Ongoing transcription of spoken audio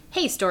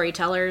Hey,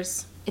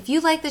 storytellers. If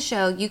you like the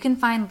show, you can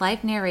find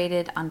Life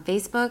Narrated on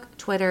Facebook,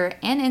 Twitter,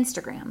 and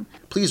Instagram.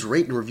 Please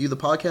rate and review the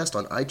podcast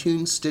on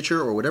iTunes, Stitcher,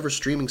 or whatever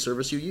streaming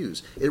service you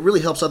use. It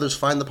really helps others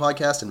find the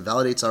podcast and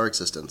validates our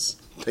existence.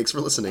 Thanks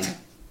for listening.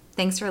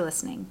 Thanks for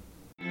listening.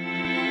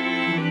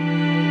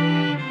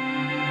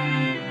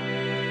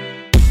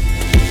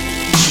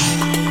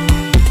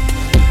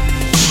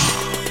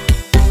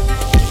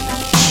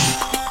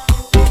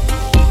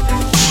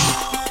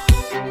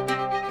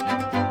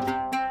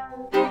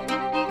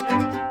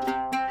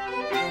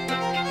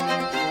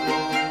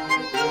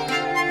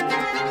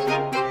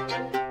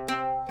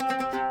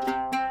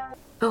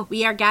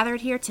 We are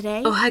gathered here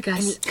today. Oh, hi,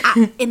 guys.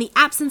 In the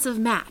absence of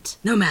Matt.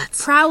 No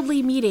Matts.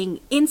 Proudly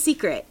meeting in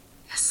secret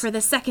for the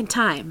second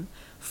time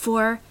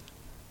for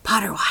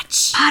Potter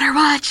Watch. Potter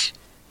Watch.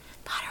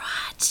 Potter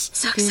Watch.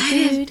 So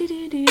excited.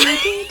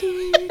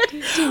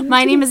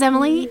 My name is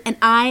Emily, and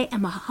I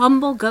am a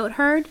humble goat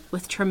herd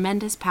with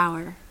tremendous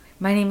power.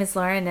 My name is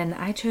Lauren, and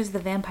I chose the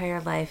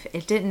vampire life.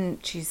 It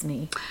didn't choose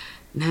me.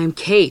 And I'm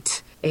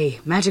Kate,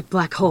 a magic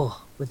black hole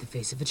with the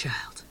face of a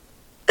child.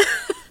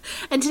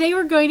 And today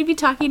we're going to be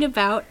talking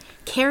about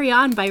Carry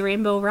On by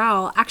Rainbow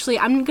Rowell. Actually,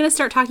 I'm going to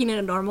start talking in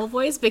a normal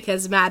voice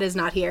because Matt is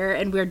not here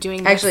and we're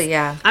doing this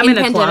yeah. I'm in in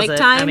a pandemic closet.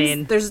 times. I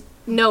mean, there's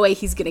no way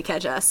he's going to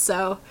catch us.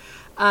 So,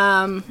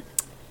 I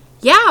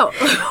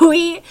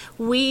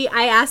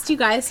asked you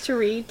guys to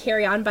read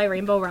Carry On by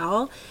Rainbow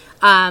Rowell.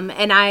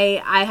 And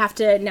I have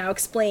to now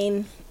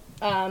explain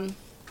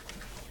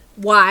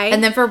why.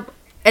 And then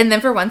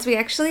for once we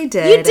actually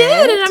did. You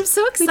did, and I'm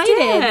so excited.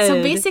 did.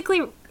 So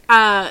basically,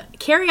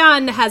 Carry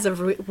On has a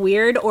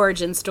weird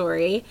origin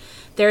story.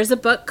 There's a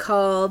book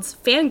called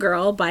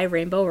Fangirl by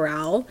Rainbow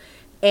Rowell,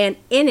 and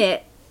in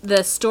it,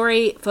 the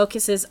story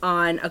focuses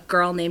on a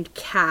girl named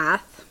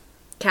Kath,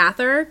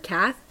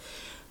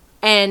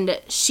 and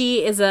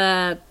she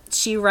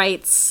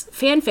writes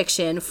fan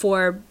fiction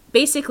for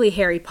basically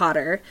Harry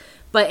Potter,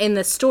 but in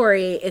the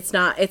story, it's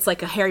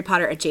like a Harry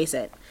Potter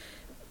adjacent.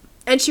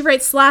 And she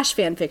writes slash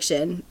fan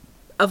fiction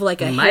of like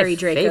a Harry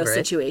Draco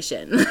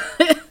situation.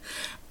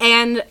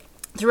 And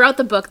throughout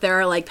the book, there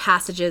are like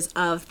passages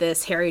of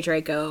this Harry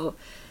Draco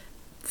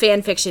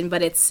fan fiction,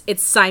 but it's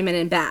Simon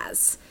and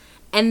Baz.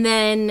 And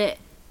then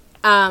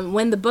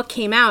when the book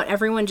came out,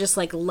 everyone just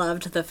like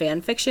loved the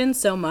fan fiction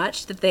so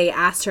much that they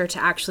asked her to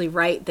actually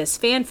write this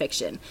fan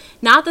fiction.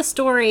 Not the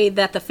story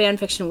that the fan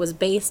fiction was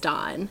based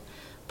on,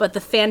 but the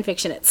fan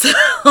fiction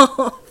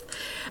itself.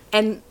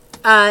 And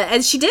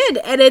she did,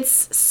 and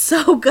it's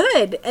so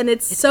good, and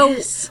it's so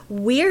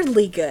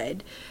weirdly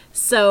good.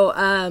 So,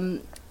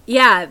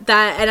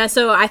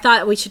 so I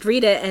thought we should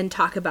read it and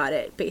talk about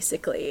it,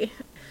 basically.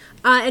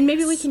 And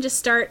maybe we can just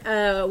start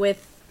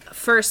with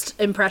first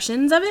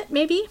impressions of it,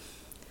 maybe?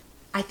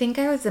 I think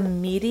I was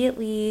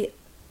immediately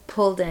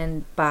pulled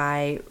in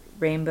by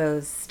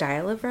Rainbow's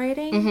style of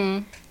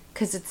writing.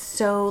 Because it's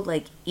so,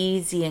 like,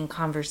 easy and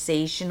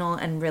conversational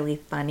and really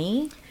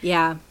funny.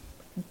 Yeah.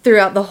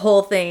 Throughout the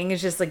whole thing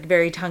is just, like,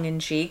 very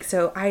tongue-in-cheek.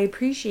 So I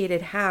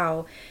appreciated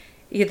how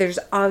there's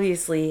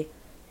obviously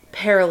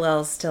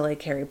parallels to,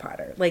 like, Harry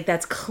Potter. Like,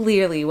 that's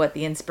clearly what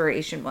the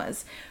inspiration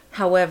was.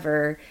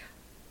 However,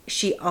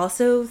 she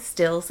also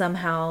still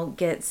somehow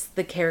gets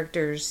the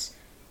characters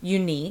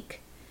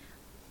unique.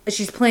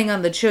 She's playing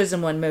on the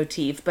Chosen One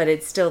motif, but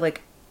it's still,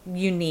 like,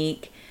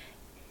 unique.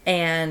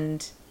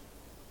 And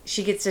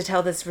she gets to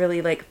tell this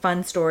really, like,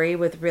 fun story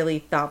with really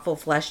thoughtful,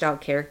 fleshed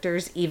out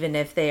characters, even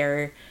if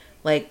they're,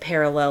 like,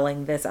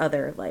 paralleling this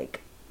other,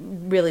 like,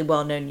 really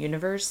well-known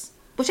universe.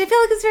 Which I feel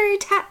like is very,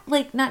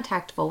 not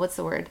tactful. What's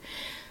the word?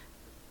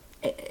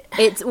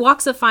 It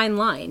walks a fine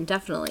line,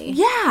 definitely.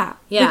 Yeah.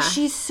 Yeah. Like,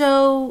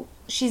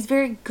 she's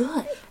very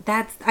good.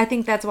 I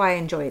think that's why I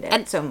enjoyed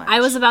it so much. I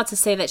was about to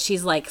say that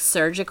she's, like,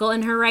 surgical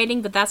in her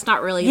writing, but that's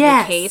not really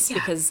Yes. the case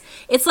because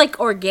it's, like,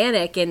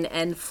 organic and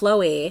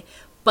flowy,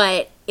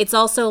 but it's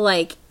also,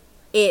 like,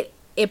 it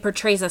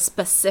portrays a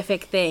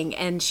specific thing,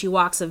 and she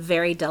walks a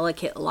very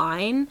delicate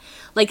line.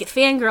 Like,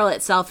 Fangirl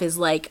itself is,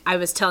 like, I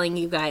was telling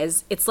you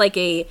guys, it's like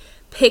a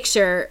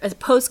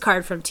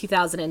postcard from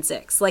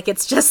 2006. Like,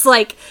 it's just,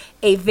 like,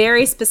 a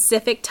very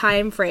specific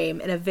time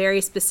frame and a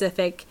very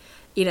specific,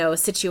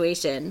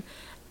 situation.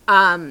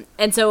 And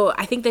so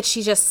I think that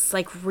she just,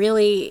 like,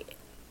 really,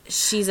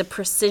 she's a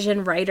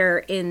precision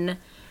writer in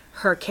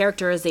her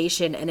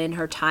characterization and in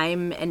her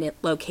time and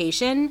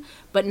location,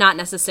 but not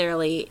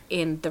necessarily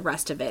in the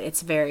rest of it.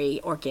 It's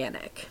very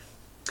organic.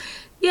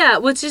 Yeah,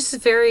 well, it's just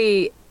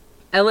I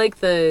like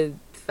the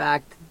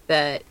fact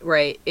that,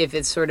 right, if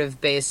it's sort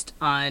of based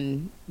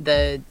on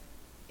the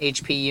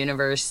HP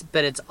universe,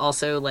 but it's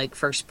also, like,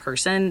 first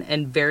person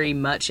and very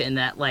much in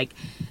that, like,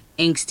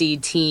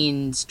 angsty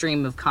teen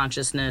stream of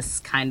consciousness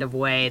kind of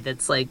way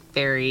that's, like,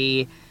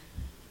 very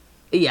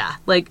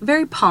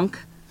punk.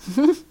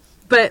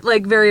 But,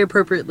 like, very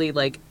appropriately,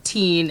 like,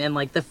 teen and,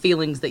 like, the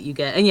feelings that you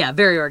get. And, yeah,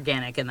 very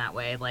organic in that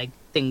way. Like,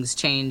 things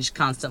change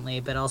constantly,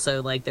 but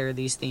also, like, there are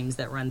these themes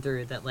that run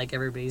through that, like,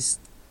 everybody's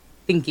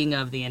thinking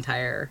of the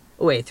entire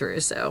way through.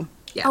 So,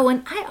 yeah. Oh,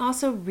 and I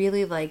also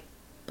really like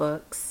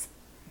books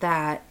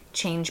that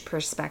change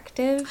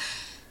perspective.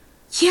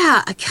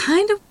 Yeah, I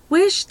kind of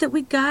wish that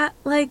we got,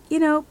 like, you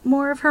know,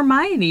 more of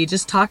Hermione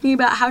just talking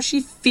about how she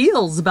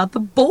feels about the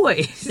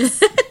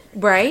boys.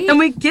 Right? And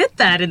we get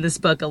that in this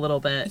book a little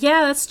bit.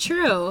 Yeah, that's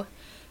true.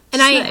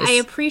 And It's I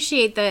nice.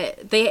 appreciate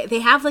that they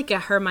have like a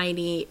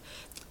Hermione.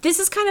 This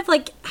is kind of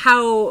like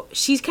how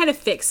she's kind of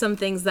fixed some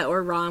things that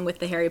were wrong with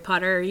the Harry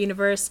Potter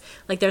universe.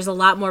 Like there's a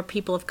lot more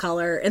people of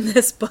color in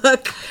this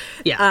book.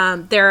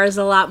 Yeah. There is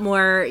a lot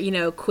more, you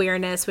know,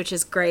 queerness, which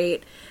is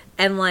great.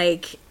 And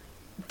like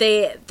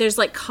there's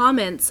like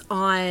comments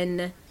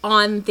on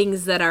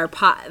things that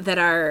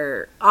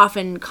are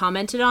often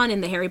commented on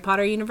in the Harry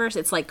Potter universe.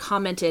 It's like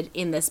commented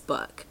in this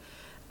book.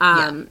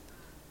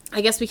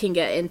 I guess we can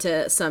get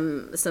into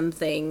some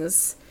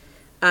things.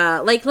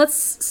 Like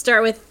let's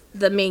start with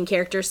the main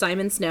character,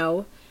 Simon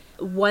Snow.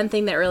 One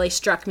thing that really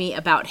struck me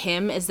about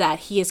him is that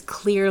he is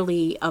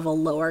clearly of a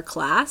lower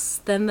class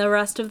than the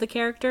rest of the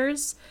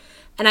characters.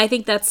 And I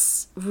think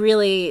that's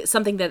really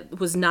something that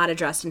was not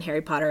addressed in Harry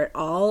Potter at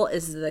all,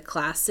 is the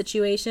class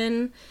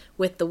situation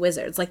with the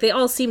wizards. Like, they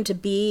all seem to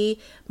be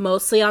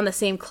mostly on the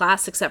same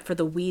class except for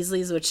the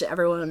Weasleys, which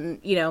everyone,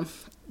 you know,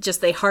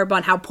 just they harp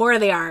on how poor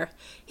they are.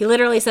 He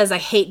literally says, I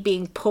hate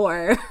being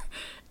poor.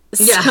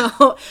 Yeah.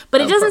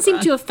 But it doesn't poor seem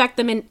guy. to affect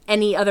them in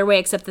any other way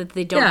except that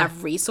they don't Yeah.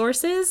 have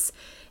resources.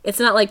 It's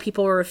not like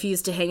people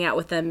refuse to hang out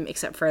with them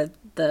except for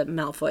the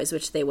Malfoys,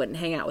 which they wouldn't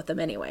hang out with them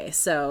anyway.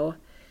 So...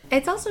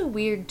 It's also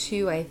weird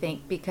too, I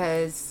think,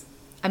 because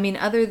I mean,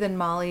 other than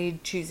Molly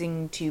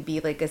choosing to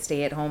be like a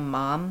stay-at-home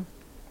mom,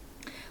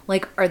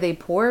 like, are they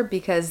poor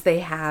because they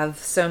have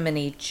so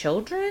many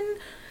children?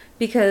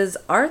 Because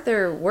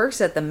Arthur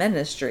works at the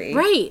ministry.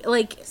 Right,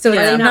 like, So are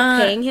it's they not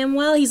not- paying him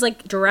well? He's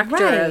like director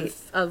Right.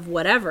 of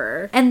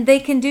whatever. And they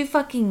can do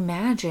fucking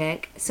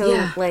magic. So,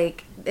 Yeah.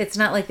 like, it's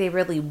not like they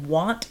really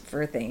want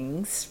for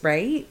things,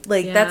 right?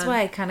 Like, that's Yeah.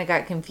 why I kind of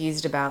got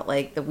confused about,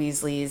 like, the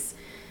Weasleys'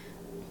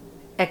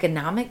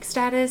 economic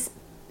status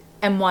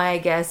and why I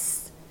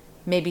guess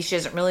maybe she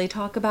doesn't really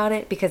talk about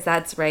it, because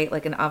that's, right,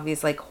 like, an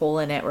obvious, like, hole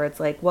in it where it's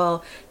like,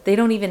 well, they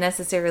don't even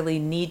necessarily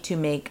need to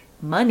make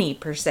money,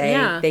 per se.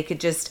 Yeah. They could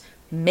just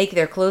make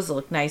their clothes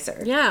look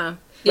nicer Yeah.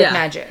 with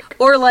magic.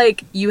 Or,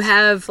 like, you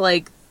have,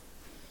 like,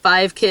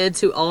 5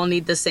 kids who all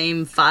need the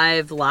same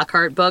 5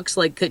 Lockhart books.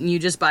 Like, couldn't you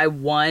just buy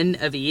one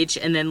of each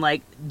and then,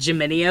 like,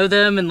 Geminio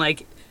them and,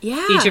 like,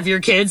 Yeah. each of your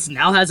kids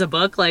now has a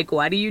book? Like,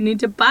 why do you need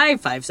to buy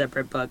 5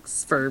 separate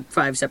books for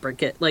 5 separate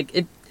kids?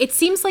 Like, It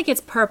seems like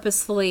it's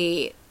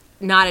purposefully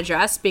not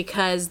addressed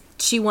because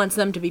she wants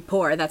them to be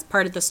poor. That's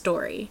part of the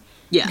story.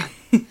 yeah.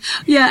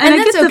 Yeah, And I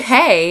that's get the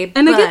okay.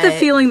 And I get the but-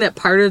 feeling that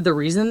part of the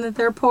reason that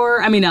they're poor,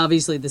 I mean,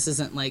 obviously this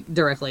isn't, like,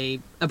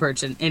 directly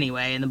approached in any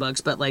way in the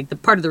books, but, like, the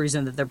part of the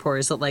reason that they're poor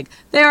is that, like,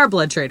 they are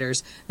blood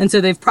traders. And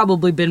so they've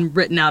probably been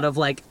written out of,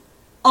 like,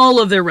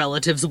 all of their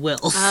relatives'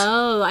 wills.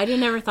 Oh, I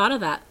didn't ever thought of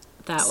that way.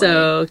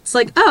 So it's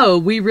like, oh,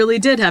 we really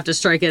did have to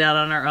strike it out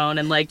on our own.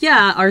 And, like,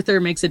 yeah, Arthur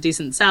makes a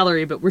decent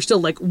salary, but we're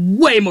still, like,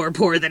 way more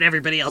poor than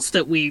everybody else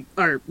that we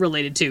are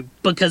related to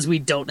because we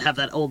don't have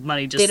that old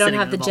money just They don't sitting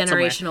have in the a vault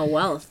somewhere. generational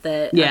wealth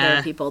that Yeah.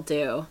 other people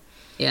do.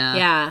 Yeah.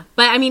 Yeah,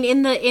 but I mean,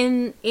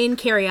 in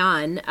Carry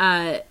On,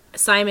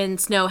 Simon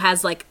Snow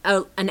has like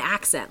an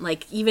accent.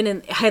 Like even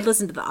in, I had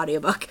listened to the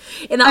audiobook.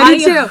 In the I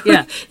did audio, too,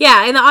 yeah.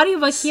 yeah, in the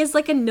audiobook, he has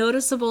like a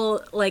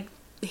noticeable like.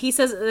 He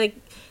says like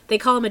they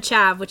call him a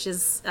chav, which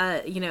is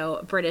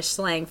British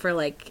slang for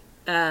like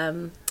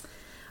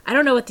I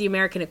don't know what the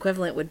American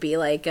equivalent would be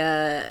like.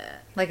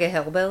 Like a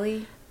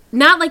hillbilly?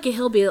 Not like a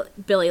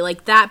hillbilly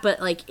like that, but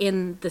like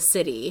in the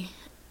city.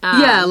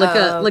 Yeah, like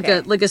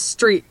okay. like a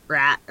street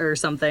rat or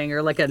something,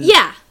 or like a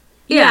Yeah.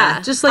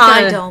 yeah, just like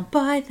I a don't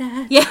buy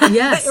that. Yeah.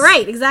 Yes.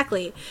 Right,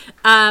 exactly.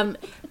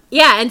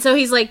 Yeah, and so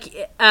he's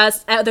like,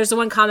 there's the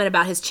one comment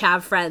about his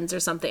chav friends or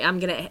something. I'm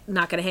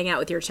not gonna hang out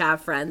with your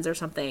chav friends or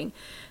something.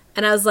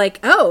 And I was like,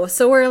 oh,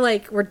 so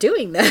we're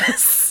doing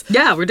this.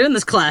 yeah, we're doing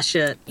this class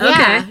shit. Yeah,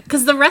 Okay,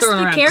 because the rest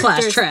throwing of the around class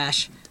characters,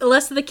 trash. the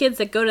rest of the kids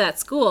that go to that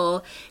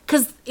school,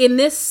 because in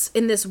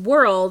this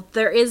world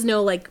there is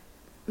no like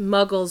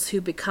muggles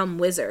who become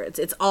wizards.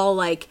 It's all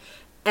like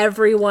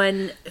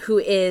everyone who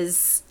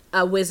is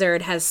a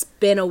wizard has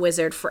been a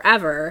wizard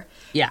forever.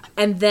 Yeah,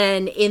 And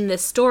then in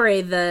this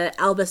story, the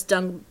Albus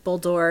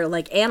Dumbledore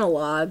like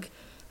analog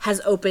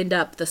has opened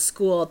up the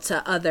school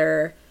to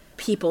other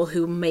people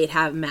who may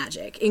have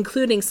magic,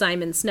 including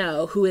Simon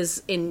Snow, who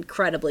is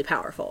incredibly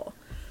powerful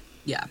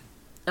yeah,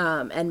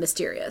 and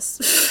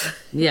mysterious.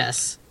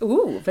 yes.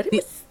 Ooh, very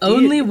mysterious.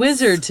 Only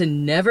wizard to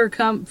never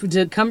come from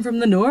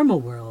the normal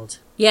world.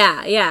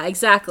 Yeah,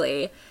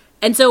 exactly.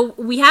 And so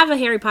we have a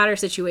Harry Potter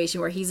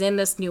situation where he's in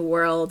this new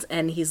world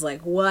and he's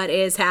like, what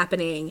is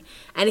happening?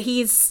 And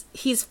he's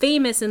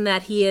famous in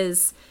that he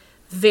is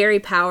very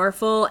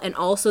powerful and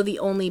also the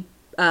only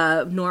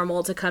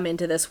normal to come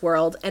into this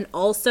world, and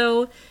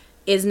also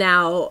is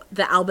now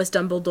the Albus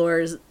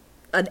Dumbledore's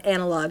an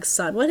analog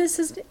son. What is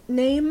his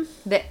name?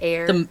 The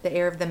heir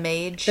of the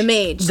mage. The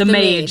mage. The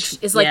mage,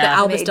 is like the yeah.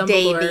 Albus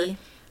Dumbledore Davy.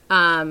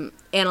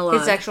 analog.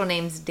 His actual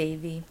name's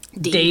Davy.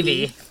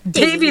 Davy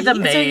the So,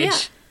 mage. yeah.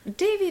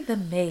 Davy the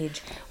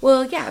Mage.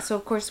 Well, yeah, so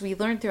of course we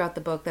learned throughout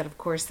the book that of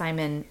course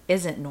Simon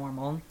isn't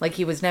normal. Like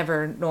he was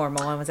never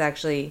normal and was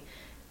actually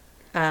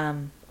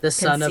The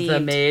son of the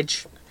conceived.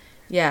 mage.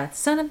 Yeah,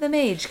 son of the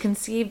mage,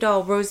 conceived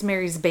all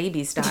Rosemary's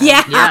Baby style.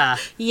 Yeah. Yeah.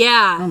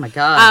 Yeah. Oh my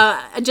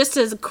God. Just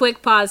as a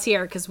quick pause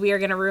here, because we are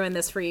going to ruin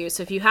this for you.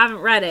 So if you haven't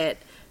read it,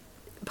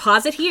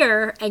 pause it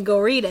here and go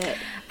read it.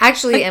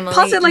 Actually, Emily,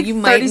 pause it, like, you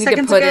 30 might need to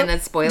seconds put ago. in a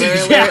spoiler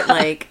alert. Yeah.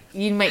 Like,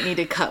 you might need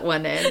to cut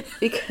one in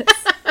because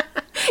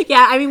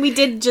Yeah, I mean, we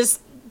did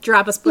just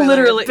drop a spoiler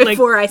Literally,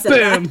 before I like, said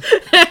boom.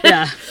 that.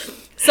 Yeah.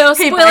 So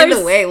hey, spoilers, by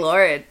the way,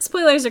 Lauren.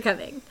 spoilers are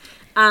coming.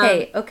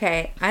 Hey,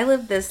 okay, I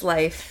live this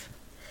life.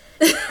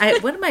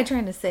 What am I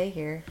trying to say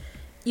here?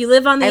 You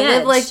live on the I edge.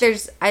 live like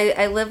there's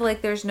I live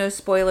like there's no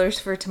spoilers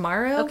for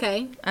tomorrow.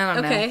 Okay. I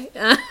don't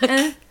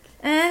know.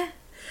 Okay.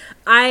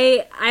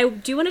 I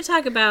do want to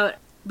talk about,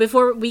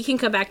 before we can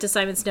come back to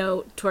Simon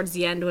Snow towards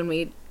the end when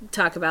we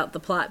talk about the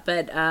plot,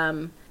 but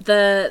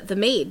the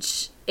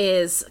mage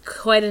is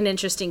quite an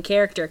interesting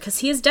character because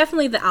he is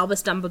definitely the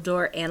Albus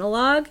Dumbledore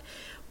analog,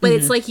 but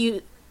it's like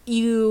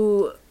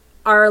you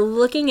are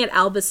looking at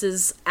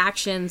Albus's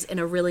actions in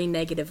a really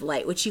negative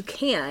light, which you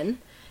can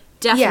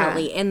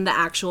definitely in the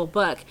actual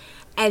book.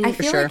 And I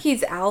feel sure. like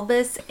he's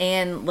Albus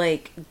and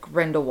like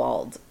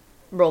Grindelwald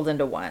rolled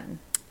into one.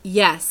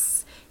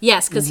 yes,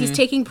 because he's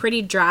taking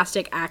pretty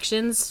drastic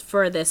actions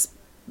for this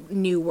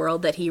new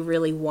world that he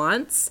really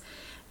wants.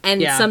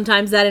 And Yeah.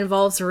 sometimes that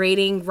involves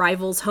raiding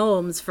rivals'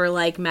 homes for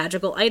like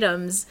magical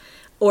items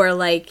or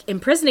like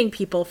imprisoning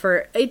people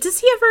for. Does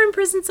he ever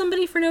imprison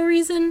somebody for no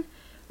reason?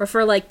 Or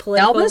for like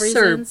political Albus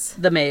reasons?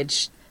 or the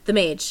mage? The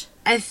mage.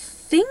 I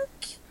think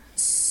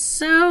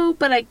so,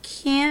 but I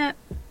can't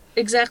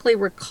exactly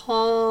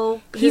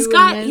recall. He's who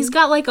got and he's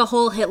got like a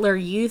whole Hitler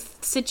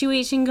Youth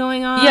situation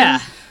going on. Yeah.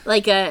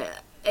 Like they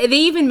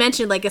even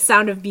mentioned like a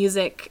Sound of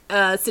Music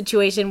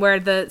situation where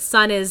the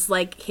son is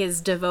like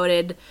his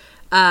devoted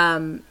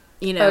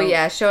you know. Oh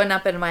yeah, showing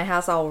up in my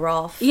house all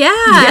Rolf.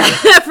 Yeah,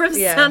 from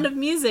Yeah. Sound of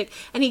Music.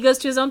 And he goes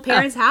to his own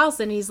parents' house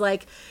and he's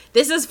like,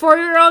 "This is for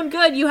your own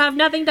good. You have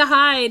nothing to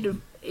hide.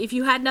 If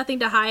you had nothing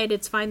to hide,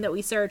 it's fine that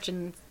we search,"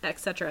 and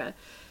etc.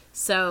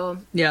 So,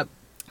 Yep.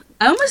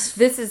 I almost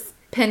This is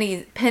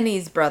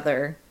Penny's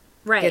brother.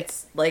 right.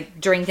 Gets like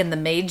drinking the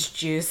mage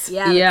juice.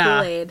 yeah, Yeah. the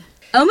Kool-Aid.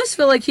 I almost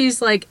feel like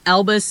he's like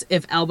Albus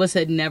if Albus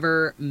had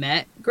never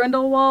met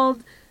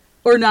Grindelwald,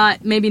 or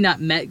not, maybe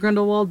not met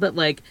Grindelwald, but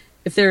like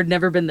if there had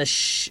never been the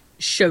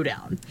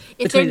showdown.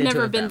 If between there'd the two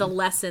never of been the them.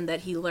 lesson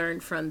that he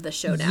learned from the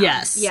showdown.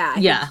 Yes. Yeah. I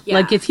Yeah. think-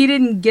 Like if he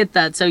didn't get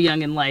that so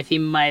young in life, he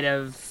might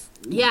have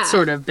Yeah.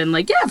 sort of been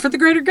like, yeah, for the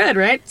greater good,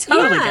 right?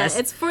 Totally, yeah, guys.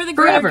 it's for the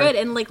greater Forever. good.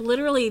 And like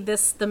literally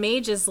the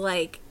mage is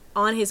like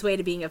on his way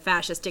to being a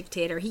fascist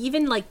dictator. He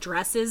even like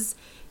dresses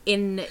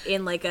in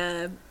like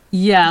a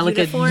Yeah, like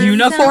uniform a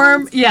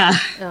uniform. sounds- Yeah.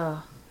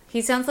 Oh,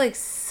 he sounds like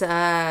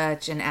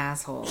such an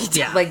asshole.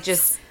 Yeah. Like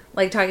just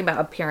like talking about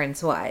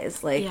appearance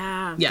wise, like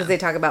yeah. Yeah. because they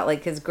talk about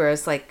like his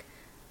gross like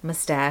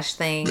mustache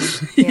thing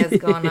he has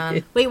going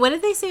on. Wait, what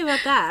did they say about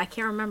that? I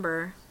can't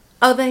remember.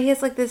 Oh, that he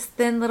has like this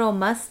thin little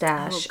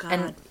mustache, Oh,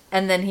 God.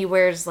 and then he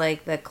wears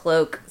like the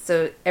cloak,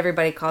 so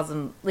everybody calls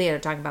him, you know,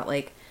 talking about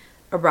like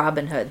a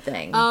Robin Hood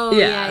thing. Oh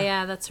Yeah.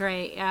 yeah, that's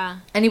right. Yeah.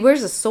 And he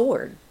wears a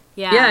sword.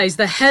 Yeah. Yeah, he's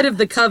the head of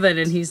the coven,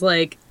 and he's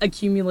like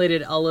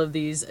accumulated all of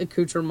these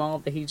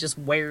accoutrements that he just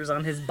wears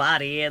on his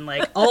body and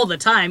like all the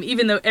time,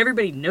 even though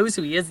everybody knows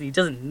who he is and he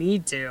doesn't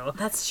need to.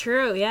 That's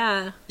true.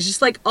 Yeah. It's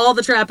just like all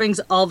the trappings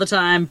all the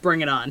time,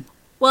 bring it on.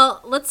 Well,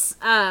 let's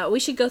we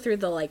should go through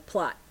the like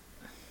plot.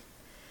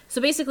 So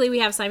basically we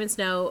have Simon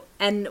Snow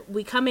and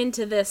we come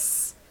into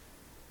this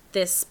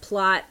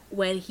plot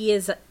when he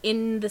is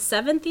in the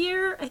 7th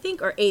year, I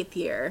think, or 8th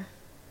year.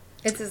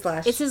 It's his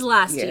last. It's his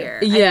last year.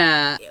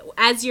 Yeah.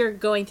 As you're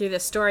going through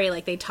this story,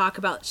 like they talk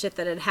about shit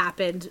that had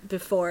happened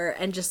before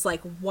and just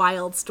like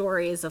wild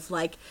stories of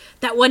like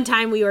that one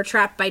time we were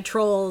trapped by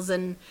trolls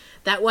and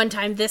that one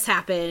time this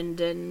happened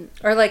and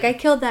Or like I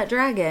killed that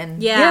dragon.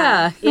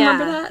 yeah. You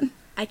remember that?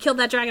 I killed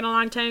that dragon a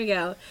long time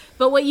ago.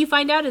 But what you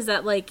find out is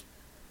that like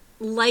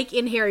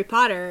in Harry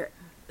Potter,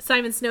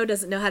 Simon Snow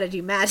doesn't know how to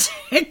do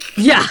magic.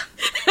 Yeah.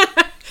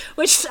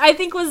 Which I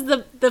think was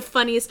the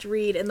funniest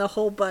read in the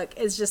whole book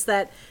is just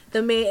that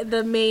the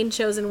main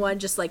chosen one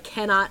just like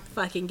cannot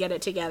fucking get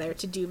it together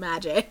to do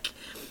magic.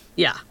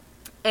 Yeah.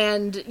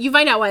 And you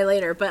find out why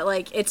later, but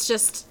like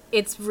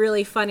it's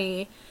really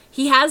funny.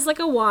 He has like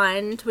a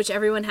wand, which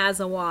everyone has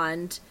a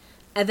wand,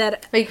 and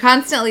that But he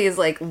constantly is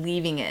like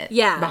leaving it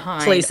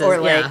behind. Places, or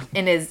like yeah.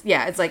 in his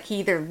it's like he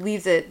either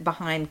leaves it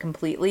behind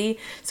completely,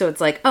 so it's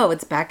like, oh,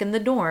 it's back in the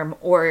dorm,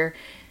 or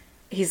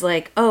he's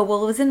like, oh,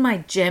 well, it was in my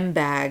gym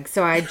bag,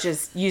 so I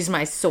just used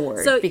my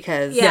sword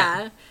because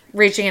yeah.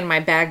 reaching in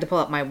my bag to pull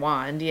up my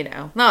wand, you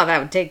know. No, that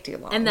would take too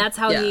long. And that's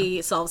how Yeah.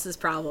 he solves his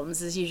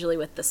problems is usually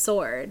with the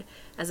sword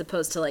as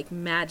opposed to like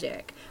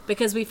magic,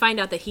 because we find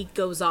out that he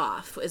goes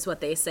off is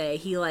what they say.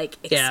 He like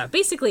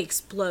basically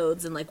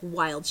explodes and like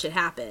wild shit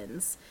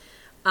happens.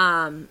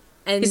 And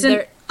He's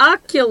an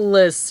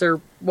Oculus or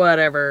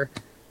whatever.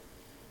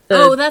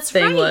 Oh, that's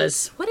thing right.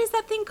 was. What is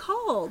that thing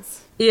called?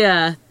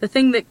 Yeah, the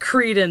thing that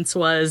Credence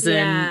was,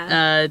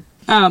 Yeah.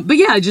 but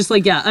yeah, just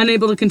like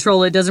unable to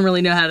control it, doesn't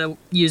really know how to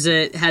use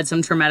it, had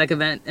some traumatic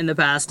event in the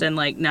past, and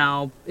like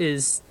now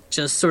is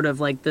just sort of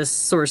like this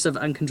source of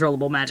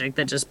uncontrollable magic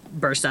that just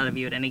bursts out of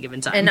you at any given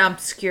time. And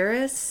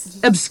Obscurus?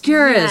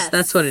 Obscurus, Yes.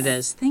 that's what it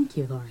is. Thank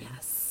you, Lauren.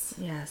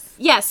 Yes.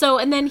 Yeah, so,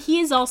 and then he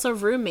is also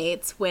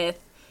roommates with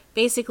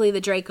basically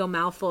the Draco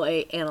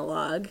Malfoy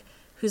analog,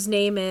 whose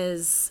name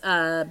is,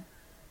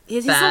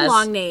 he's a Baz.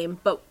 long name,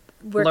 but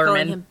we're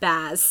calling Lerman. him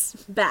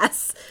Baz.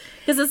 Baz.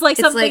 Because it's like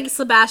something like-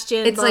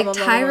 Sebastian. It's blah, like blah,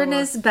 blah, blah, blah.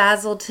 Tyrannus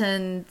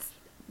Basilton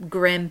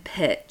Grim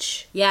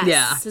Pitch. Yes.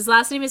 Yeah. His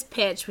last name is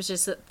Pitch, which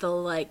is the,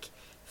 like,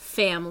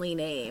 family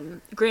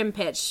name. Grim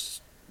Pitch,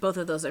 both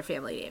of those are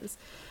family names.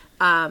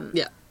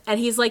 Yeah. And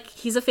he's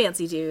a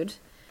fancy dude.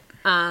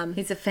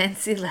 He's a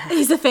fancy lad.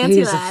 He's a fancy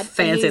He's a lad.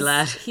 fancy He's-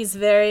 lad. He's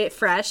very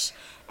fresh.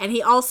 And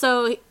he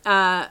also,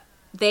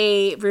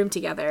 they room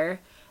together.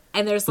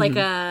 And there's like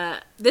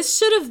this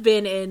should have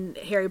been in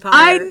Harry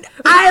Potter.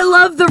 I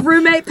love the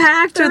roommate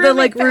pact or the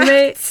like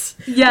roommate. pact,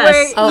 Yes.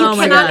 Where you oh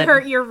my cannot god.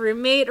 hurt your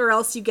roommate or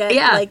else you get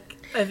Yeah. like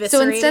eviscerated.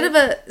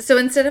 So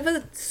instead of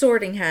a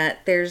sorting hat,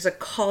 there's a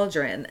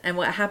cauldron, and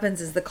what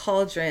happens is the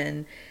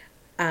cauldron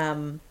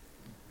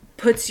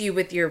puts you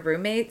with your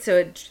roommate.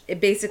 So it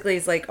basically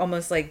is like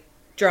almost like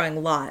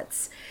drawing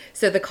lots.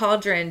 So the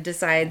cauldron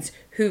decides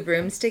who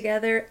rooms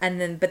together,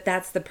 but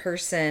that's the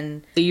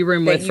person that you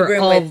room that with you for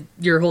room all with.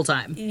 your whole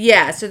time.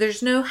 Yeah, so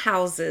there's no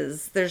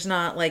houses. There's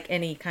not like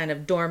any kind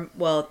of dorm.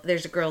 Well,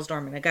 there's a girl's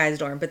dorm and a guy's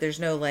dorm, but there's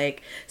no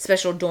like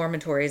special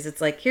dormitories. It's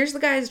like, here's the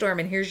guy's dorm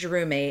and here's your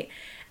roommate.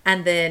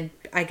 And then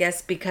I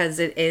guess because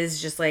it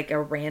is just like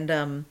a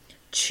random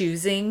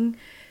choosing,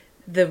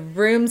 the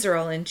rooms are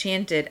all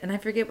enchanted. And I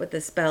forget what the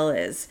spell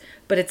is,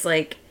 but it's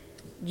like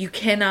you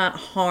cannot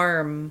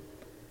harm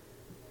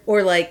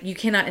or like you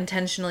cannot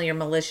intentionally or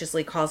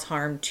maliciously cause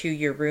harm to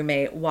your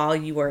roommate while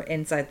you are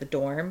inside the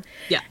dorm.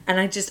 Yeah. And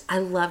I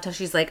loved how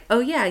she's like, oh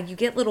yeah, you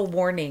get little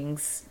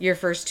warnings your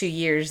first 2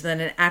 years.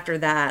 Then after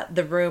that,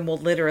 the room will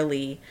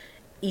literally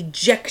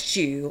eject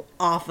you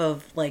off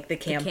of like the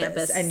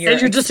campus. And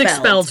you're just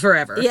expelled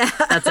forever. Yeah.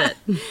 That's it.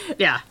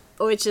 Yeah.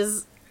 Which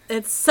is,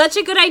 it's such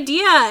a good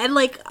idea and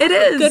like It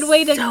a is. good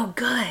way to So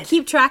good.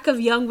 keep track of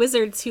young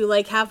wizards who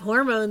like have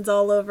hormones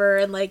all over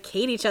and like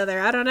hate each other.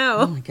 I don't know.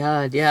 Oh my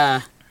god,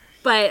 yeah.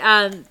 But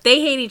they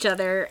hate each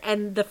other,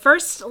 and the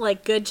first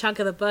like good chunk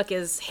of the book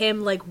is him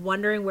like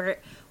wondering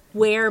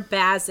where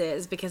Baz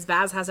is because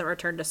Baz hasn't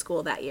returned to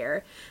school that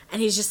year,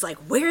 and he's just like,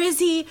 where is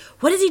he?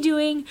 What is he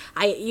doing?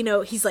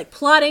 He's like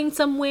plotting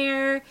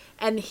somewhere,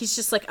 and he's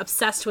just like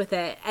obsessed with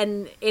it.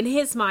 And in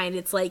his mind,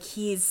 it's like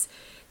he's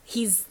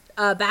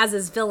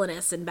Baz's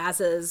villainous and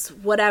Baz's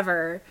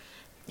whatever.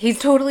 He's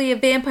totally a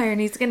vampire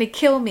and he's going to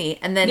kill me.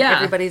 And then Yeah.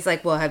 everybody's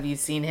like, well, have you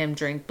seen him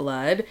drink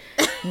blood?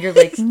 And you're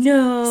like,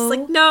 no. It's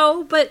like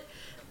no, but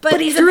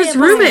he's Through his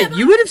roommate,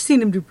 you would have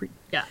seen him do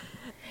yeah.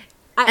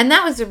 And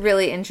that was a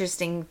really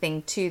interesting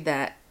thing too,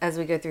 that as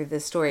we go through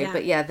this story, Yeah.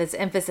 but yeah, this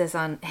emphasis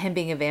on him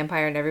being a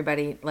vampire and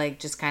everybody like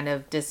just kind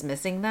of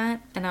dismissing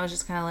that. And I was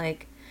just kind of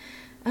like,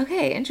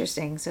 okay,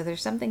 interesting. So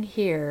there's something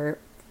here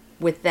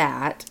with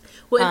that.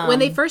 When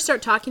they first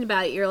start talking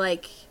about it, you're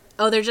like,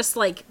 oh, they're just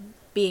like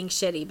being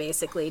shitty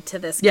basically to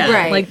this Yeah. guy.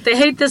 Right. Like they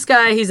hate this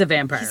guy, he's a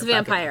vampire. He's a Fuck it.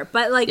 vampire.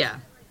 But like Yeah.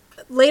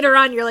 later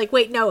on you're like,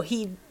 wait, no,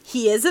 he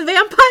is a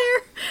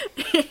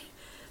vampire?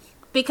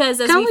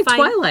 Because as Kind we of like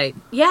find Twilight.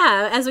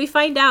 Yeah, as we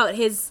find out,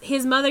 his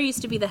mother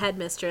used to be the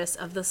headmistress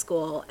of the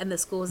school, and the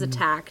school was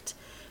attacked,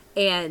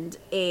 and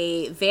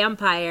a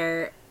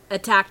vampire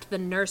attacked the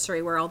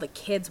nursery where all the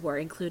kids were,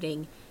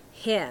 including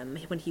him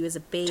when he was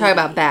a baby. Talk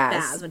about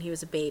Baz. when he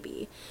was a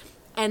baby.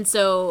 And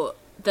so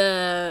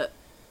the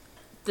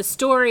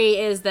story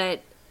is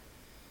that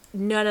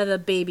none of the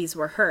babies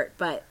were hurt,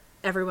 but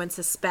everyone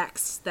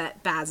suspects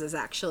that Baz is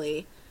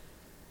actually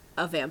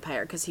a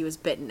vampire because he was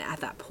bitten at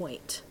that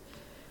point.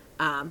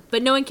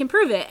 But no one can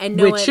prove it, and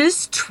Which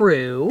is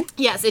true.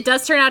 yes, it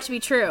does turn out to be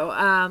true.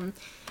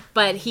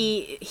 But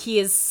he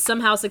has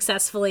somehow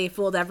successfully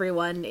fooled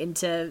everyone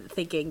into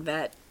thinking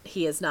that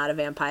he is not a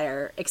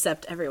vampire,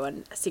 except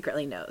everyone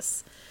secretly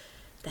knows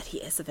that he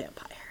is a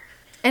vampire.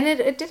 And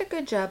it did a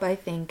good job, I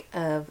think,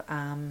 of,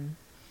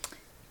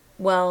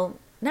 well,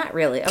 not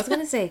really. I was going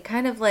to say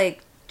kind of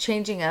like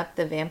changing up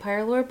the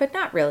vampire lore, but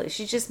not really.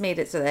 She just made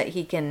it so that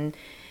he can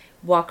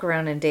walk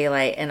around in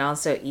daylight and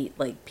also eat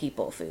like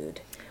people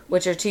food,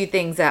 which are two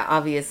things that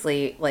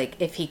obviously, like,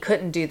 if he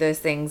couldn't do those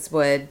things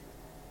would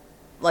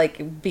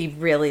like be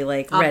really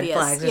like red Obvious,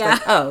 flags. It's yeah.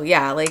 like, oh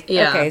yeah, like,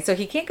 Yeah. okay, so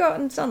he can't go out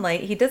in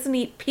sunlight. He doesn't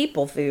eat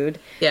people food.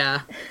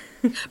 Yeah.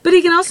 But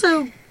he can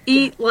also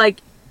eat, like,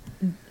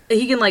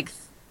 he can, like,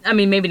 I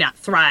mean, maybe not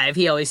thrive.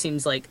 He always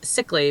seems, like,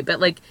 sickly, but,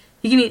 like,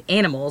 he can eat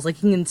animals. Like,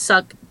 he can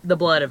suck the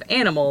blood of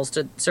animals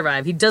to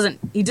survive. He does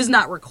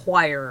not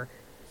require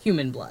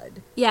human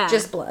blood. Yeah,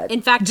 Just blood.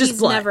 In fact, Just he's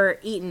blood. never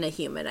eaten a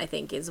human, I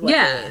think, is what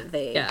Yeah,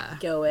 they yeah.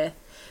 go with.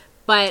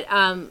 But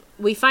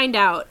we find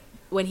out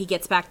when he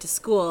gets back to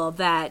school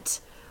that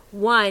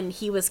one,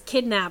 he was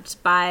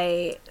kidnapped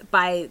by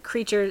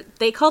creatures.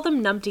 They call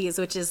them numpties,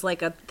 which is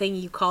like a thing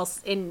you call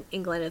in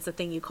England. It's a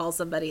thing you call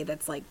somebody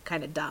that's like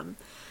kind of dumb,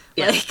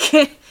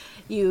 like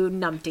you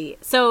numpty.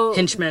 So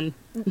Henchmen.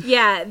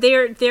 yeah,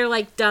 they're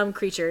like dumb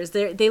creatures.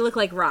 They look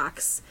like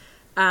rocks.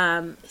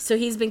 So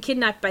he's been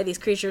kidnapped by these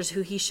creatures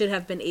who he should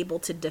have been able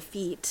to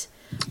defeat,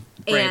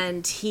 Right.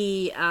 and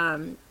he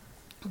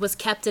was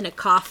kept in a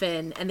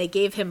coffin, and they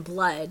gave him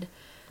blood.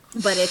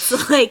 But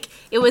it's like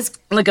it was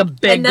Like a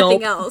big and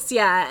nothing gulp. else,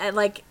 yeah,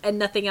 and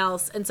nothing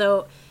else, and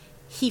so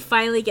he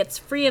finally gets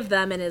free of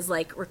them and is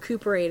like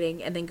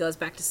recuperating, and then goes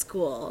back to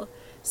school.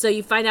 So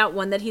you find out,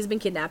 one, that he's been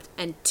kidnapped,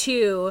 and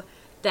two,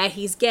 that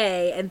he's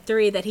gay, and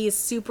three, that he's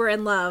super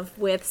in love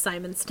with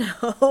Simon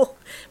Snow,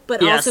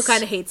 but Yes. also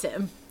kind of hates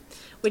him,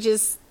 which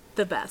is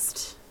the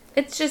best.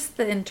 It's just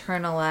the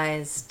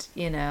internalized,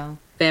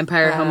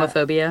 Vampire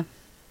homophobia.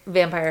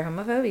 vampire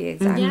homophobia.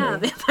 Exactly. Yeah,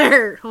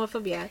 vampire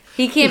homophobia.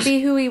 He can't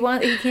be who he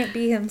wants. He can't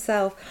be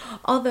himself.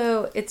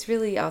 Although it's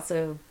really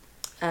also,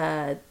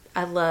 I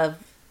love.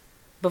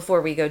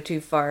 Before we go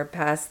too far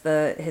past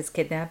his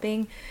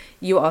kidnapping,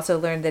 you also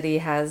learn that he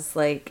has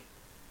like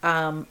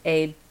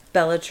a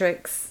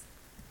Bellatrix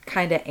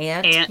kind of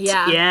aunt. Yeah.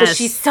 Yes. But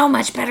she's so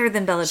much better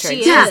than Bellatrix.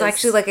 She She's is.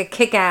 actually like a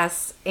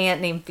kick-ass aunt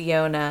named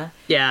Fiona.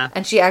 Yeah.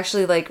 And she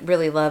actually like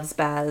really loves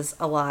Baz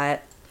a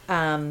lot.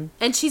 And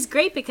she's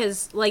great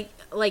because like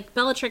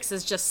Bellatrix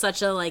is just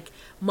such a like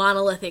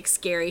monolithic,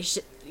 scary,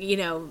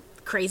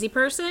 crazy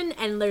person,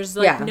 and there's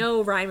like Yeah.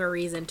 no rhyme or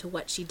reason to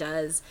what she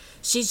does.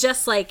 She's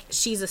just like,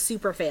 she's a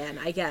super fan,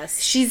 I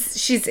guess. She's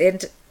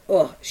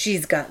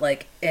got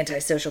like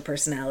antisocial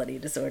personality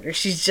disorder.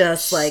 She's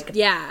just like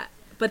Yeah,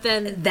 but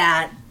then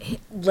that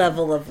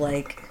level of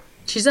like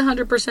She's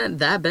 100%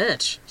 that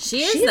bitch.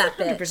 she is She's that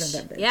 100% bitch.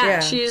 that bitch, Yeah. yeah.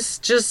 She's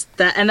just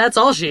that, and that's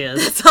all she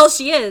is. That's all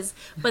she is.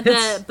 But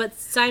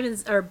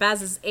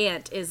Baz's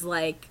aunt is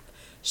like,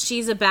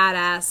 she's a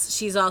badass.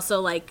 She's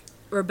also like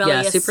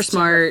rebellious, Yeah, super to her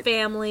smart.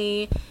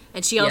 family,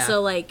 and she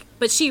also like,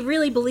 but she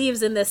really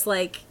believes in this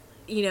like,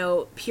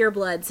 pure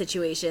blood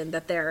situation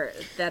that they're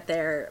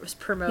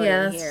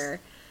promoting here.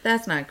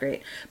 That's not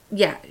great.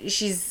 Yeah,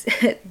 she's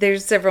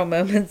there's several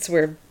moments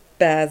where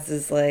Baz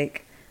is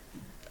like,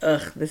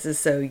 ugh, this is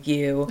so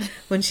you.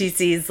 When she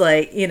sees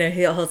like,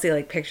 he'll see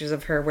like pictures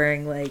of her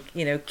wearing like,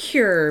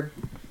 Cure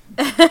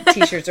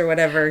t-shirts or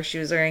whatever she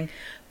was wearing.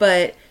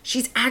 But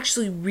she's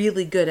actually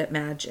really good at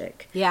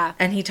magic. Yeah.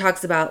 And he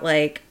talks about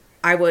like,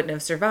 I wouldn't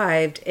have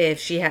survived if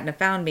she hadn't have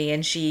found me.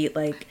 And she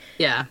like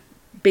Yeah.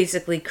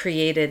 basically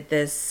created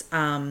this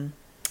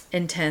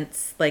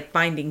intense like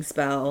binding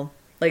spell.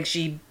 Like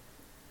she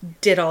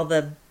did all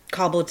the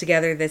cobbled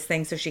together this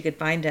thing so she could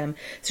find him.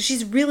 So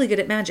she's really good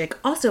at magic.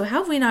 Also, how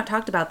have we not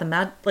talked about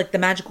the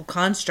magical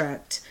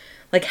construct,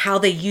 like how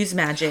they use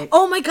magic?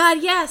 Oh my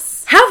god,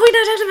 yes. How have we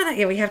not talked about that?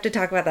 Yeah, we have to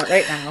talk about that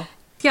right now.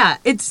 Yeah,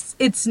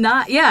 it's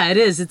not. Yeah, it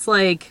is. It's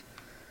like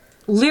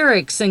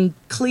lyrics and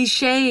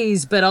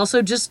cliches, but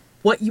also just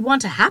what you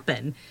want to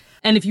happen.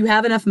 And if you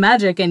have enough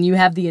magic and you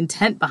have the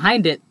intent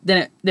behind it,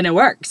 then it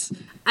works.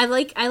 I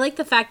like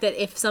the fact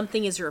that if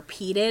something is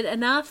repeated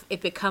enough,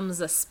 it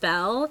becomes a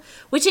spell,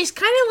 which is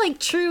kind of like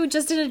true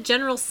just in a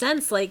general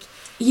sense. Like,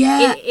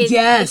 Yeah,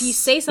 yes, if you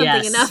say something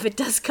yes. enough, it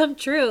does come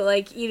true.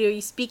 Like,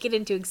 you speak it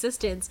into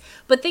existence.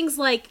 But things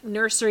like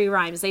nursery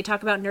rhymes, they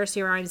talk about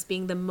nursery rhymes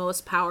being the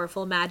most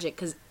powerful magic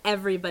because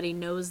everybody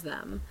knows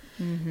them.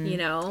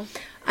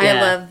 I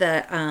Yeah. love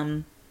that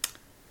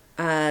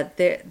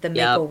the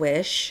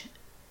Make-A-Wish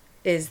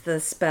is the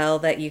spell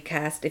that you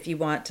cast if you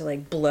want to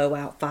like blow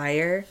out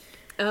fire.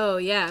 Oh,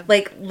 yeah.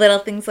 Like little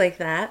things like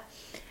that.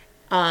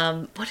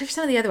 What are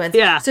some of the other ones?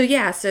 Yeah. So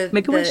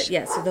Make-A-Wish.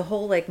 so the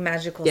whole like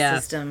magical Yeah.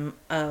 system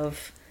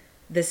of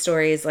this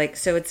story is like,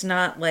 so it's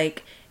not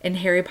like in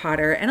Harry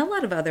Potter and a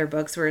lot of other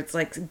books where it's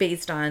like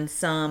based on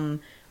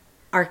some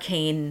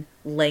arcane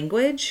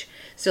language.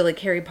 So like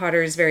Harry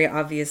Potter is very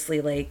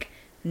obviously like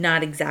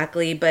not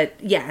exactly, but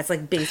yeah, it's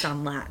like based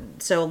on Latin.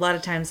 So a lot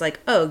of times like,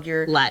 oh,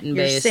 you're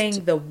Latin-based.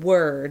 saying the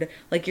word,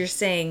 like you're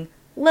saying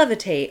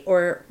levitate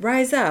or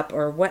rise up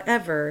or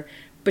whatever,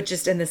 but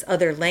just in this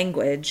other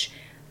language.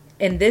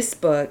 In this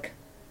book,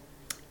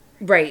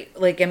 right,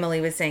 like Emily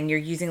was saying, you're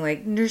using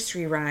like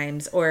nursery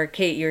rhymes, or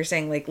Kate, you're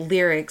saying like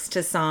lyrics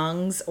to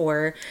songs,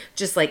 or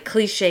just like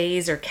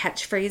cliches or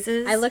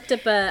catchphrases. I looked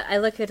up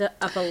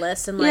a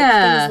list, and like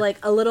Yeah. things like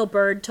 "a little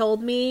bird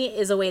told me"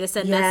 is a way to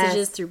send Yes.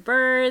 messages through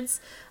birds.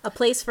 A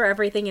place for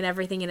everything and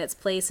everything in its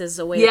place is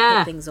a way to Yeah.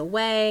 put things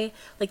away.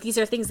 Like these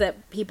are things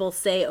that people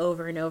say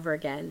over and over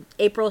again.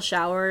 April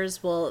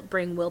showers will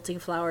bring wilting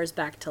flowers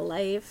back to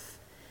life.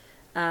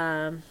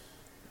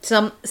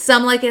 Some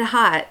like it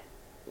hot,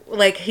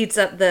 like heats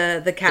up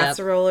the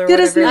casserole or Good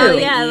as whatever. new. Oh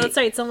they yeah, eat. that's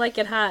right. Some like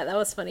it hot. That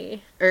was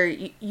funny. Or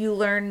you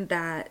learn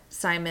that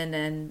Simon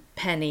and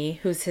Penny,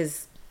 who's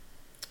his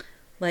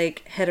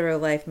like hetero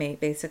life mate,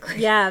 basically.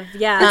 Yeah,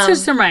 yeah. It's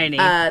just Hermione.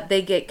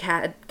 They get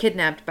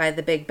kidnapped by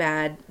the big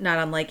bad, not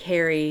unlike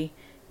Harry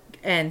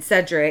and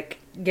Cedric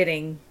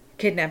getting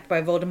kidnapped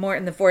by Voldemort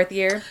in the fourth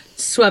year.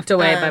 Swept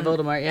away by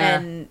Voldemort, yeah.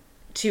 And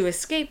to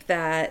escape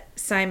that,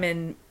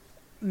 Simon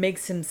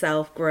makes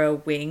himself grow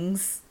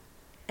wings.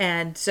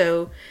 And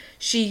so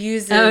she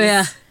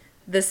uses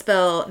the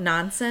spell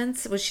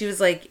nonsense, which she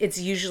was like, it's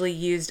usually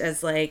used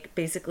as like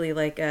basically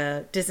like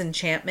a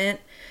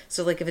disenchantment.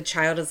 So like if a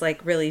child is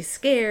like really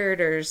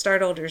scared or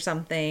startled or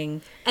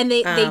something. And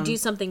they do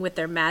something with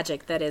their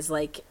magic that is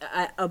like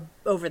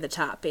over the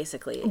top,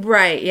 basically.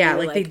 Right, yeah. Or,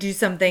 Like they do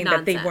something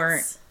that they nonsense.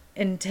 weren't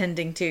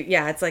intending to.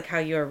 Yeah, it's like how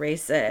you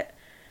erase it.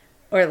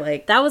 Or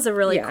like. That was a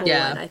really Yeah. cool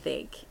Yeah. one, I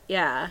think.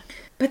 Yeah.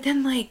 But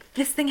then like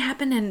this thing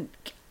happened and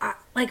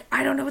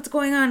I don't know what's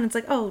going on. It's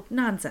like, oh,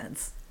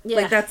 nonsense. Yeah.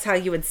 Like that's how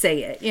you would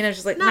say it. You know,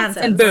 just like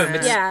nonsense. And boom,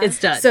 it's, Yeah. it's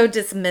done. So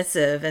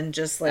dismissive and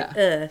just like,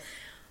 ugh.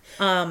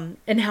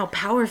 And how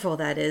powerful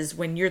that is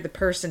when you're the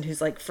person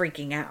who's like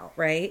freaking out,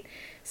 right?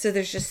 So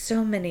there's just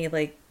so many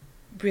like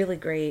really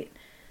great.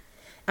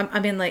 I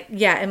mean, like,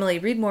 yeah, Emily,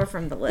 read more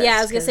from the list. Yeah,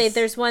 I was gonna say 'cause-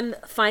 there's one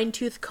fine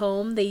tooth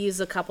comb they use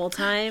a couple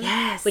times,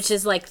 Yes. which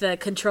is like the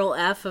control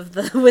F of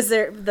the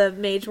wizard, the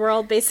mage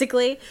world,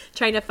 basically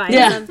trying to find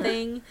Yeah.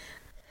 something.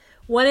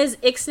 One is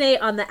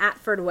Ixnay on the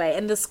Atford Way,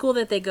 and the school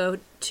that they go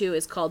to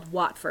is called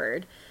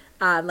Watford,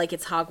 like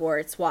it's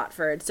Hogwarts,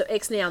 Watford. So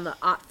Ixnay on the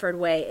Atford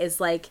Way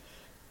is like,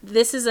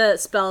 this is a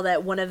spell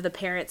that one of the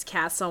parents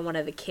casts on one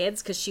of the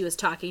kids because she was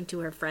talking to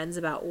her friends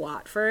about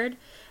Watford.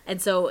 And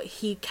so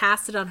he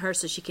cast it on her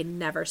so she can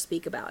never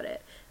speak about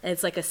it. And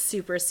it's like a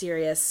super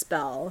serious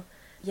spell.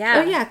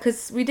 Yeah. Oh yeah,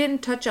 because we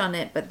didn't touch on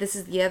it, but this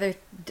is the other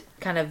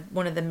kind of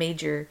one of the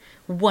major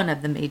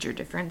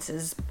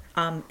differences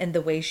in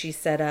the way she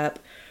set up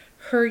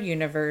her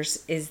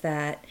universe is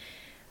that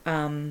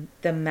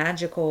the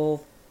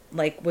magical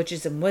like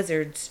witches and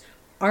wizards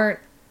aren't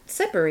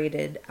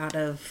separated out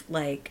of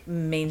like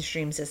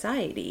mainstream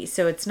society.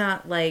 So it's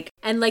not like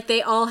And like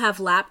they all have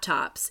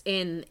laptops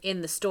in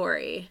the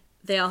story.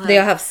 They all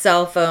have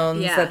cell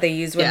phones Yeah. that they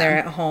use when Yeah. they're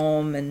at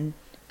home and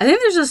I think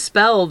there's a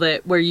spell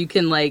that where you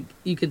can like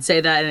you could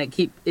say that and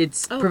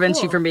it prevents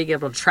you cool. from being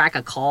able to track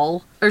a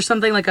call or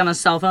something like on a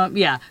cell phone.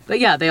 Yeah, but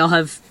yeah, they all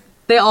have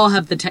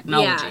the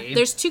technology. Yeah.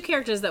 There's two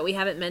characters that we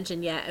haven't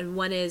mentioned yet, and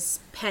one is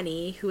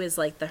Penny, who is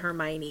like the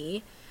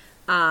Hermione.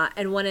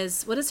 And one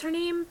is, what is her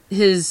name?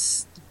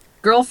 His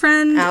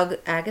girlfriend.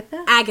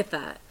 Agatha?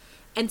 Agatha.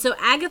 And so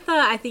Agatha,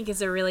 I think,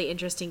 is a really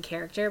interesting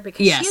character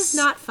because Yes. she is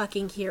not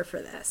fucking here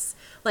for this.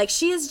 Like,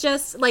 she is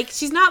just, like,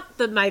 she's not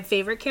my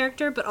favorite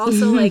character, but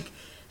also, like,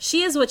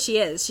 she is what she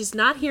is. She's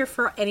not here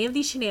for any of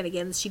these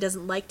shenanigans. She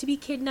doesn't like to be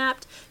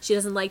kidnapped. She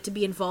doesn't like to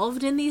be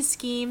involved in these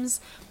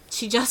schemes.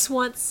 She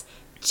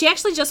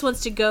actually just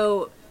wants to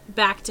go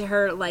back to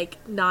her, like,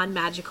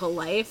 non-magical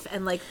life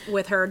and, like,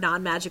 with her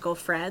non-magical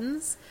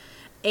friends.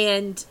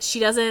 And she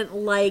doesn't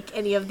like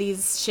any of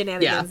these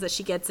shenanigans that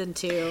she gets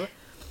into.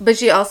 But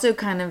she also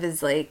kind of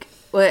is like,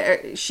 well,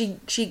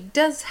 she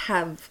does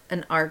have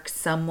an arc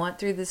somewhat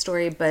through the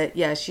story, but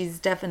yeah, she's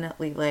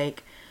definitely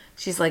like,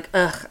 she's like,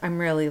 ugh, I'm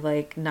really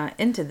like not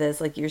into this,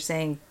 like you're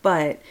saying.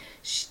 But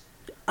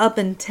up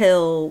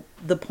until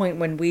the point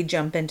when we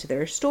jump into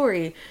their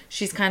story,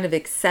 she's kind of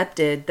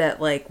accepted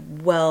that like,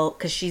 well,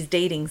 because she's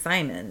dating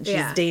Simon, she's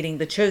Yeah. dating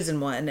the chosen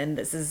one, and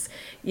this is,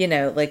 you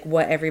know, like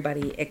what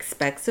everybody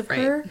expects of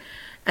her.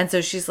 And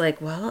so she's like,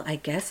 well, I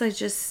guess I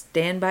just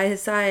stand by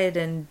his side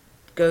and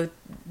go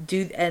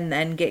do and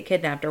then get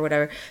kidnapped or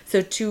whatever.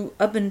 So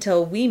up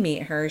until we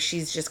meet her,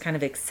 she's just kind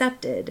of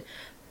accepted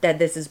that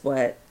this is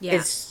what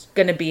is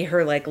going to be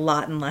her like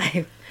lot in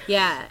life.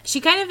 Yeah,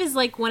 she kind of is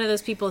like one of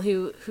those people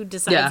who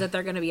decides Yeah. that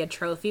they're going to be a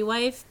trophy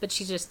wife, but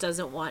she just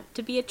doesn't want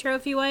to be a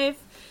trophy wife.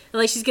 And,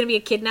 like, she's going to be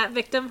a kidnap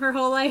victim her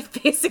whole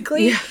life,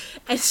 basically. Yeah.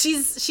 And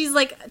she's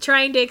like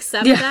trying to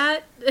accept Yeah.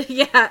 that.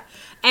 Yeah.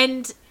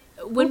 And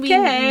when we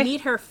Okay.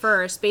 meet her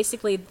first,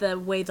 basically the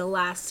way the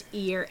last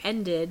year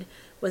ended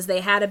was they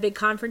had a big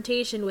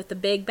confrontation with the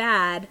big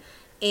bad.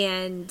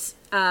 And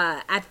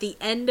at the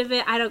end of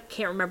it,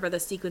 can't remember the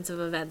sequence of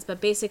events,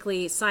 but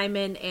basically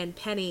Simon and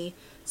Penny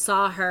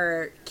saw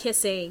her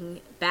kissing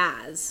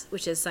Baz,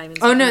 which is Simon's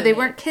Oh no, they roommate.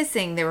 weren't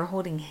kissing, they were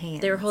holding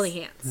hands. They were holding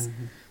hands.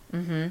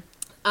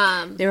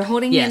 They were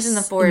holding hands in the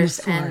Yes, forest,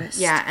 in the and forest.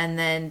 yeah, and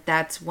then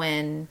that's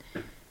when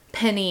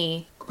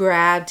Penny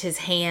grabbed his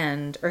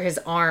hand or his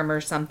arm or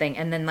something,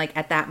 and then like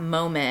at that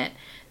moment,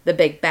 the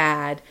big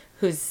bad,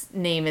 whose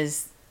name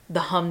is the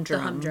humdrum,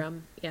 The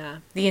humdrum, yeah.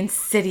 the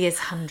insidious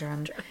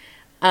humdrum,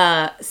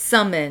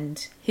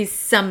 summoned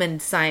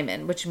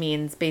Simon, which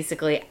means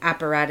basically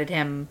apparated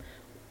him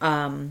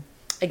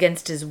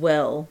against his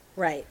will.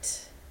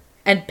 Right.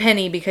 And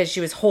Penny, because she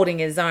was holding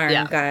his arm,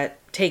 Yeah. got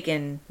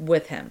taken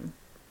with him.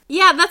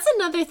 Yeah, that's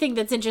another thing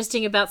that's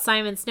interesting about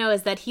Simon Snow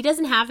is that he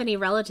doesn't have any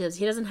relatives.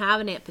 He doesn't have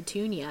an Aunt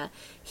Petunia.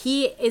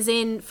 He is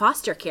in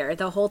foster care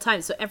the whole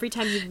time. So every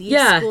time he leaves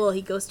Yeah. school,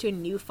 he goes to a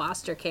new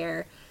foster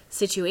care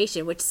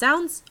situation, which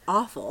sounds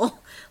awful.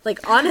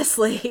 Like,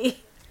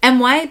 honestly. And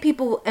why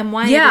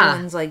Yeah.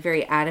 everyone's like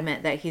very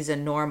adamant that he's a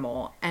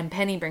normal. And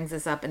Penny brings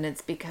this up, and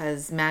it's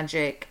because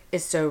magic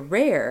is so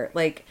rare.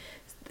 Like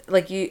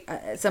you,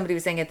 somebody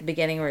was saying at the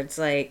beginning, where it's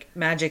like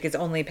magic is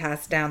only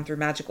passed down through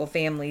magical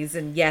families,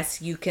 and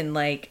yes, you can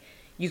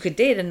you could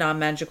date a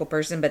non-magical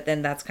person, but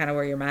then that's kind of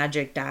where your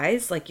magic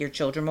dies. Like your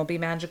children will be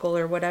magical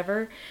or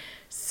whatever.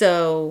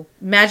 So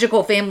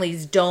magical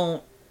families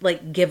don't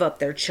like give up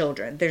their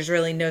children. There's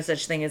really no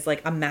such thing as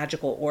like a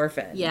magical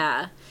orphan.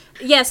 Yeah.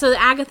 Yeah, so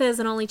Agatha is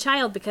an only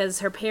child because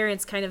her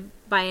parents kind of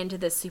buy into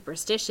this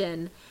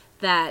superstition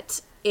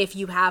that if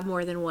you have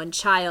more than one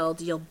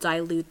child, you'll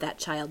dilute that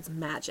child's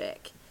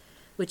magic,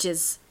 which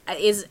is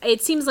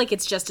it seems like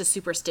it's just a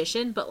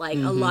superstition, but like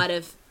a lot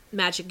of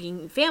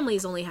magicking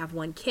families only have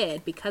one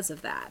kid because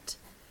of that.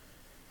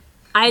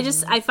 I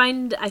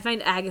find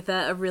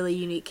Agatha a really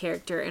unique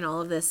character in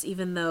all of this,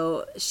 even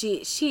though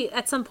she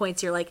at some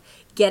points you're like,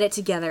 get it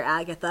together,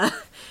 Agatha.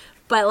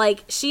 But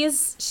like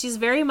she's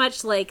very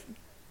much like,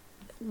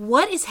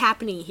 what is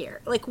happening here?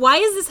 Like, why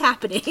is this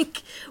happening?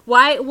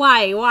 Why?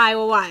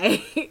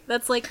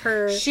 That's like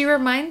her. She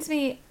reminds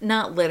me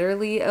not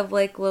literally of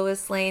like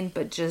Lois Lane,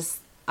 but just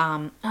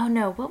oh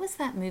no, what was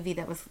that movie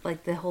that was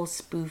like the whole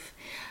spoof?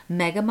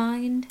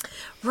 Megamind?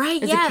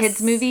 Right, It's yes. a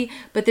kid's movie,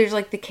 but there's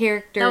like the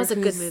character That was a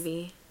good who's-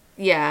 movie.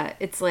 Yeah,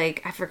 it's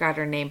like, I forgot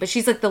her name, but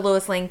she's like the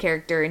Lois Lane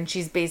character, and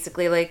she's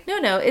basically like,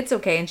 no, it's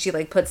okay, and she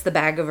like puts the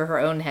bag over her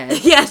own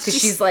head. Yeah, because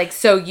she's like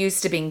so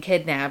used to being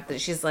kidnapped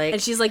that she's like,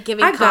 And she's like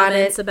giving I got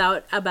comments it.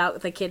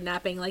 about the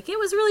kidnapping, like it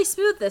was really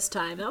smooth this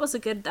time. That was a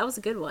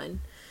good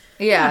one.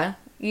 Yeah.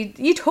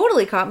 You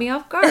totally caught me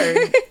off guard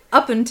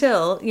up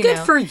until, you Good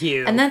know. for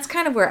you. And that's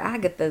kind of where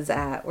Agatha's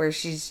at, where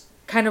she's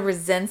kind of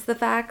resents the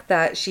fact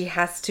that she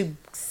has to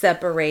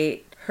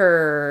separate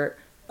her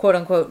quote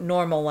unquote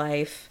normal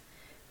life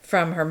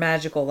from her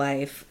magical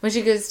life. When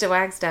she goes to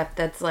Wagstaff,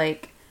 that's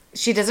like,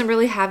 she doesn't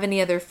really have any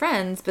other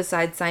friends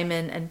besides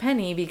Simon and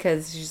Penny,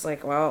 because she's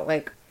like, well,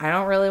 like, I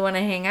don't really want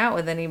to hang out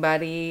with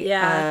anybody.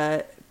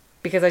 Yeah.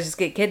 Because I just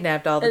get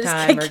kidnapped all the They just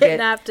time. get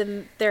kidnapped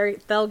and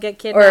they'll get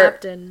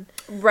kidnapped and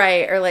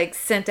Right, or like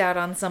sent out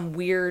on some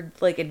weird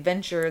like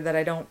adventure that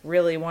I don't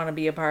really want to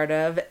be a part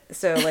of.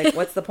 So like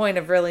what's the point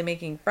of really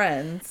making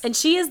friends? And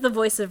she is the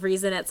voice of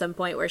reason at some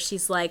point where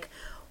she's like,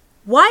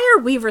 why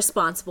are we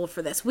responsible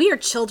for this? We are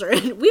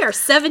children. We are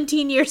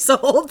 17 years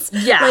old.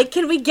 Yeah. Like,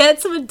 can we get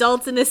some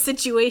adults in this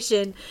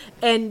situation?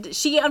 And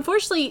she,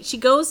 unfortunately, she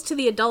goes to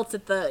the adults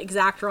at the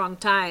exact wrong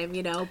time,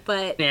 you know,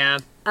 but Yeah.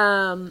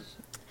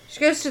 She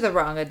goes to the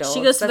wrong adults.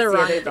 she goes to That's the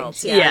wrong other thing.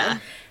 adults. Yeah.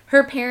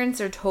 Her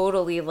parents are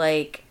totally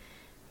like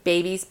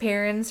Baby's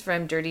parents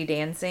from Dirty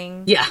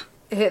Dancing. Yeah.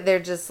 They're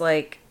just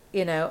like,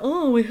 you know,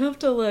 oh, we have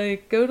to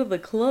like go to the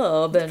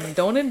club and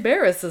don't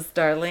embarrass us,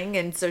 darling.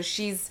 And so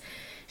she's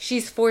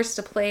forced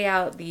to play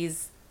out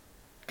these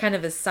kind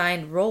of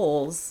assigned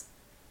roles.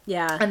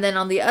 Yeah. And then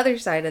on the other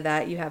side of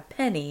that, you have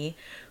Penny,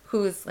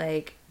 who's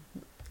like,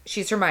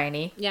 she's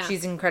Hermione. Yeah.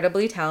 She's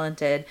incredibly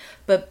talented,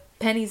 but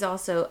Penny's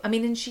also, I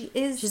mean, and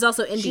She's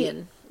also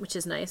Indian, which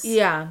is nice.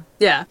 Yeah.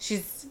 Yeah.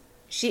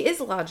 She is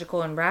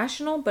logical and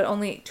rational, but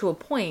only to a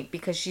point,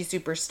 because she's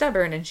super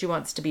stubborn and she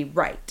wants to be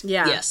right.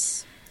 Yeah.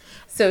 Yes.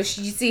 So you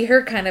see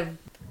her kind of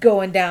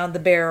going down the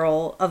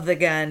barrel of the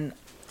gun.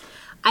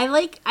 I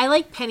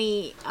like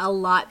Penny a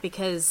lot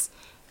because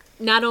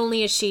not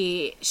only is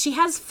she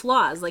has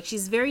flaws. Like,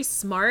 she's very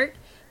smart,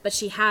 but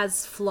she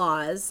has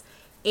flaws,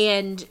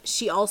 and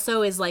she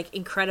also is like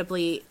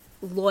incredibly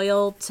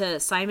loyal to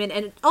Simon,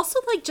 and also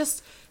like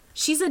just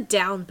she's a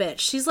down bitch.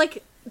 She's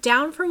like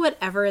down for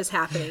whatever is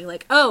happening.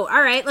 Like, oh,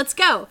 all right, let's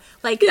go.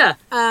 Like, Yeah.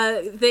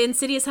 The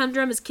Insidious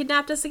Humdrum has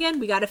kidnapped us again.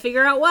 We got to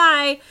figure out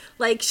why.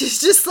 Like, she's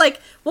just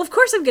like, well, of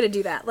course I'm gonna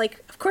do that.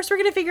 Like, of course we're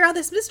gonna figure out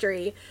this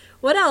mystery.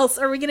 What else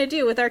are we gonna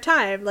do with our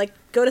time? Like,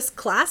 go to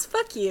class?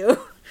 Fuck you.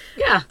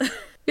 Yeah.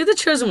 You're the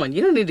chosen one.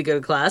 You don't need to go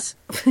to class.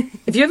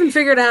 If you haven't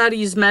figured out how to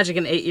use magic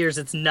in 8 years,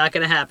 it's not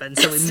going to happen.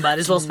 So we might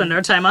as well spend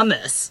our time on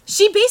this.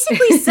 She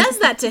basically says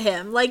that to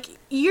him. Like,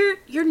 you're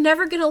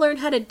never gonna learn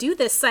how to do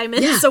this,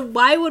 Simon. Yeah. So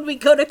why would we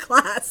go to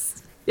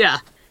class? Yeah.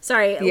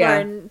 Sorry, Yeah.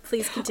 Lauren.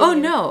 Please continue. Oh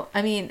no,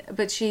 I mean,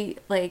 but she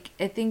like,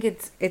 I think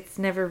it's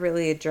never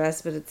really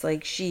addressed, but it's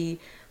like she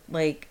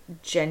like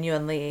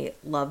genuinely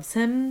loves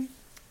him,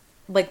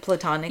 like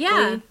platonically.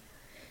 Yeah.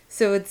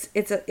 So it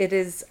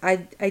is. I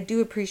do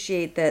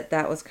appreciate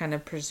that was kind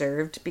of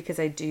preserved, because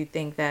I do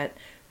think that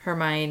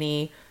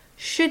Hermione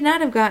should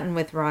not have gotten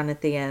with Ron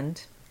at the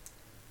end.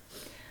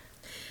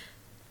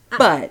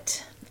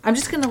 But I'm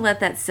just gonna let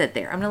that sit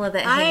there. I'm gonna let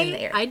that hang in the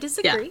air. I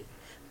disagree.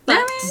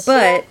 Yeah.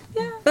 But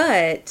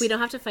But we don't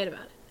have to fight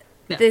about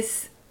it.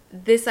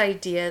 this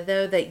idea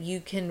though that you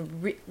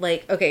can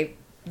like, okay,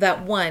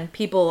 that one,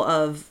 people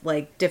of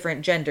like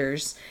different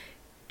genders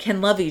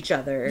can love each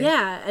other.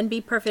 Yeah, and be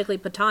perfectly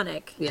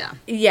platonic. Yeah.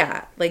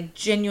 Yeah, like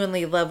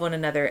genuinely love one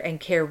another and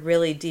care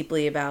really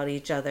deeply about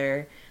each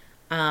other.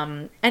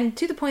 And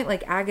to the point,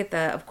 like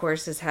Agatha, of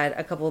course, has had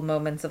a couple of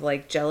moments of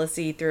like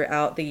jealousy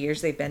throughout the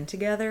years they've been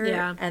together.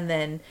 Yeah. And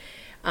then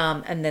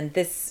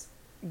this,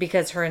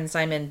 because her and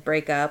Simon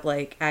break up,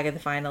 like Agatha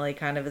finally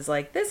kind of is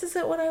like, this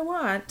isn't what I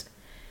want.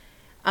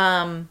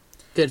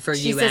 Good for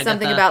She you, says Agatha.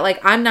 something about like,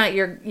 I'm not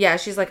your, yeah,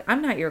 she's like,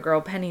 I'm not your girl,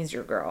 Penny's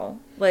your girl.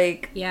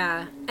 Like,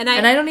 Yeah, and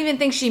I don't even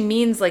think she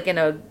means like in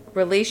a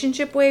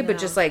relationship way, but No.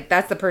 just like,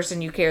 that's the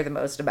person you care the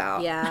most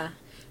about. Yeah,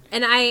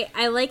 And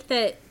I like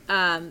that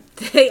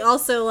they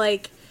also,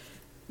 like,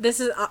 this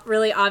is a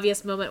really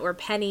obvious moment where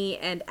Penny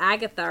and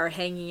Agatha are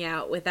hanging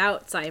out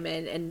without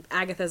Simon, and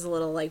Agatha's a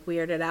little, like,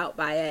 weirded out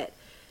by it.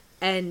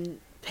 And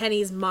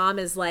Penny's mom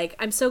is like,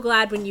 I'm so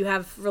glad when you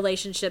have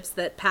relationships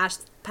that pass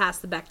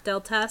the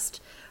Bechdel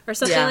test or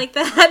something like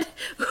that,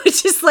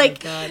 which is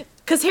like,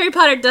 because Harry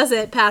Potter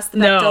doesn't pass the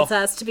Bechdel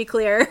test, to be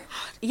clear.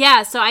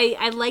 Yeah, so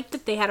I liked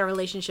that they had a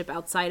relationship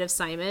outside of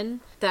Simon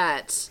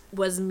that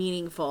was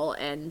meaningful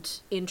and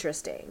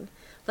interesting.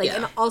 Like,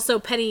 and also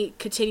Penny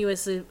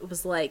continuously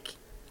was like,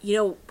 you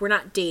know, we're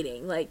not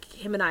dating. Like,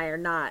 him and I are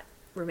not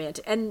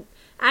romantic. And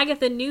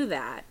Agatha knew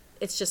that.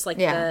 It's just like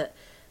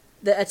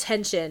the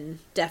attention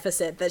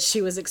deficit that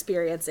she was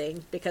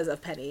experiencing because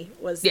of Penny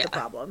was the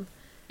problem.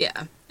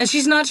 Yeah. And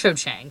she's not Cho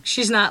Chang.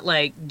 She's not,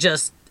 like,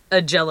 just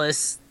a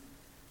jealous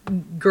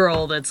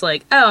girl that's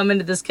like, oh, I'm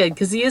into this kid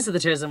because he is the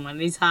chosen one.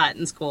 He's hot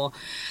in school.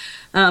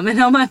 And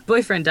now my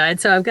boyfriend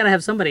died, so I've got to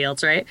have somebody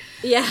else, right?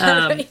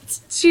 Yeah, right.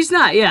 She's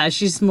not. Yeah,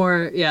 she's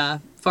more,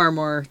 far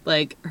more,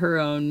 like, her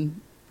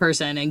own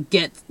person and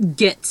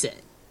gets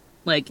it.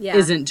 Like,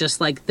 isn't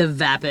just, like, the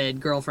vapid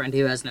girlfriend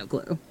who has no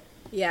clue.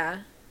 Yeah.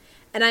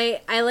 And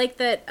I like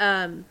that,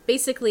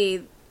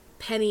 basically,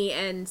 Penny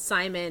and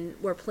Simon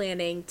were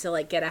planning to,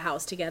 like, get a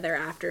house together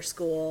after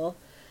school,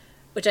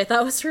 which I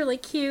thought was really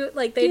cute.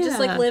 Like, they just,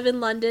 like, live in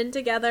London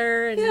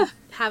together and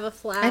have a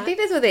flat. I think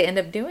that's what they end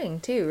up doing,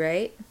 too,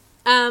 right?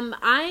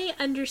 I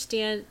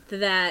understand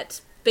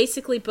that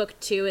basically book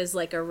 2 is,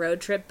 like, a road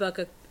trip book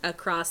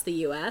across the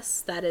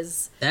U.S. That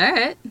is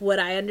what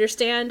I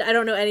understand. I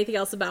don't know anything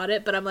else about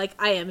it, but I'm like,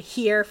 I am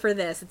here for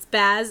this. It's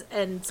Baz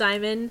and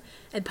Simon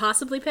and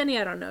possibly Penny.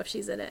 I don't know if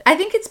she's in it. I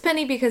think it's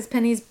Penny because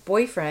Penny's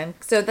boyfriend,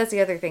 so that's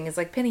the other thing, is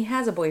like Penny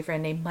has a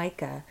boyfriend named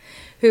Micah,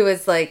 who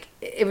is like,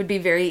 it would be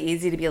very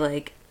easy to be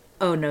like,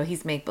 oh no,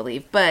 he's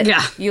make-believe.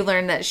 But you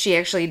learn that she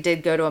actually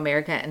did go to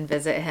America and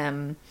visit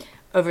him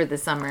over the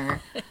summer.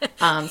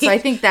 So I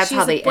think that's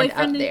how they end up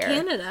in there.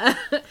 Canada.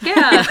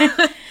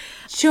 Yeah.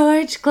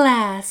 George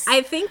Glass.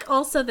 I think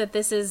also that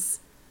this is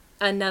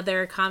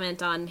another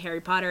comment on Harry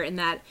Potter in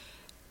that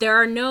there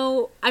are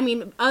no, I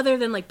mean, other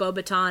than like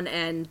Beauxbaton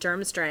and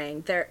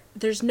Durmstrang,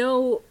 there's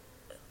no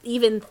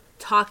even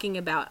talking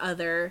about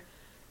other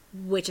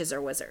witches or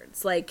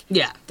wizards. Like,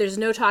 there's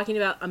no talking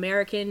about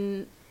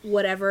American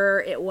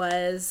whatever it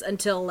was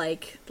until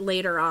like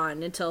later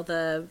on, until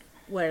the,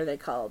 what are they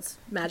called?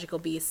 Magical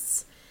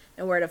Beasts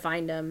and Where to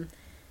Find Them.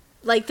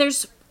 Like,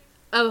 there's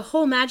a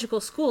whole magical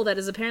school that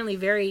is apparently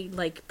very,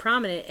 like,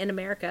 prominent in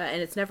America,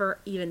 and it's never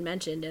even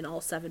mentioned in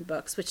all 7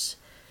 books, which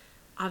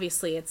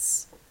obviously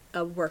it's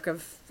a work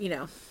of, you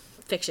know,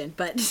 fiction.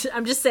 But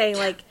I'm just saying,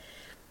 like,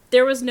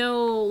 there was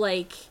no,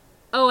 like,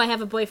 oh, I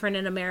have a boyfriend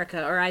in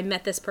America, or I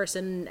met this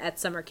person at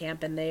summer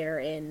camp and they're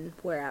in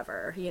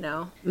wherever, you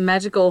know?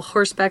 Magical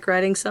horseback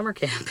riding summer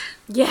camp.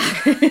 Yeah.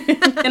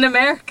 In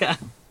America.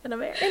 In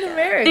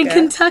America. In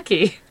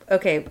Kentucky.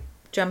 Okay,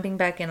 jumping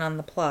back in on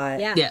the plot.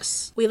 Yeah.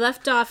 Yes. We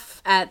left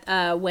off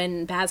at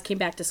when Baz came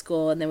back to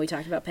school, and then we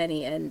talked about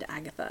Penny and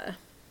Agatha.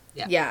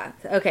 Yeah.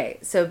 Okay,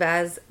 so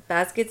Baz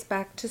gets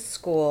back to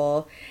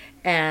school,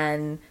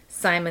 and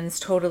Simon's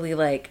totally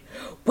like,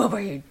 what were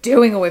you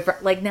doing away from...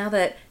 Like, now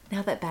that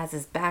Baz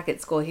is back at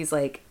school, he's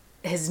like,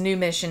 his new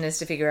mission is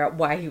to figure out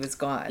why he was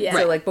gone. Yeah.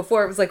 So, like,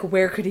 before it was like,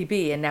 where could he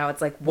be? And now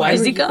it's like, why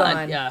is he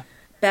gone? Yeah.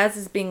 Baz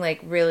is being, like,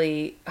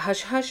 really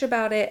hush-hush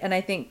about it, and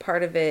I think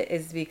part of it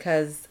is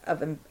because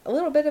of a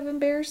little bit of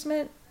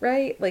embarrassment,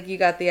 right? Like, you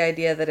got the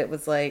idea that it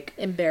was, like...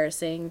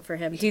 Embarrassing for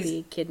him to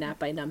be kidnapped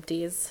by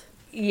numpties.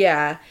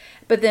 Yeah.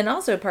 But then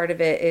also part of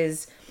it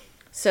is...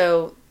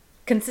 So,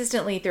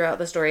 consistently throughout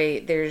the story,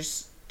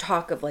 there's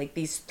talk of, like,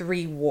 these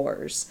 3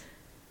 wars.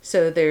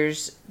 So,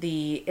 there's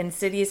the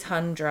Insidious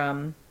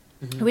Humdrum,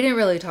 we didn't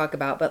really talk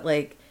about, but,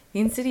 like... The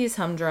Insidious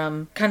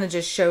Humdrum kind of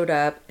just showed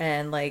up,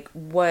 and, like,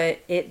 what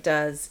it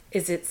does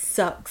is it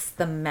sucks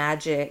the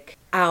magic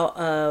out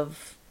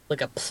of... Like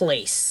a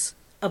place.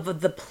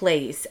 Of the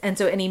place. And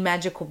so any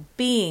magical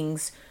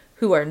beings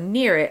who are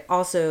near it,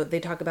 also, they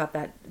talk about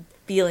that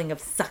feeling of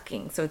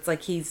sucking. So it's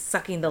like he's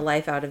sucking the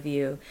life out of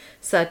you,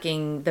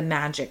 sucking the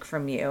magic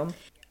from you.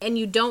 And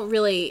you don't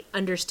really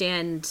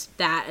understand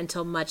that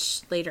until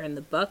much later in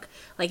the book.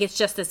 Like, it's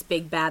just this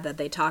big bad that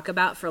they talk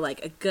about for,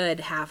 like, a good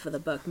half of the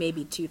book,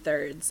 maybe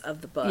 2/3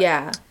 of the book.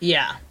 Yeah.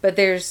 Yeah. But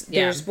there's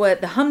what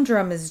the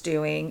Humdrum is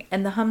doing,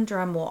 and the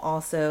Humdrum will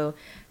also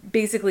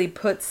basically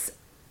puts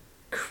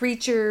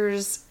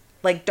creatures,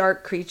 like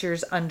dark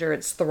creatures, under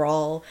its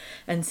thrall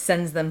and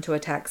sends them to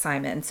attack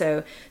Simon.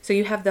 So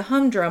you have the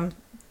Humdrum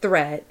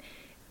threat,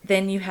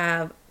 then you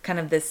have kind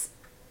of this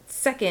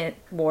second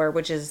war,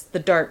 which is the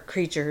dark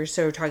creatures.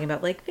 So we're talking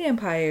about like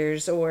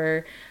vampires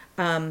or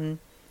the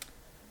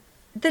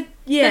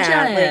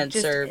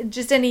giants, like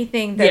just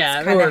anything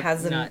that kind of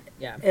has an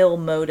ill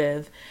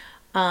motive.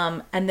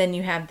 And then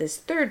you have this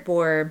third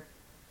war,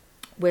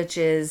 which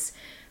is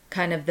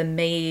kind of the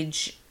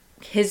mage,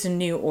 his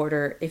new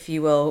order, if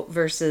you will,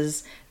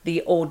 versus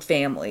the old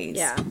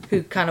families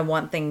who kind of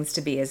want things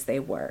to be as they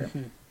were.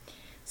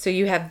 So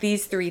you have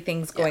these three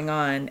things going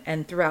on,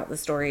 and throughout the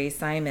story,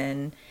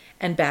 Simon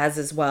and Baz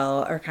as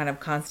well are kind of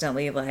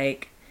constantly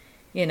like,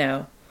 you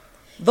know,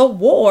 the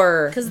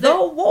war,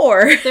 the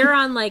war. They're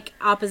on like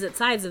opposite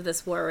sides of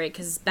this war, right?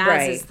 Because Baz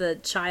Right. is the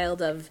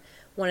child of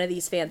one of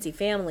these fancy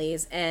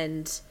families,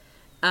 and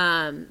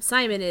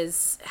Simon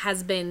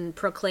has been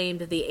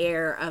proclaimed the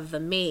heir of the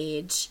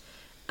mage,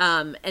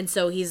 and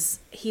so he's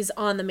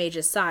on the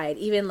mage's side.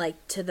 Even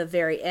like to the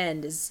very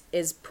end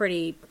is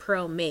pretty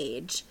pro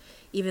mage,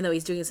 even though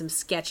he's doing some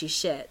sketchy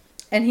shit.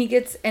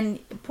 And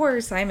poor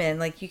Simon,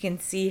 like you can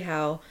see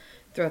how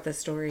throughout the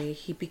story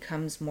he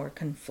becomes more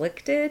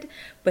conflicted,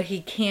 but he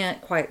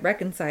can't quite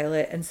reconcile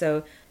it. And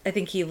so I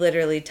think he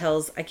literally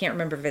tells, I can't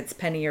remember if it's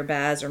Penny or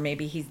Baz, or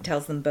maybe he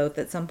tells them both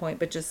at some point,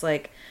 but just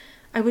like,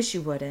 I wish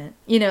you wouldn't.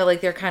 You know,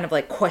 like they're kind of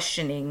like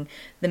questioning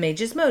the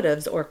mage's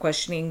motives, or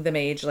questioning the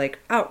mage like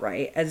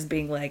outright as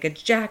being like a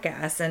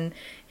jackass. And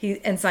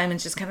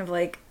Simon's just kind of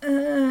like,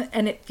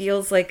 and it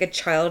feels like a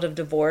child of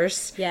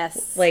divorce.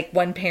 Yes. Like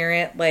one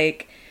parent,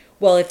 like,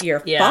 well, if your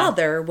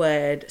father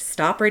would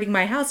stop raiding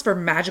my house for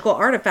magical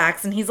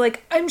artifacts, and he's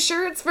like, I'm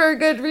sure it's for a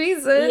good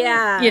reason.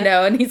 Yeah. You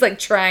know, and he's like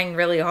trying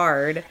really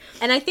hard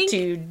And I think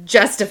to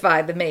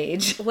justify the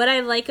mage. what I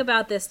like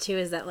about this too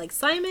is that like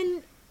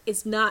Simon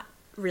is not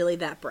really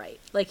that bright.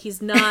 Like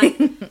he's not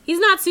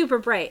super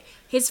bright.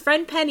 His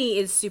friend Penny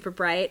is super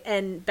bright,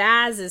 and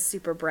Baz is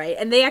super bright,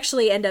 and they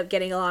actually end up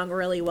getting along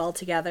really well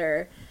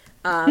together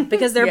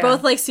because they're Yeah.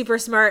 both like super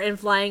smart and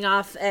flying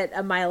off at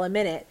a mile a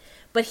minute.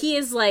 But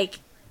he's like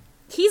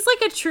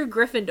a true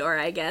Gryffindor,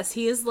 I guess.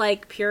 He is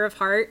like pure of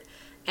heart,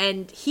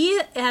 and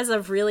he has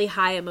a really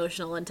high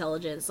emotional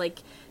intelligence. Like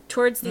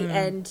towards the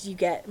end you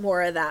get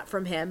more of that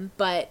from him,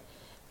 but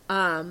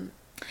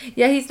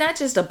Yeah, he's not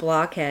just a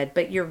blockhead,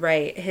 but you're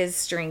right. His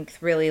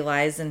strength really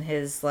lies in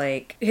his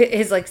like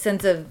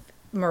sense of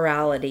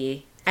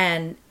morality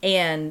and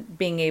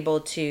being able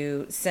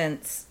to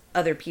sense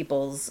other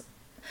people's,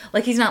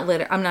 like he's not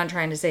I'm not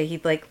trying to say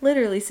he's like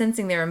literally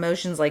sensing their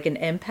emotions like an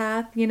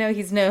empath, you know,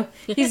 he's no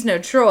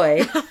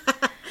Troy.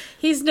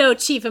 he's no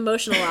chief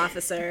emotional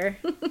officer.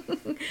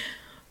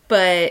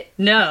 But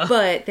No.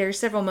 But there's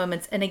several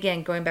moments, and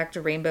again, going back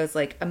to Rainbow's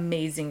like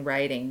amazing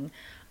writing,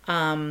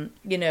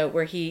 you know,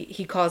 where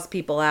he calls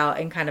people out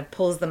and kind of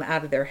pulls them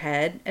out of their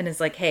head and is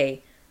like,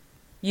 hey,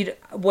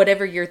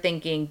 whatever you're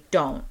thinking,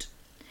 don't.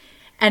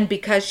 And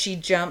because she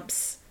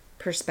jumps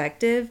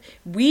perspective,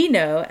 we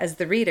know as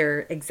the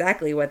reader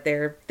exactly what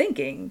they're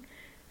thinking.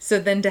 So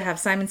then to have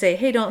Simon say,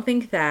 hey, don't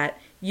think that,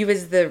 you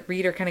as the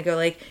reader kind of go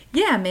like,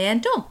 yeah, man,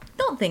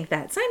 don't think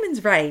that.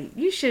 Simon's right.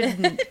 You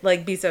shouldn't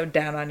like be so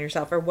down on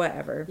yourself or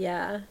whatever.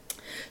 Yeah.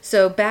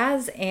 So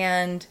Baz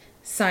and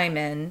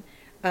Simon,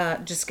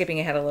 just skipping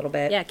ahead a little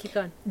bit. Yeah, keep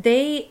going.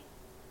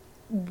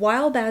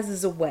 While Baz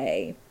is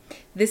away,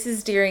 this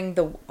is during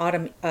the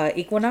autumn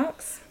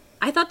equinox.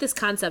 I thought this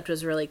concept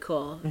was really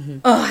cool.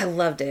 Oh, I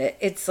loved it.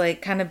 It's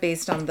like kind of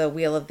based on the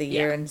wheel of the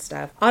year Yeah. and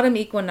stuff. Autumn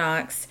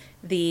equinox,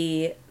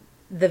 the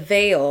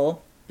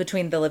veil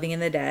between the living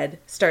and the dead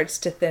starts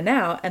to thin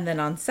out, and then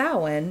on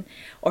Samhain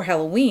or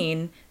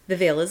Halloween, the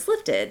veil is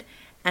lifted.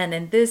 And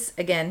in this,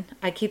 again,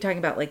 I keep talking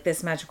about like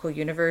this magical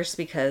universe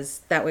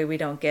because that way we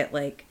don't get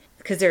like,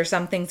 because there are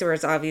some things where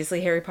it's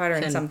obviously Harry Potter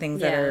and some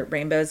things that Yeah. are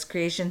Rainbow's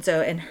creation.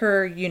 So in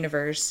her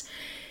universe,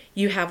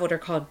 you have what are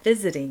called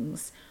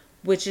visitings,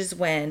 which is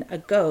when a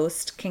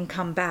ghost can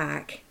come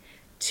back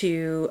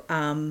to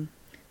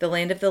the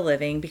land of the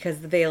living because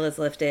the veil is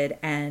lifted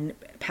and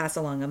pass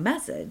along a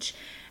message.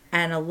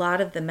 And a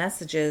lot of the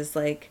messages,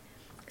 like,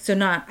 so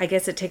not, I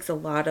guess it takes a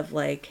lot of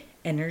like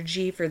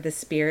energy for the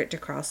spirit to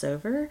cross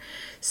over.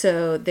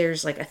 So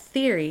there's like a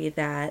theory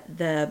that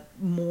the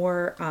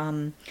more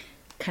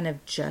kind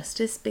of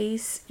justice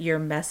based your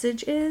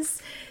message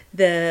is,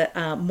 the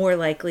more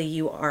likely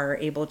you are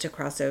able to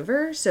cross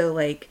over. So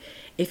like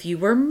if you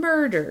were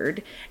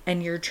murdered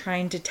and you're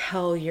trying to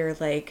tell your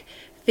like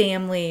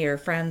family or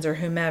friends or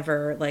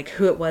whomever like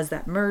who it was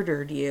that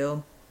murdered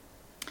you,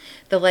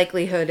 the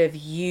likelihood of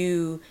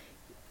you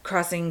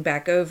crossing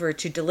back over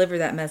to deliver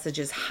that message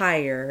is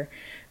higher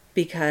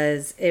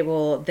because it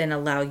will then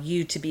allow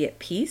you to be at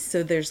peace.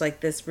 So there's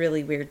like this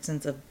really weird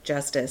sense of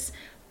justice.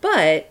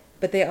 But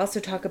they also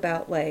talk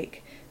about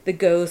like the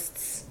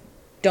ghosts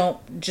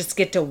don't just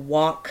get to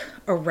walk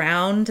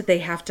around. They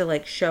have to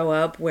like show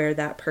up where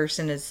that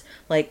person is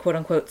like quote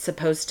unquote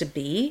supposed to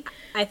be.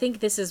 I think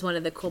this is one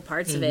of the cool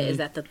parts of it is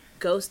that the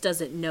ghost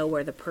doesn't know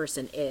where the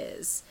person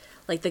is.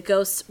 Like the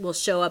ghost will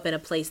show up in a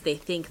place they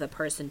think the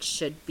person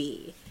should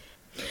be.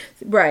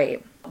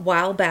 Right.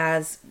 While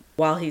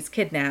he's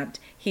kidnapped,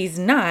 he's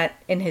not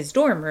in his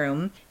dorm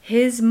room.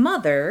 His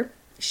mother,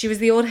 she was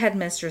the old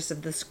headmistress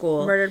of the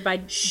school. Murdered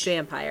by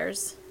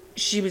vampires.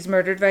 She was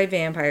murdered by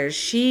vampires.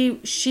 She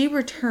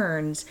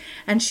returns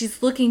and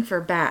she's looking for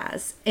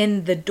Baz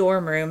in the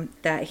dorm room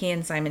that he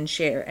and Simon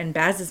share, and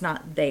Baz is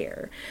not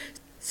there.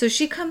 So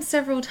she comes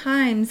several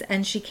times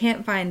and she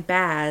can't find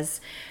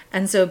Baz.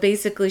 And so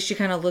basically she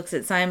kind of looks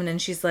at Simon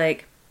and she's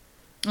like,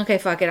 Okay,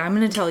 fuck it. I'm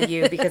gonna tell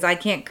you because I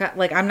can't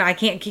I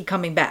can't keep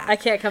coming back. I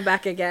can't come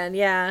back again.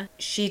 Yeah.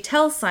 She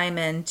tells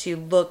Simon to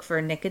look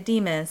for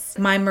Nicodemus.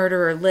 My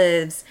murderer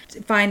lives.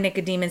 Find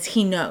Nicodemus.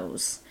 He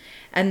knows.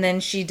 And then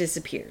she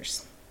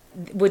disappears,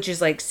 which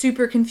is like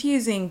super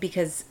confusing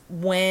because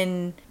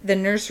when the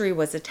nursery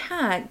was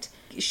attacked,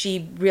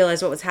 she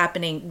realized what was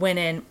happening, went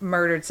in,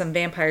 murdered some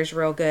vampires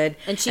real good.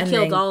 And she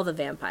killed all the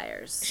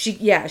vampires. She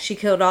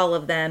killed all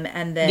of them,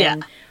 and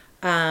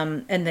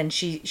then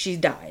she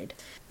died.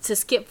 To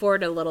skip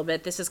forward a little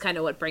bit, this is kind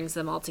of what brings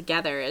them all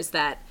together, is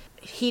that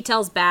he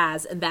tells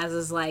Baz, and Baz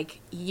is like,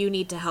 you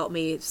need to help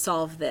me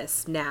solve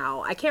this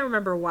now. I can't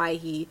remember why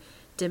he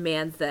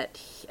demands that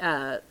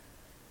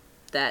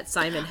that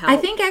Simon help. I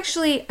think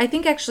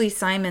actually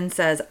Simon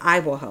says, I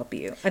will help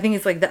you. I think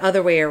it's like the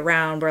other way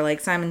around, where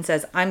like Simon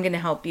says, I'm going to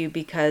help you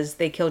because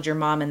they killed your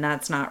mom and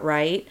that's not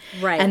right.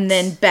 Right. And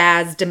then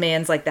Baz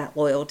demands like that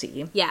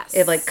loyalty. Yes.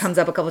 It like comes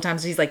up a couple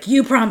times. He's like,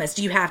 you promised,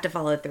 you have to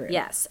follow through.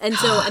 Yes. And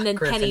so, and then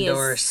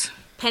Gryffindors.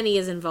 Penny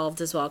is involved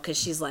as well, because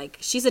she's like,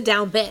 she's a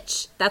down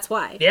bitch. That's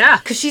why. Yeah.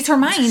 Because she's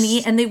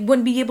Hermione and they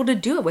wouldn't be able to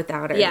do it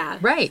without her. Yeah.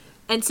 Right.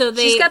 And so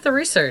She's got the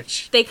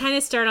research. they kind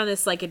of start on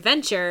this like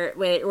adventure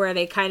where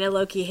they kind of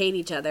low-key hate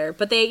each other,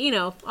 but they,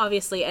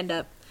 obviously end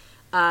up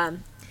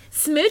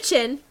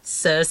smooching.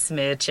 So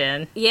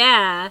smooching.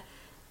 Yeah.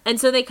 And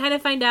so they kind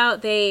of find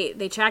out,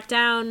 they track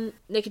down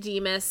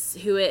Nicodemus,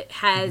 who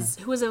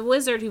was a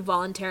wizard who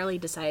voluntarily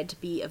decided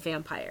to be a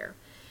vampire.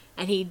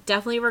 And he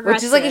definitely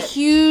regrets it. Which is like a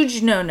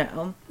huge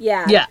no-no.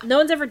 Yeah. Yeah. No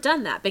one's ever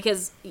done that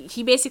because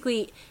he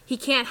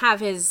can't have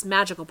his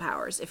magical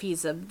powers if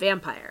he's a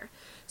vampire.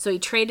 So he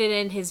traded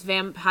in his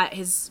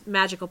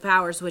magical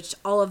powers, which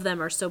all of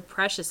them are so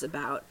precious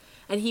about.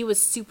 And he was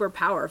super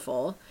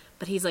powerful,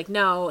 but he's like,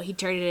 no, he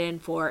traded it in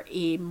for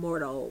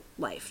eternal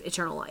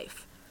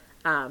life.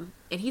 And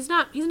he's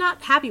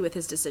not happy with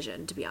his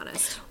decision, to be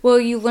honest. Well,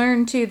 you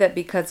learn too that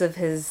because of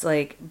his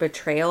like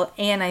betrayal,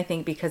 and I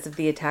think because of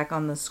the attack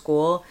on the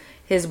school,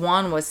 his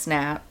wand was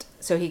snapped,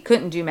 so he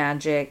couldn't do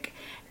magic,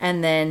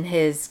 and then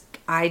his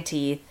eye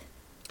teeth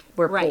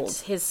were pulled.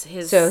 Right.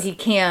 His So he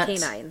can't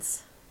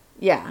canines.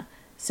 Yeah.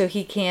 So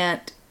he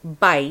can't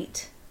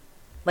bite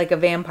like a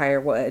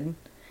vampire would,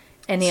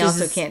 and he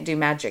also can't do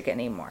magic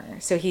anymore.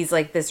 So he's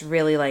like this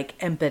really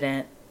like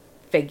impotent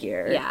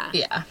figure. Yeah.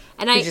 Yeah.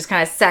 And He just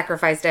kind of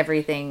sacrificed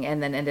everything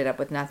and then ended up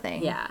with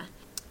nothing. Yeah.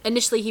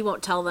 Initially, he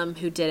won't tell them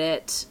who did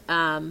it,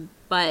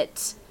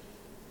 but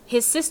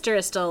his sister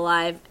is still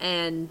alive,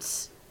 and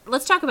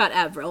let's talk about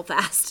Eb real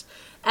fast.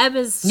 Eb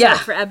is short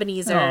for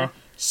Ebenezer. Oh.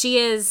 She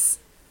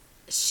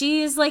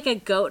is like a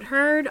goat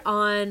herd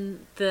on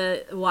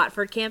the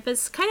Watford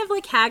campus, kind of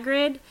like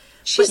Hagrid.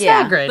 She's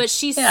Yeah. Hagrid. But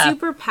she's Yeah.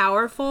 super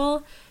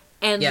powerful,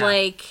 and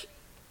like,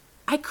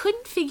 I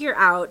couldn't figure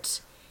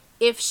out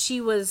if she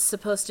was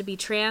supposed to be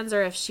trans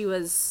or if she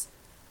was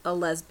a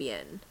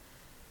lesbian,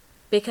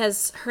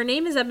 because her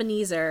name is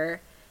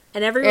Ebenezer,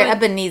 and everyone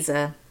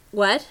Ebenezer.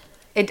 what?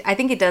 I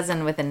think it does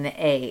end with an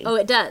A. Oh,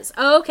 it does.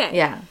 Oh, okay.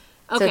 Yeah.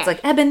 So Okay. it's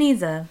like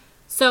Ebenezer.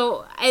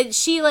 So and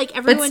she like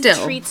everyone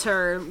still. treats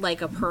her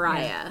like a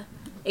pariah,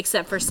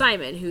 except for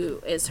Simon,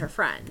 who is her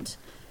friend.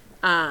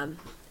 And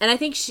I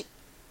think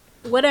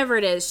whatever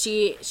it is,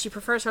 she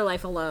prefers her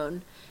life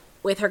alone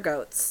with her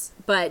goats,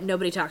 but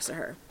nobody talks to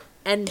her.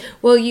 And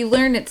Well, you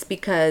learn it's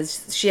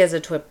because she has a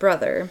twin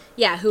brother.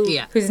 who's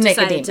Who's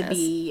decided to Nicodemus.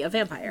 be a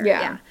vampire.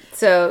 Yeah.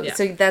 So Yeah.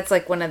 so that's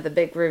like one of the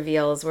big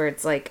reveals where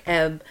it's like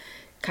Eb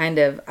kind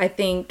of I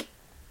think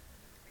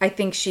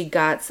she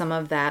got some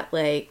of that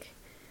like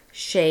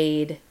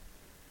shade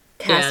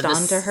cast the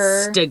onto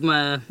her.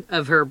 Stigma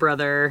of her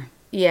brother.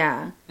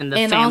 Yeah. And the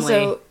family.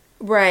 Also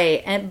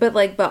right.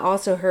 But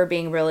also her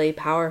being really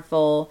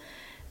powerful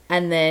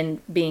and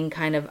then being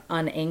kind of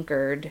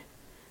unanchored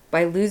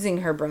by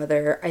losing her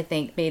brother, I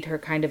think made her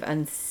kind of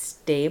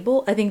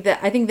unstable. I think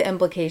the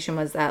implication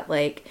was that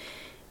like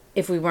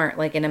if we weren't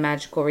like in a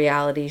magical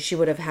reality, she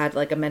would have had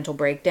like a mental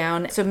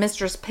breakdown. So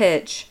Mistress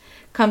Pitch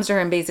comes to her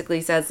and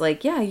basically says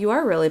like, yeah, you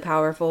are really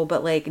powerful,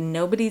 but like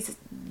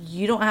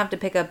you don't have to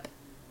pick up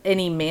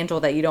any mantle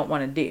that you don't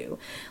want to do.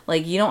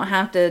 Like you don't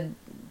have to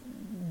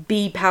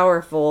be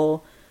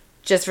powerful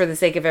just for the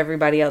sake of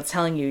everybody else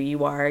telling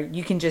you are.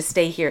 You can just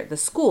stay here at the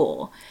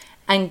school.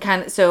 And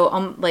kind of,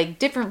 so, like,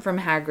 different from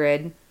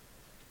Hagrid,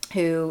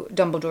 who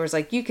Dumbledore's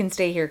like, you can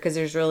stay here because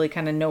there's really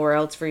kind of nowhere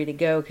else for you to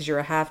go because you're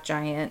a half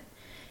giant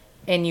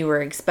and you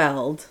were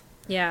expelled.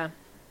 Yeah.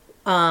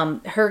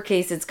 Her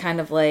case, it's kind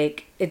of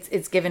like,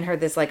 it's given her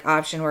this, like,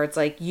 option where it's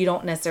like, you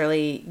don't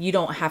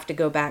have to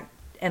go back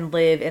and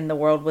live in the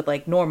world with,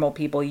 like, normal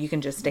people. You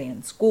can just stay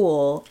in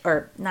school,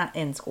 or not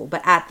in school,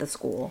 but at the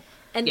school.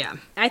 And Yeah.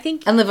 I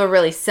think And live a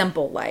really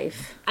simple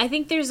life. I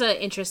think there's an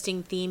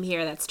interesting theme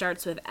here that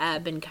starts with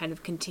Eb and kind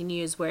of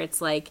continues where it's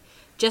like,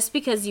 just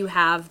because you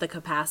have the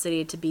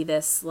capacity to be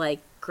this like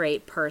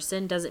great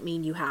person doesn't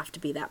mean you have to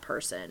be that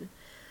person.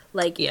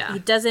 Like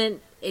it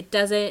doesn't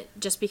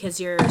just because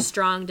you're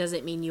strong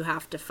doesn't mean you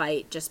have to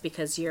fight. Just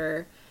because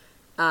you're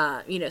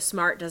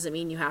smart doesn't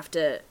mean you have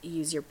to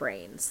use your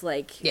brains.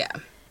 Like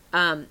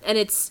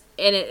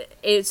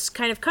It's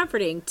kind of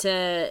comforting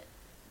to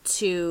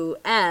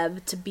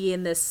Ebb to be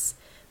in this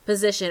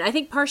position. I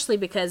think partially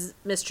because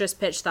Mistress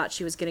Pitch thought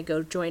she was going to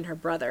go join her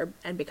brother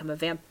and become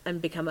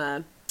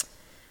a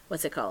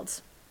what's it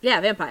called? Yeah,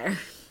 vampire.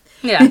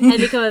 Yeah. And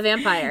become a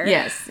vampire.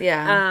 Yes,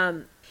 yeah.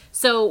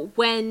 So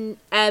when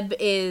Ebb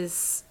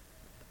is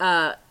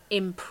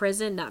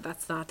imprisoned, no,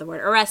 that's not the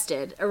word,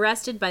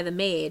 arrested by the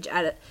mage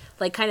at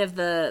like kind of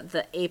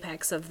the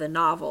apex of the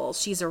novel,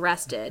 she's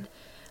arrested.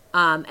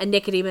 And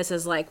Nicodemus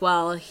is like,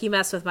 well, he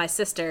messed with my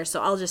sister,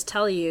 so I'll just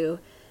tell you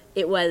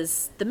it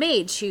was the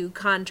mage who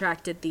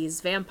contracted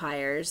these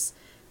vampires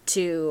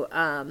to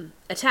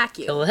attack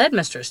you. Kill the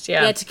headmistress,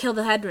 yeah. Yeah, to kill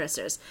the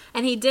headmistress.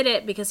 And he did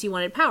it because he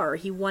wanted power.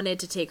 He wanted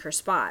to take her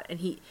spot,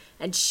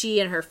 and she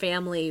and her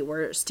family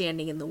were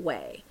standing in the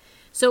way.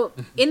 So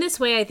in this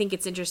way, I think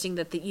it's interesting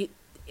that you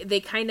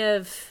kind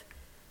of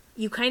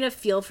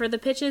feel for the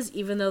Pitches,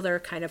 even though they're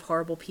kind of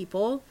horrible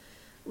people.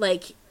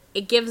 Like,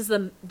 it gives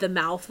them the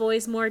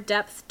Malfoys more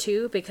depth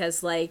too,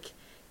 because like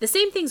the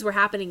same things were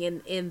happening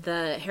in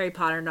the Harry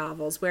Potter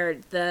novels, where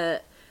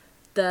the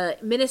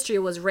Ministry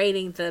was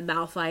raiding the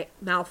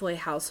Malfoy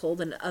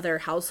household and other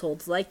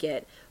households like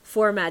it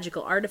for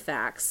magical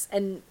artifacts,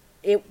 and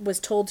it was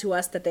told to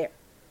us that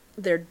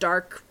they're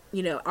dark,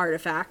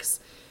 artifacts.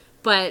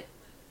 But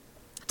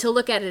to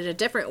look at it a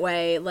different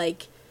way,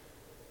 like,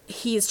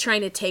 he's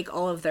trying to take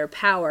all of their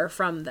power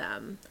from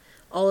them,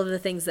 all of the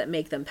things that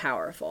make them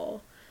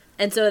powerful.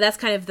 And so that's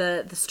kind of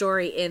the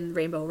story in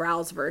Rainbow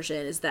Rowell's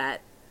version, is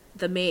that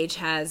the mage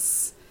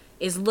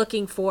is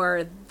looking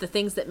for the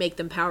things that make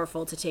them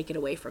powerful to take it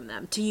away from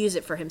them, to use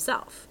it for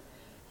himself.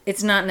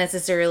 It's not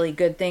necessarily a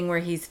good thing where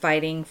he's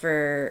fighting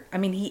for, I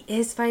mean, he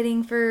is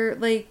fighting for,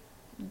 like,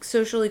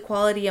 social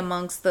equality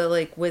amongst the,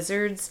 like,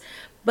 wizards.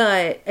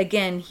 But,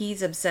 again,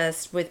 he's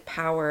obsessed with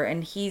power,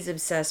 and he's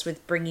obsessed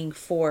with bringing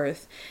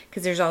forth,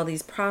 because there's all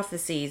these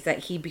prophecies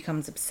that he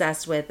becomes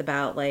obsessed with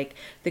about, like,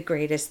 the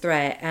greatest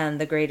threat and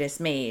the greatest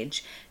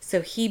mage.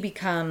 So he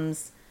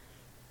becomes,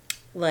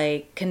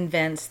 like,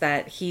 convinced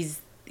that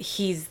he's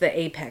the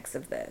apex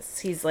of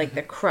this. He's, like,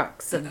 the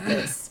crux of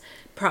this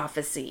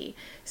prophecy.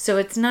 So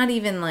it's not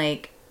even,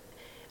 like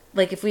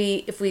if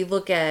we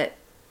look at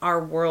our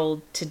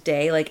world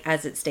today, like,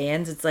 as it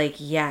stands, it's like,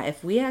 yeah,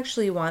 if we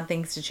actually want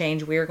things to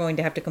change, we're going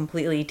to have to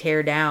completely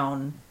tear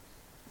down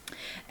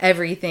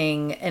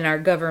everything in our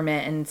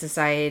government and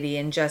society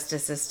and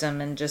justice system,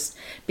 and just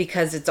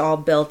because it's all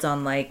built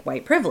on, like,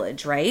 white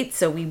privilege, right?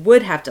 So we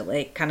would have to,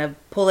 like, kind of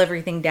pull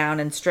everything down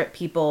and strip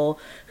people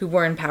who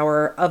were in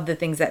power of the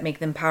things that make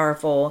them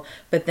powerful.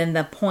 But then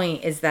the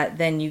point is that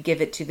then you give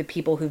it to the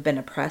people who've been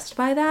oppressed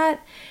by that,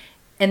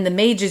 and the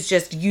mage is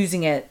just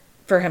using it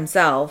for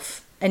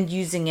himself and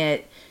using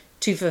it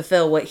to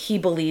fulfill what he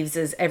believes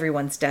is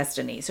everyone's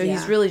destiny. So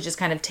he's really just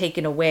kind of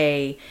taken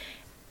away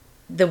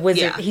the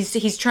wizard. Yeah.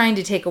 He's trying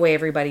to take away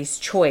everybody's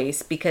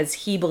choice because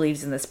he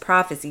believes in this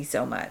prophecy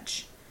so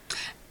much.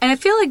 And I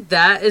feel like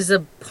that is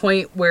a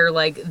point where,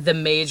 like, the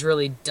mage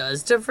really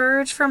does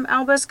diverge from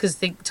Albus, because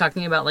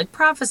talking about, like,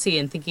 prophecy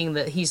and thinking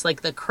that he's,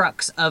 like, the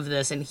crux of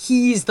this and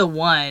he's the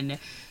one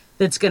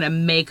that's going to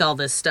make all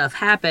this stuff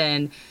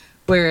happen.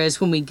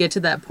 Whereas when we get to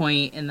that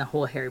point in the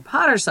whole Harry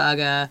Potter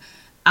saga,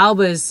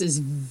 Albus is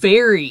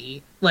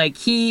very, like,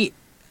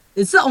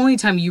 it's the only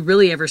time you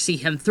really ever see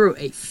him throw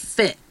a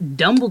fit.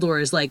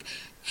 Dumbledore is like,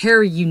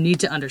 Harry, you need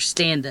to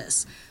understand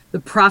this. The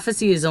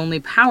prophecy is only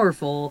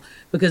powerful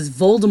because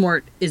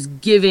Voldemort is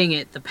giving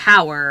it the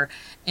power.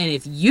 And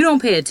if you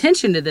don't pay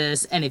attention to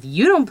this, and if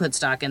you don't put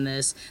stock in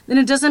this, then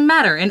it doesn't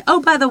matter. And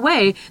oh, by the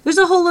way, there's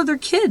a whole other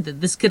kid that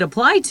this could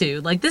apply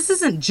to. Like, this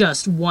isn't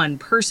just one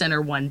person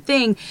or one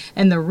thing.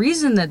 And the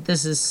reason that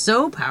this is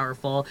so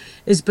powerful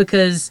is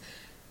because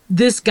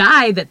this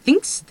guy that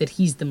thinks that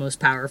he's the most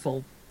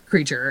powerful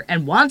creature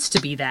and wants to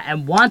be that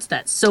and wants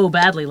that so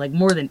badly, like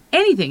more than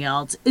anything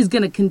else, is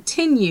going to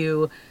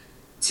continue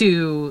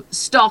to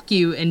stalk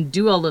you and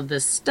do all of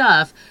this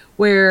stuff,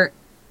 where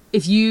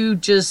if you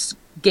just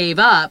gave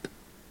up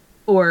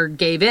or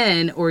gave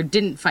in or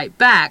didn't fight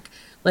back,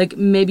 like,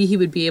 maybe he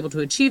would be able to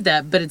achieve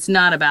that. But it's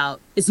not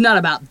about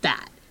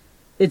that.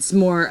 It's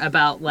more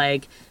about,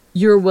 like,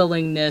 your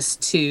willingness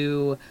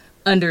to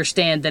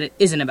understand that it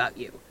isn't about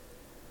you.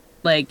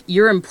 Like,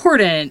 you're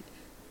important,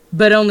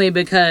 but only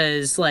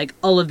because, like,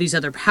 all of these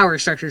other power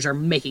structures are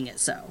making it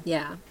so.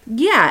 Yeah.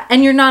 Yeah,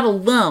 and you're not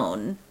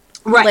alone.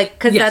 Right. Like,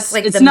 because that's,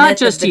 like, it's the not myth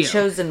just of the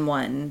chosen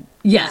one.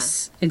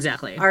 Yes,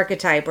 exactly.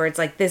 Archetype, where it's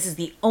like, this is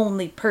the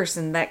only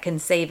person that can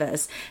save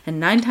us. And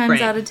 9 times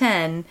out of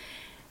 10,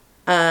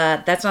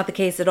 that's not the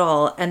case at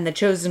all. And the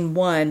chosen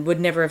one would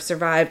never have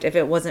survived if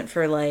it wasn't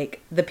for,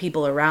 like, the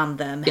people around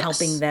them,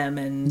 helping them.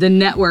 And the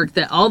network,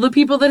 that all the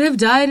people that have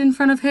died in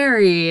front of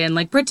Harry and,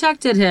 like,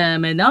 protected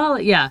him and all,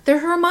 They're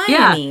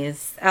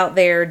Hermione's out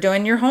there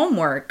doing your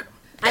homework.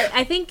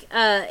 I think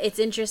it's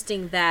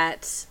interesting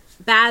that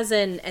Baz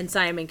and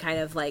Simon kind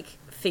of, like,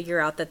 figure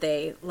out that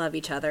they love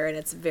each other, and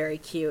it's very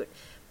cute.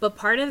 But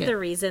part of the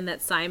reason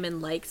that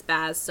Simon likes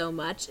Baz so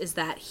much is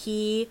that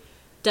he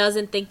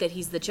doesn't think that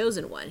he's the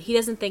chosen one. He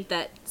doesn't think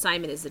that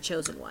Simon is the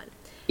chosen one.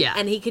 Yeah.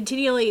 And he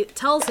continually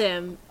tells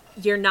him,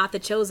 you're not the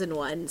chosen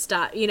one.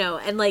 Stop,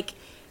 and like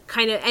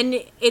kind of,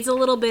 and it's a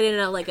little bit in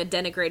a like a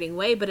denigrating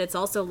way, but it's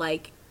also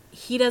like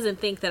he doesn't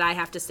think that I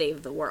have to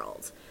save the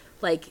world.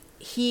 Like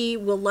he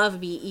will love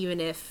me even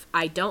if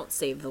I don't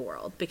save the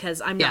world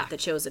because I'm not the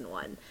chosen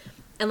one.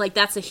 And like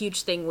that's a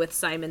huge thing with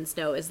Simon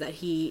Snow is that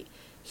he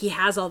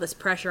has all this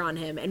pressure on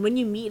him, and when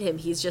you meet him,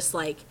 he's just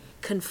like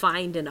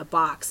confined in a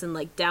box and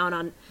like down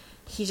on.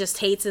 He just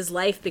hates his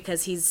life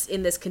because he's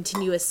in this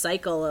continuous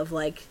cycle of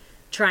like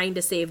trying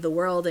to save the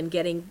world and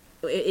getting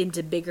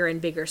into bigger and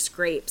bigger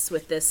scrapes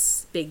with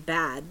this big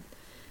bad,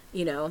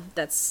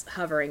 that's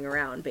hovering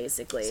around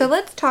basically. So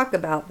let's talk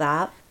about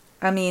that.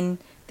 I mean,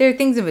 there are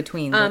things in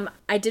between.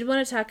 I did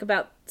want to talk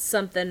about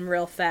something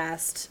real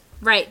fast.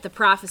 Right, the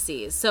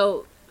prophecies.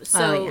 So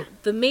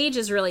the mage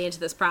is really into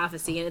this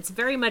prophecy, and it's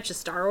very much a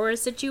Star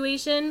Wars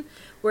situation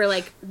where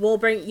like you'll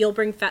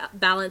bring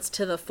balance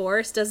to the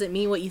Force doesn't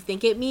mean what you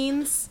think it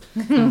means.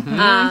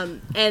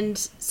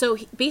 And so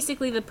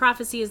basically the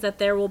prophecy is that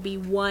there will be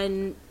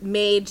one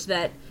mage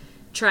that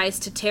tries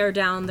to tear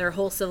down their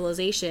whole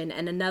civilization,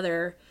 and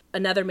another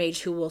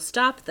mage who will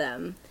stop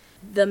them.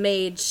 The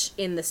mage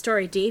in the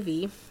story,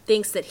 Davy,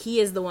 thinks that he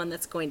is the one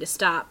that's going to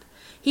stop.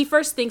 He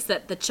first thinks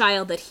that the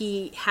child that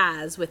he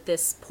has with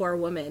this poor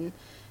woman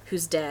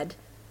who's dead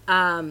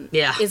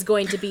is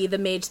going to be the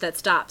mage that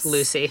stops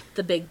Lucy,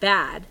 the big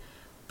bad.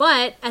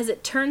 But as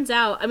it turns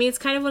out, I mean, it's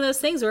kind of one of those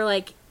things where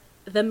like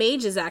the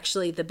mage is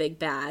actually the big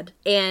bad,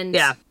 and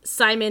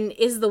Simon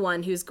is the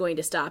one who's going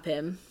to stop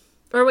him.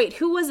 Or wait,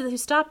 who was it who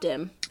stopped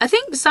him? I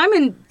think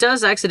Simon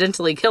does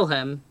accidentally kill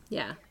him.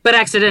 Yeah. But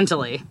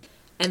accidentally.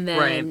 And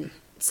then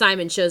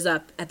Simon shows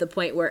up at the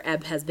point where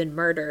Ebb has been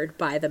murdered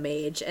by the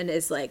mage and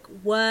is like,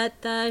 what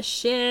the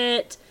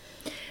shit?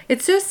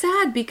 It's so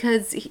sad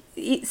because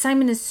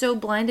Simon is so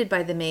blinded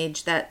by the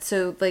mage that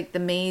the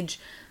mage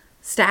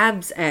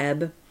stabs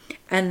Ebb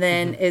and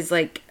then is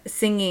like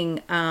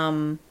singing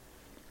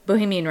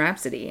Bohemian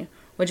Rhapsody,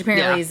 which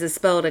apparently is a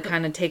spell to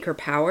kind of take her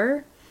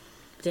power.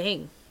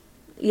 Dang.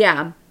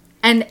 Yeah.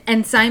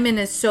 And Simon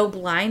is so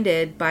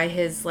blinded by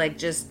his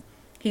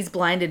he's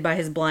blinded by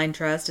his blind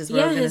trust is what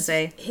I was going to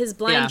say. His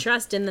blind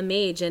trust in the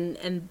mage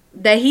and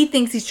that he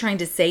thinks he's trying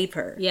to save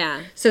her.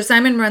 Yeah. So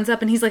Simon runs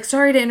up and he's like,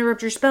 sorry to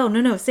interrupt your spell.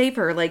 No, save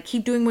her. Like,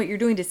 keep doing what you're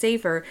doing to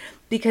save her,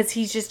 because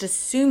he's just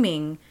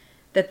assuming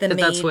that the mage...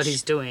 that's what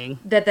he's doing.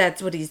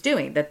 That's what he's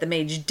doing. That the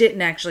mage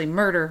didn't actually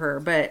murder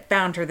her, but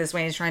found her this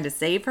way and is trying to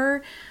save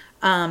her.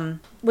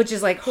 Which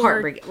is like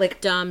heartbreaking.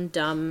 Like,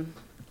 dumb.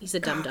 He's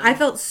a dumb. I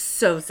felt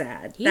so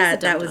sad.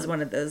 That was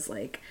one of those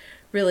like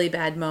really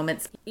bad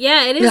moments.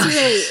 Yeah, it is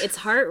really, it's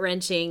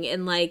heart-wrenching,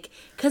 and like,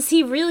 because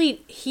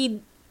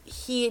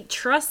he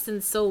trusts in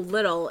so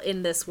little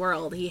in this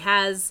world. He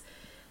has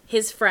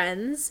his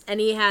friends, and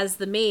he has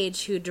the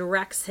mage who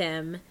directs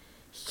him.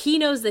 He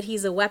knows that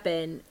he's a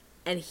weapon,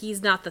 and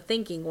he's not the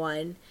thinking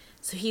one,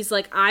 so he's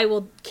like, I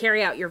will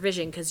carry out your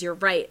vision, because you're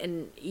right,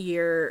 and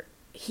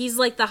he's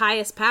like the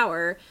highest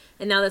power,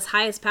 and now this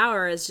highest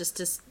power is just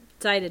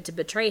decided to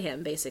betray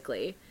him,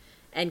 basically,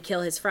 and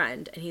kill his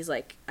friend, and he's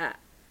like,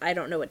 I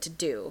don't know what to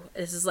do.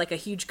 This is like a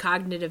huge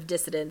cognitive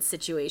dissonance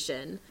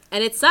situation.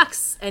 And it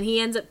sucks. And he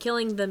ends up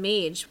killing the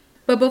mage.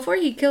 But before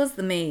he kills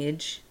the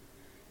mage,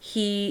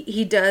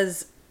 he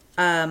does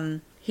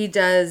kind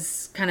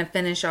of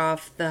finish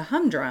off the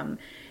humdrum.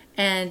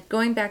 And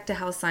going back to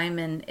how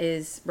Simon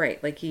is,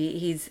 right, like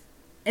he's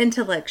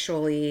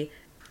intellectually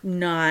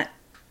not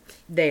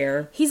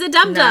there. He's a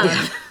dum-dum.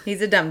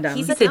 He's a dum-dum.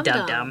 He's a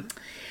dum-dum.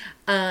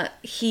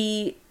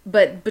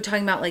 But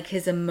talking about like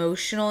his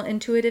emotional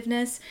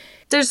intuitiveness,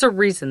 there's a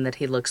reason that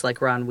he looks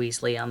like Ron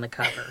Weasley on the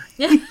cover.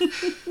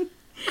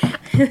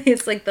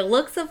 It's like the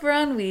looks of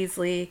Ron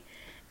Weasley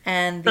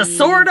and the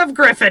sword of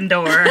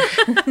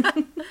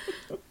Gryffindor.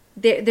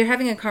 They're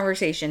having a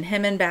conversation.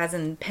 Him and Baz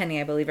and Penny,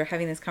 I believe, are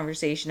having this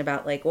conversation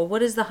about like, well, what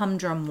does the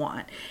humdrum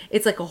want?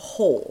 It's like a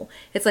hole.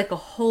 It's like a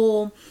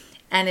hole,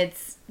 and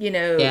it's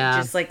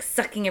just like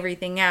sucking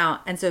everything out.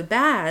 And so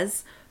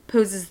Baz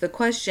poses the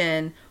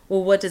question,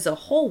 well, what does a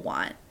hole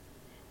want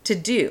to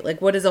do?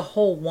 Like, what does a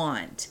hole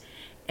want?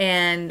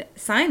 And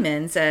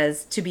Simon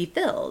says, to be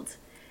filled.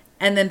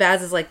 And then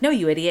Baz is like, no,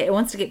 you idiot. It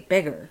wants to get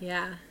bigger.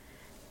 Yeah.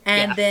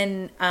 And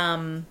then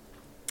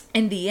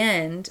in the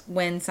end,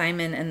 when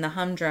Simon and the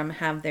humdrum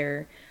have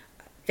their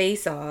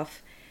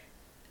face-off,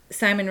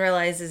 Simon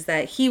realizes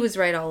that he was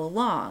right all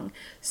along.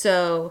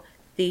 So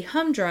the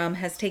humdrum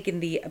has taken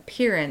the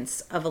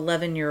appearance of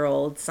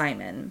 11-year-old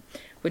Simon,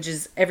 which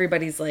is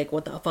everybody's like,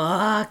 what the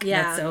fuck?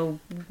 Yeah. That's so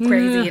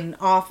crazy and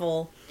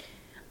awful.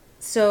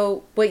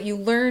 So what you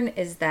learn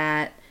is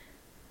that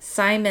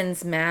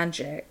Simon's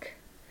magic,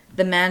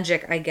 the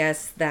magic, I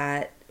guess,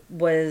 that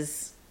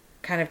was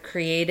kind of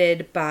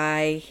created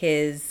by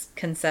his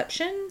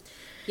conception.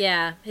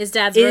 Yeah, his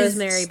dad's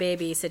Rosemary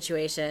Baby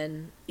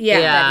situation.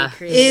 Yeah, that he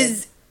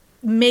created.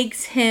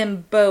 Makes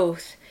him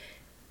both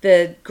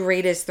the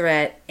greatest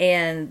threat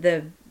and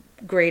the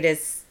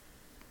greatest,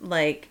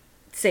 like,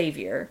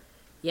 savior.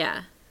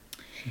 Yeah.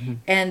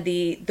 And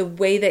the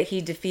way that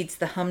he defeats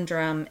the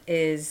humdrum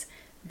is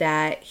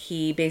that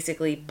he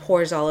basically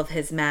pours all of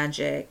his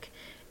magic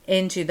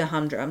into the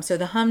humdrum. So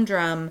the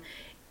humdrum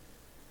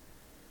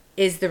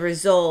is the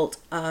result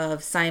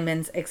of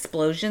Simon's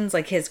explosions,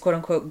 like his quote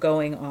unquote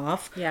going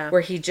off,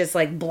 where he just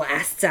like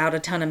blasts out a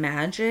ton of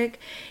magic.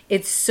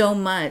 It's so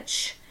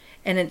much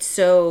and it's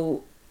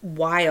so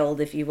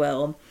wild, if you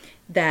will,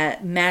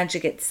 that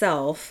magic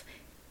itself,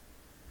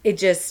 it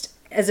just,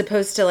 as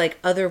opposed to like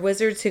other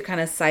wizards who kind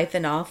of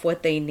siphon off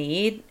what they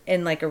need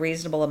in like a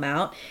reasonable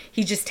amount,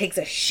 he just takes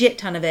a shit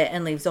ton of it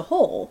and leaves a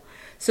hole.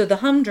 So the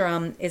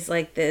humdrum is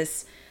like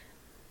this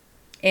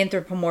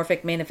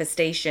anthropomorphic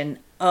manifestation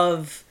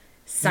of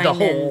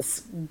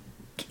Simon's,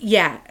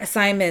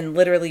 Simon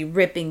literally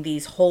ripping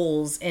these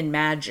holes in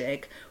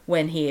magic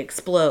when he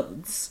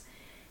explodes.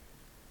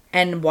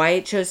 And why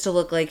it chose to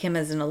look like him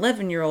as an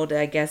 11-year-old,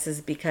 I guess,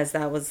 is because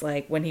that was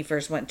like when he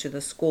first went to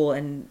the school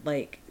and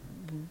like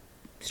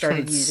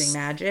started using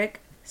magic.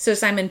 So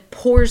Simon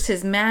pours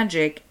his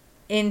magic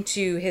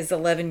into his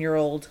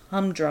 11-year-old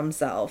humdrum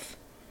self.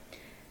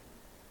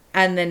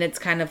 And then it's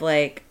kind of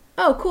like,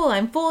 oh, cool,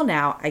 I'm full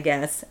now, I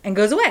guess, and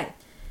goes away.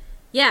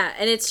 Yeah,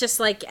 and it's just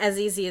like as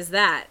easy as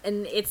that.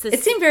 And it's this...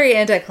 It seemed very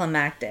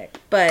anticlimactic,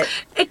 but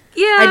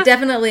I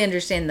definitely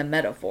understand the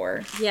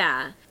metaphor.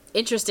 Yeah.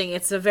 Interesting.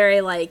 It's a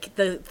very like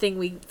the thing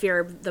we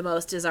fear the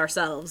most is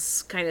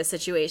ourselves kind of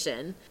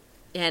situation.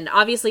 And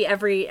obviously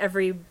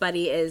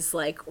everybody is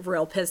like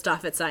real pissed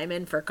off at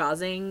Simon for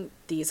causing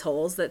these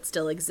holes that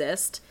still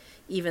exist,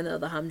 even though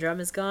the humdrum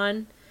is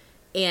gone.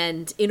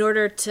 And in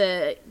order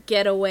to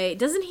get away,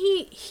 doesn't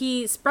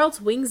he sprouts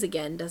wings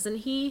again, doesn't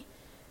he?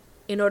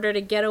 In order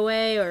to get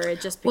away, or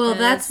it just because... Well,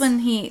 that's when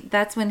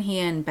he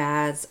and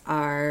Baz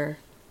are...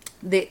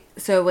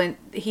 So when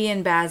he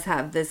and Baz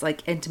have this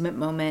like intimate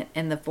moment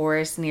in the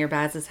forest near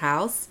Baz's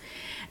house,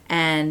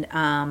 and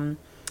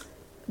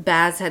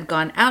Baz had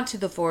gone out to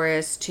the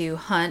forest to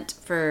hunt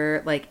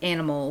for like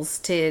animals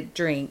to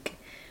drink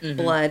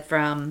blood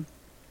from,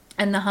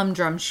 and the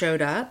humdrum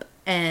showed up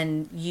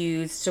and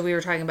used... So we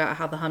were talking about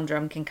how the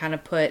humdrum can kind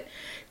of put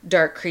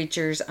dark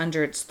creatures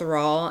under its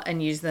thrall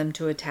and use them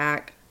to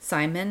attack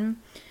Simon.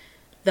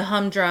 The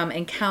humdrum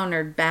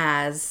encountered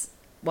Baz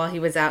while he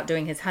was out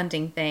doing his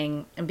hunting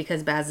thing, and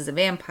because Baz is a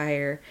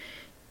vampire,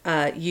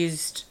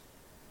 used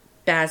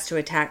Baz to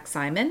attack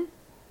Simon.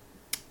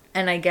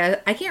 And I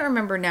guess, I can't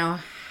remember now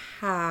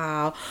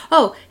how.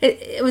 Oh,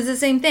 it was the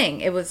same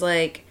thing. It was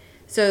like,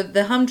 so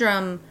the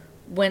humdrum,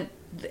 when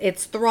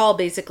its thrall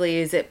basically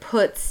is it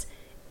puts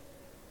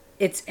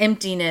its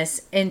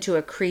emptiness into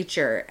a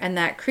creature, and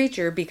that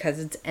creature, because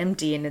it's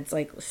empty and it's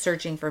like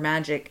searching for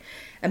magic,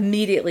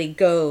 immediately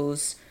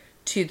goes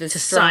to the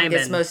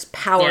strongest, Simon. Most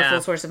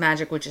powerful source of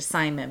magic, which is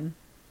Simon.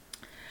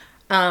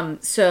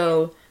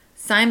 So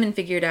Simon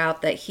figured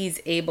out that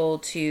he's able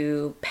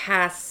to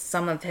pass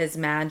some of his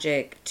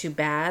magic to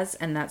Baz,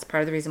 and that's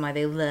part of the reason why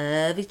they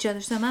love each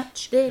other so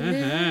much.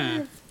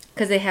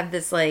 Because they have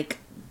this like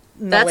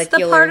molecular That's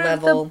the part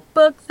level. of the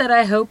book that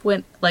I hope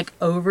went like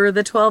over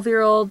the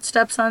 12-year-old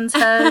stepson's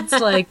heads.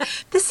 Like,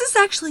 this is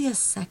actually a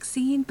sex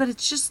scene, but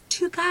it's just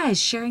two guys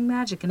sharing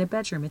magic in a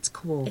bedroom. It's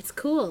cool. It's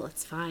cool.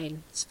 It's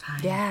fine. It's fine.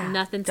 Yeah.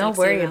 Nothing. Don't sexy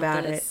worry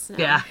about this. it.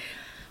 No. Yeah.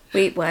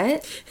 Wait,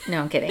 what?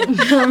 No, I'm kidding.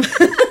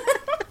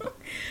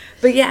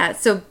 But yeah,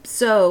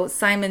 so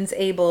Simon's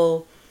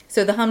able...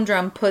 So the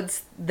humdrum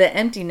puts the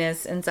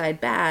emptiness inside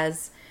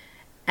Baz,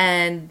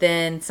 and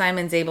then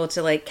Simon's able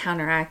to like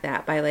counteract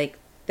that by like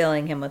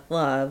filling him with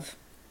love,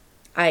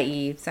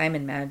 i.e.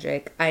 Simon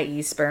magic,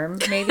 i.e. sperm,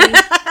 maybe.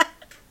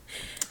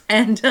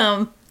 and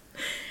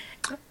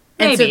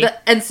Maybe.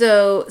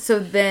 so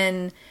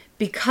then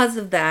because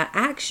of that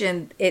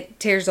action, it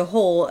tears a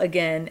hole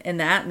again in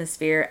the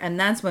atmosphere, and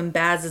that's when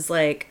Baz is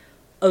like,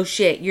 "Oh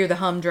shit, you're the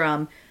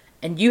humdrum,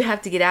 and you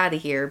have to get out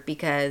of here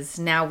because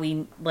now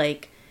we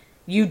like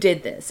you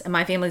did this, and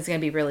my family's gonna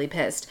be really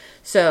pissed."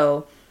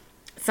 So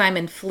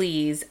Simon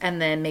flees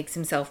and then makes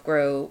himself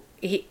grow.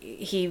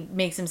 He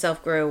makes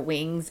himself grow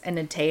wings and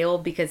a tail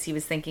because he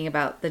was thinking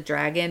about the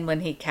dragon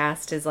when he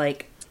cast his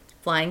like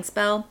flying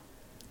spell,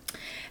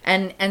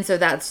 and so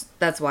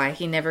that's why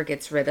he never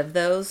gets rid of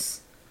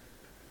those.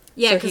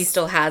 Yeah, so he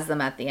still has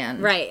them at the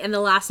end, right? And the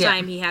last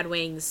time he had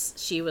wings,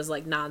 she was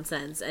like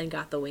nonsense and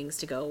got the wings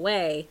to go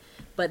away.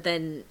 But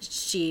then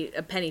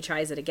Penny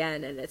tries it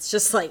again, and it's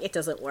just like it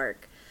doesn't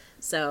work.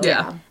 So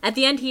at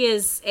the end, he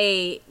is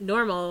a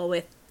normal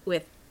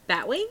with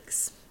bat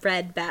wings.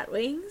 Red bat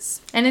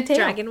wings and a tail,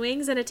 dragon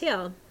wings, and a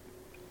tail.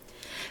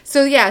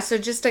 So so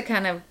just to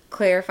kind of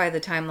clarify the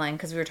timeline,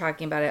 because we were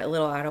talking about it a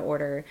little out of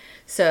order.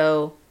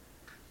 So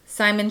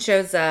Simon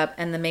shows up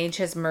and the mage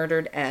has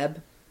murdered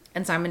Ebb,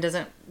 and Simon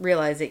doesn't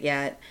realize it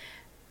yet.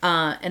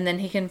 And then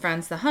he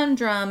confronts the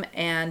humdrum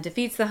and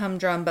defeats the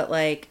humdrum, but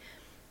like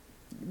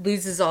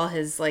loses all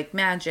his like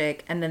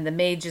magic. And then the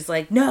mage is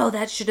like, "No,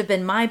 that should have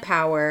been my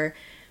power."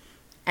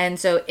 And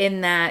so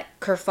in that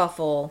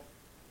kerfuffle,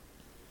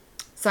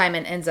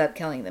 Simon ends up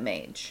killing the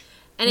mage.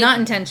 And Not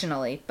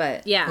intentionally,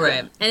 but yeah.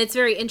 Right. And it's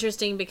very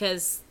interesting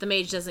because the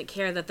mage doesn't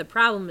care that the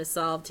problem is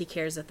solved. He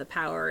cares that the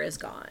power is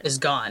gone. Is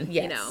gone.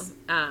 yes. You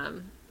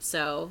know,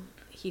 so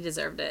he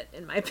deserved it,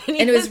 in my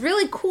opinion. And it was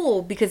really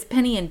cool because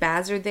Penny and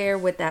Baz are there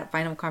with that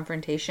final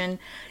confrontation.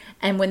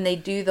 And when they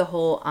do the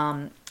whole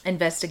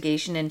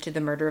investigation into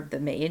the murder of the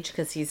mage,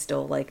 because he's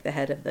still like the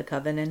head of the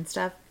coven and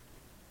stuff,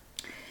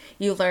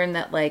 you learn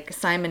that like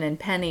Simon and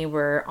Penny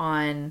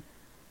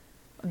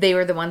they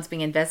were the ones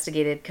being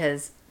investigated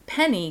because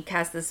Penny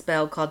cast the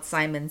spell called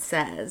Simon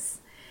Says.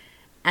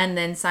 And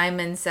then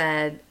Simon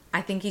said,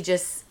 I think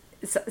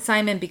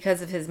Simon,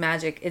 because of his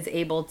magic, is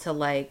able to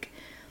like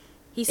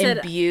he said,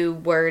 imbue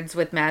words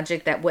with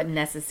magic that wouldn't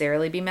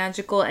necessarily be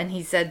magical. And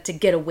he said to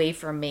get away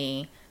from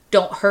me,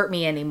 don't hurt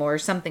me anymore, or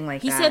something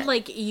like he that. said,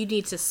 like, you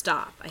need to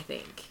stop, I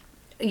think.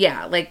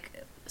 Yeah, like...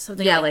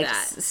 Something yeah, like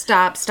like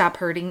that. stop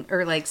hurting,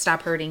 or like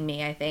stop hurting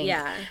me, I think.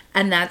 Yeah.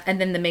 And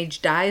then the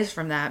mage dies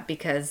from that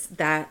because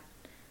that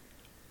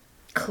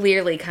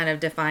clearly kind of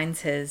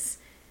defines his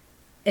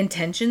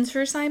intentions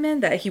for Simon,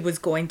 that he was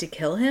going to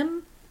kill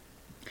him.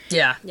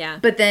 Yeah. Yeah.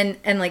 But then,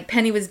 and like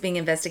Penny was being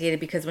investigated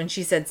because when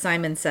she said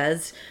Simon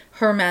Says,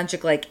 her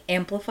magic like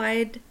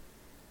amplified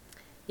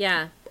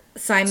Yeah.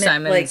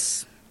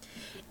 Simon's...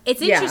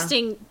 It's Yeah.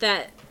 interesting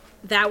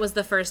that was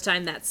the first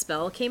time that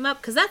spell came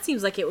up, because that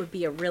seems like it would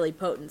be a really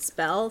potent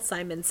spell,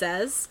 Simon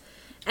Says.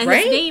 And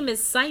Right? his name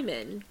is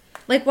Simon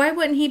Like, why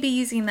wouldn't he be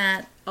using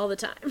that? all the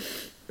time.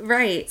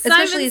 Right.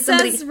 Simon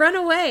Says, run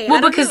away. Well,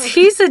 I don't because know.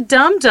 he's a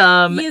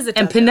dum-dum, He is a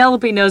and dum-dum.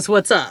 Penelope knows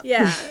what's up.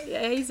 Yeah,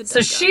 he's a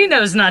So dum-dum. she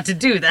knows not to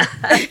do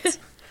that.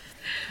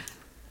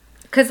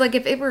 Because, like,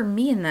 if it were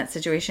me in that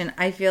situation,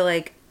 I feel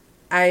like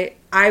I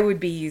would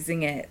be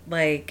using it.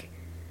 Like,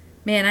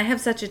 man, I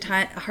have such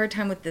a hard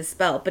time with this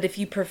spell. But if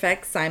you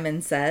perfect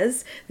Simon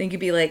Says, then you could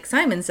be like,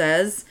 Simon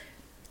Says,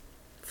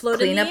 Float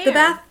clean in up the air.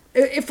 bath.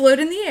 It float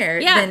in the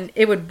air. Yeah. Then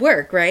it would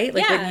work, right?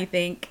 Like, Yeah. when you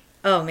think,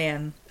 oh,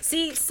 man.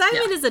 See,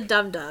 Simon Yeah. is a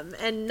dum-dum,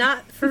 and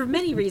not for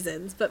many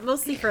reasons, but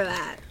mostly for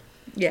that.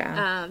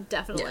 Yeah.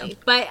 Definitely. Yeah.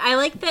 But I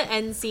like the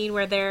end scene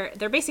where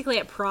they're basically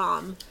at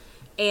prom,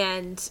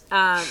 and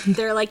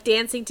they're like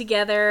dancing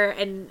together,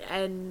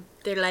 and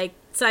they're like,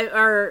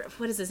 or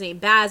what is his name?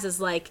 Baz is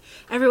like,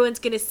 everyone's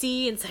gonna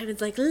see, and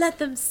Simon's like, let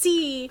them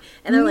see,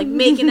 and they're like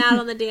making out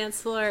on the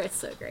dance floor. It's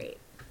so great.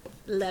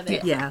 Love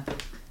it. Yeah.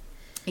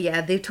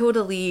 Yeah, they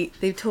totally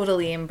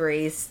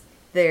embrace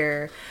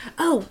their...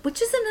 Oh,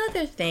 which is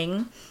another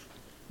thing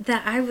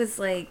that I was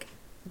like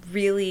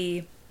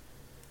really...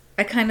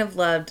 I kind of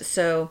loved.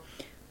 So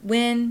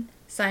when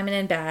Simon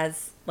and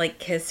Baz like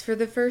kiss for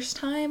the first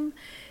time,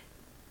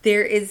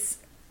 there is...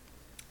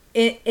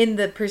 In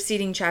the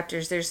preceding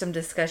chapters, there's some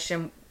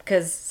discussion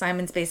because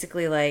Simon's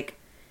basically like,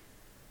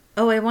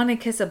 oh, I want to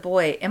kiss a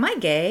boy. Am I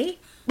gay?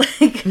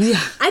 Like,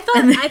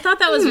 I thought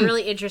that was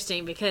really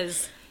interesting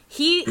because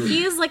he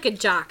is like a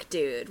jock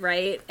dude,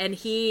 right? And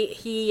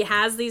he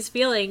has these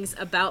feelings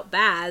about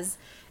Baz,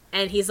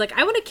 and he's like,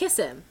 I want to kiss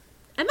him.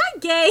 Am I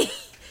gay?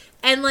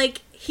 And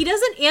like he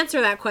doesn't answer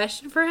that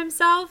question for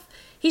himself.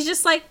 He's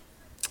just like,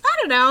 I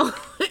don't know,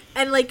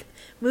 and like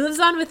moves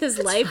on with his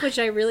life, which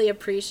I really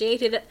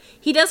appreciated.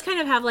 He does kind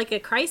of have like a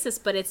crisis,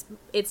 but it's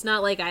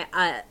not like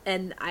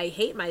I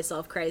hate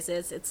myself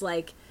crisis. It's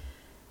like,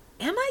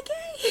 am I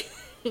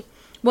gay?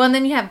 well, and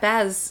then you have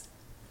Baz,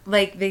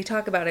 like, they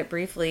talk about it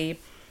briefly,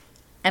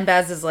 and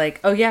Baz is like,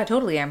 oh, yeah,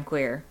 totally, I'm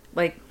queer.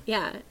 Like,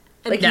 Yeah.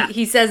 And, like Yeah.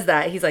 he says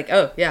that. He's like,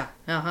 oh, yeah,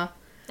 uh-huh.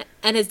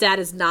 and his dad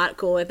is not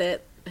cool with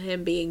it,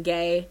 him being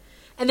gay.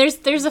 And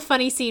there's a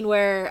funny scene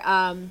where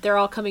they're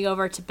all coming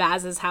over to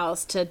Baz's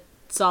house to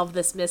solve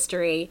this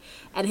mystery,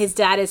 and his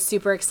dad is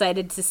super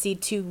excited to see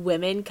two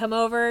girls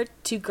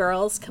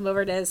come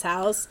over to his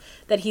house,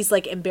 that he's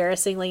like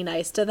embarrassingly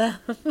nice to them.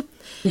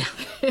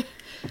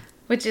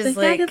 Which is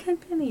like,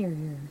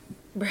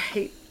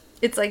 right.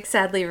 It's like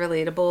sadly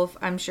relatable,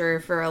 I'm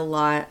sure, for a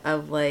lot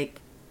of like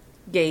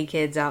gay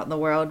kids out in the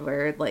world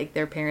where like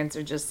their parents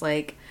are just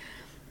like,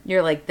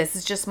 you're like, this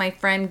is just my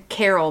friend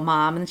Carol,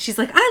 Mom. And she's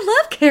like, I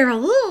love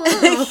Carol.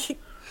 Ooh.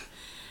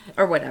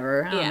 Or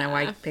whatever. I don't know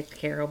why I picked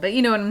Carol. But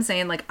you know what I'm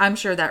saying? Like, I'm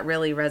sure that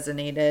really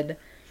resonated.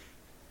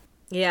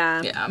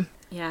 Yeah. Yeah.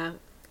 Yeah.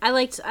 I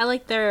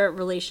liked their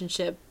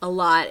relationship a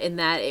lot in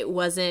that it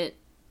wasn't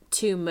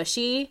too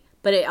mushy,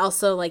 but it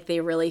also like they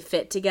really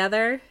fit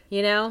together,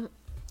 you know?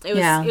 It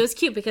was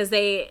cute because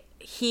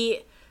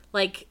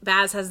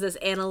Baz has this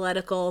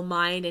analytical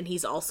mind, and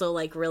he's also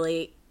like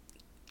really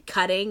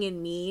cutting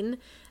and mean,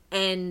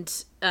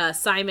 and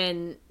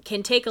Simon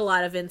can take a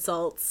lot of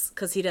insults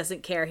because he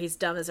doesn't care. He's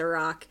dumb as a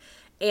rock,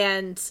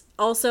 and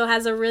also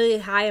has a really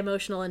high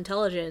emotional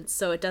intelligence,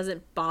 so it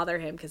doesn't bother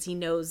him because he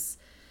knows,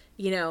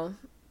 you know,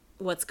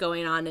 what's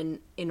going on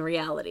in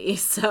reality.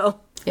 So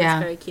Yeah.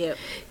 it's very cute.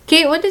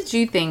 Kate, what did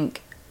you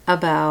think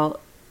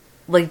about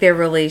like their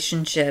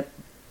relationship,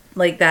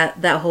 like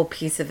that whole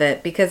piece of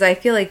it? Because I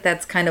feel like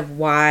that's kind of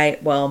why,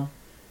 well,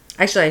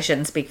 actually I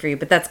shouldn't speak for you,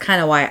 but that's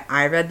kind of why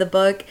I read the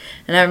book.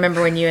 And I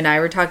remember when you and I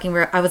were talking,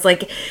 I was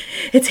like,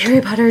 it's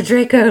Harry Potter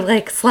Draco,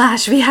 like,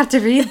 / we have to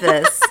read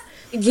this.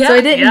 Yeah, So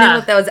I didn't know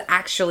if that was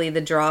actually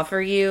the draw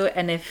for you,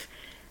 and if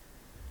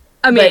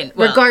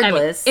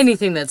regardless,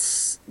 anything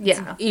that's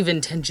Yeah.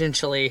 even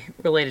tangentially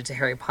related to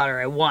Harry Potter,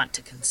 I want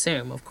to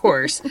consume, of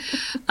course.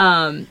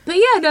 But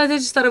yeah, no, I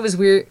just thought it was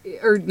weird,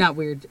 or not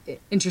weird,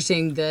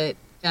 interesting that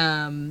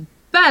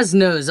Baz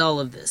knows all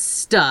of this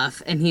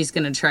stuff, and he's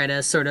going to try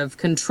to sort of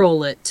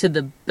control it to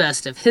the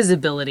best of his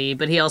ability,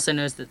 but he also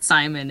knows that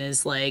Simon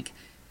is, like,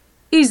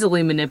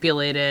 easily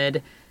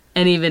manipulated,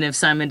 and even if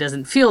Simon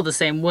doesn't feel the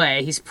same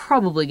way, he's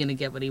probably going to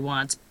get what he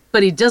wants,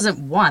 but he doesn't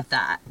want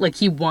that. Like,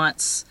 he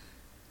wants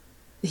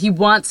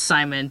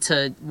Simon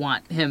to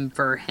want him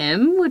for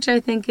him, which I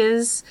think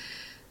that's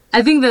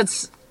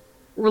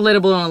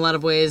relatable in a lot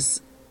of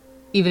ways,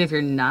 even if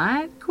you're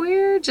not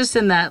queer, just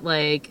in that,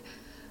 like,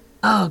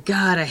 oh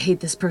God, I hate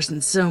this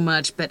person so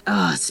much, but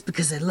it's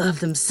because I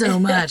love them so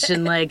much.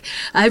 And like,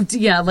 I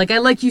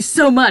like you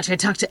so much. I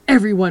talk to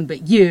everyone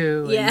but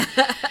you. Yeah.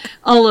 And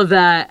all of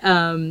that.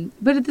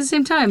 But at the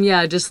same time,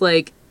 yeah, just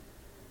like,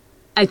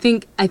 I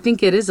think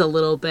it is a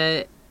little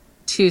bit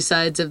two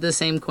sides of the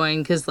same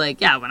coin. Cause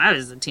like, yeah, when I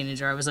was a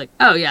teenager, I was like,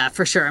 oh yeah,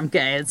 for sure. I'm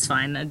gay. It's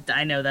fine.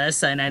 I know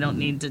this and I don't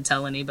need to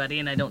tell anybody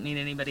and I don't need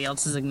anybody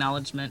else's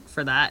acknowledgement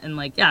for that. And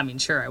like, yeah, I mean,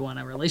 sure, I want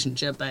a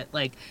relationship, but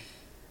like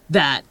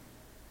that,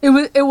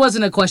 It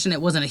wasn't a question.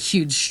 It wasn't a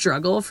huge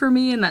struggle for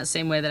me in that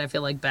same way that I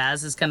feel like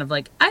Baz is kind of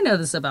like, I know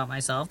this about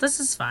myself. This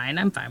is fine.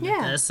 I'm fine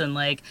with this. And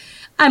like,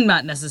 I'm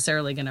not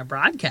necessarily going to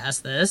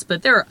broadcast this,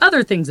 but there are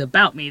other things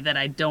about me that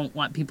I don't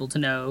want people to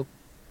know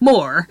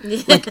more.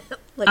 Like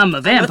I'm a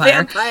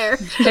vampire.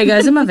 Hey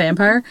guys, I'm a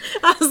vampire.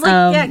 I was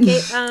like, yeah,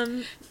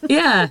 Kate,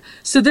 Yeah.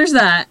 So there's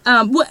that,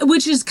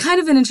 which is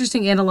kind of an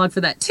interesting analog for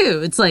that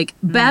too. It's like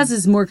Baz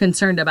is more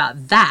concerned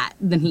about that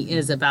than he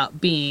is about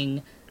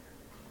being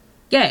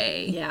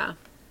gay. Yeah.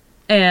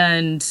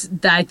 And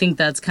I think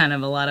that's kind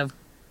of a lot of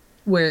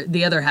where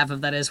the other half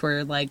of that is,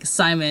 where like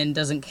Simon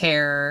doesn't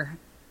care.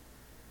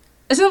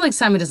 It's not like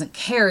Simon doesn't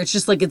care. It's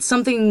just like it's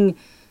something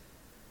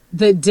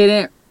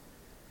that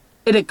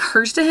it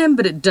occurs to him,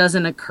 but it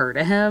doesn't occur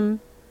to him.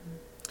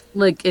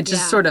 Like it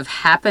just sort of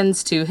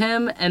happens to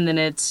him. And then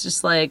it's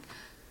just like,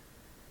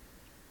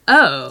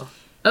 oh,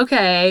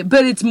 okay.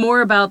 But it's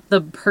more about the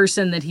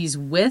person that he's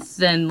with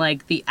than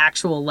like the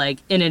actual, like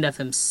in and of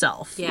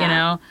himself, you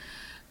know?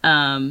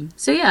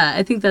 So yeah,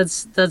 I think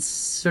that's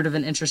sort of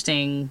an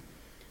interesting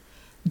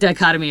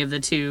dichotomy of the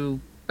two,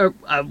 or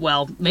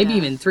maybe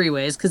even three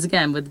ways. Because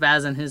again, with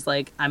Baz and his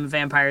like, I'm a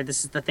vampire.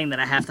 This is the thing that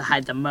I have to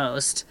hide the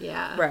most.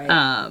 Yeah.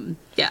 Right.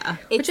 Yeah.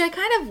 Which I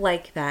kind of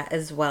like that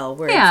as well,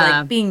 where it's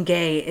like being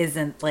gay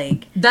isn't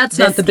like that's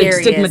not the big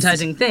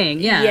stigmatizing thing.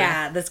 Yeah.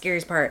 Yeah, the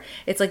scariest part.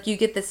 It's like you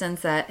get the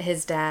sense that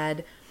his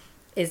dad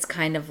is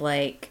kind of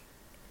like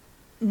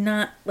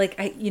not like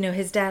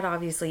his dad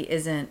obviously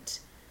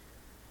isn't.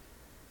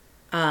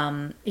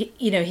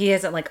 He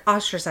hasn't like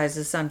ostracized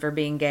his son for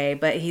being gay,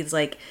 but he's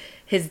like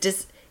his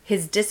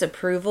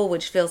disapproval,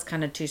 which feels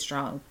kind of too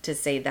strong to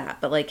say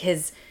that, but like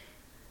his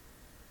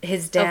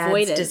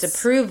dad's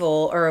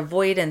disapproval or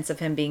avoidance of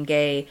him being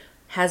gay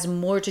has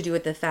more to do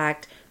with the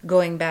fact,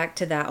 going back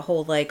to that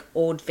whole like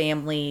old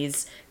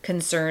families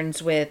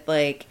concerns with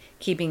like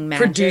keeping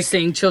magic,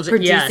 producing children,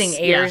 producing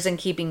heirs and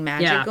keeping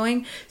magic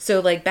going. So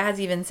like Baz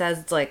even says,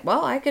 it's like,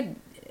 well, I could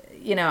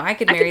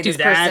marry this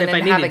person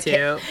and have a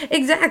kid.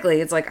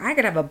 Exactly. It's like, I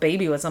could have a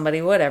baby with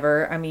somebody,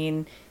 whatever. I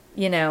mean,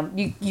 you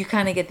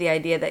kind of get the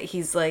idea that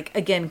he's like,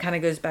 again, kind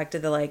of goes back to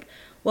the like,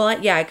 well,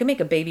 yeah, I could make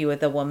a baby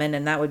with a woman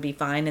and that would be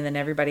fine. And then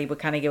everybody would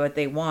kind of get what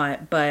they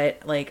want.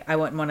 But like, I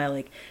wouldn't want to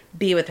like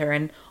be with her.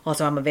 And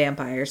also I'm a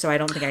vampire, so I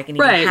don't think I can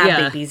even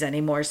have babies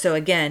anymore. So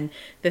again,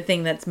 the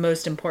thing that's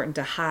most important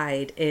to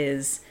hide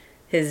is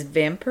his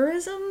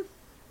vampirism.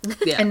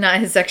 And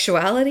not his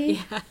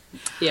sexuality.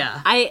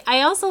 Yeah.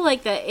 I also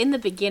like that in the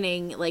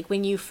beginning, like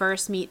when you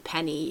first meet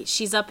Penny,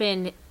 she's up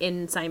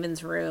in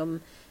Simon's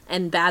room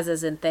and Baz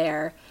isn't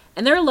there.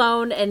 And they're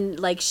alone and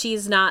like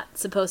she's not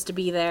supposed to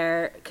be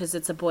there because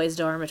it's a boys'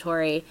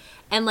 dormitory.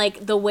 And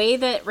like the way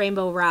that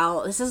Rainbow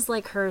Rowell, this is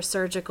like her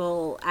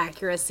surgical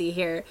accuracy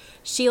here.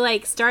 She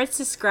like starts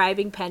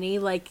describing Penny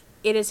like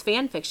it is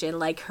fan fiction.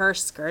 Like her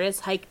skirt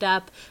is hiked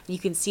up. You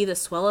can see the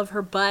swell of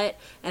her butt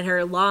and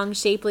her long,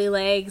 shapely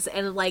legs,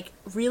 and like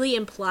really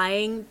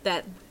implying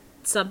that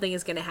something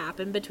is going to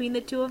happen between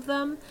the two of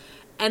them.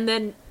 And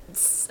then,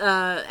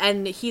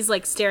 and he's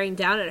like staring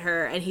down at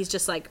her, and he's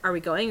just like, "Are we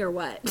going or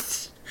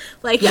what?"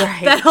 Like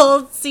that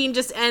whole scene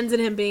just ends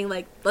in him being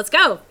like, "Let's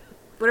go.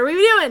 What are we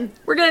doing?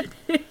 We're good."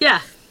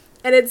 Yeah.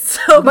 And it's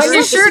so. Put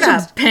your shirt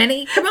up,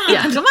 Penny. Come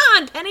on, come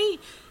on, Penny.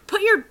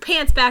 Put your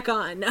pants back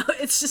on. No,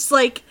 it's just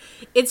like,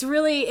 it's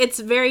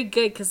very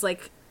good because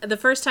like the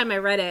first time I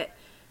read it,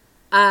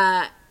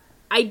 I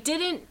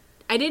didn't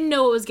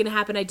know what was going to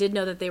happen. I did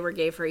know that they were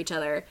gay for each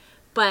other,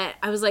 but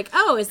I was like,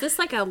 oh, is this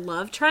like a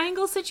love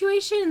triangle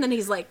situation? And then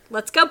he's like,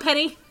 let's go,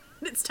 Penny.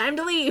 It's time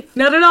to leave.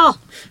 Not at all.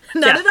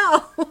 Not at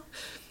all.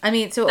 I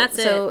mean, so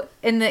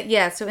in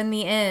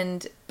the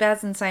end,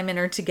 Baz and Simon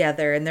are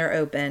together and they're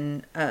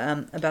open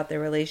about their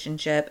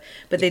relationship,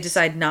 but they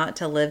decide not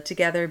to live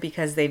together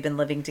because they've been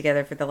living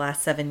together for the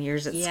last 7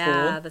 years at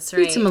Yeah, school. that's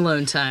right. Need some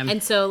alone time.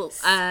 And so,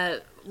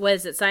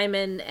 was it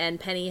Simon and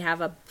Penny have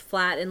a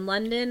flat in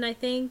London, I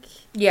think?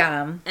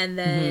 Yeah. And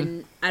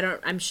then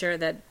I'm sure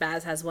that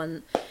Baz has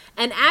one.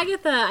 And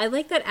Agatha, I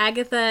like that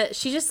Agatha,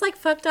 she just like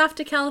fucked off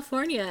to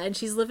California and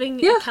she's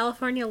living a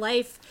California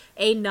life,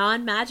 a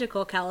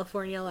non-magical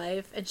California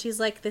life. And she's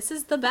like, this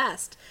is the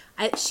best.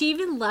 She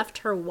even left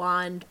her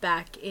wand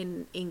back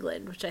in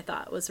England, which I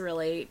thought was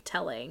really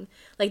telling.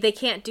 Like, they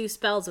can't do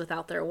spells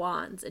without their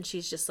wands. And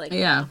she's just like,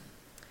 yeah.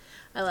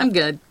 I'm I'm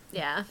good.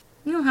 Yeah.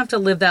 You don't have to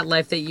live that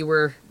life that you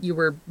were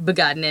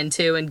begotten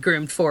into and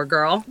groomed for,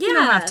 girl. Yeah. You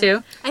don't have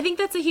to. I think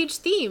that's a huge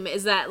theme,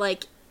 is that,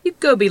 like, You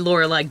go be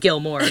Lorelai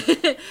Gilmore.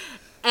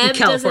 Ebb doesn't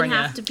California.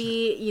 have to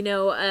be,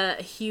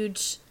 a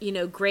huge,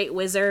 great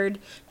wizard,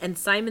 and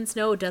Simon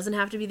Snow doesn't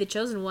have to be the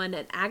chosen one,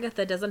 and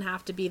Agatha doesn't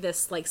have to be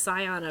this, like,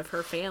 scion of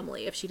her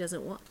family if she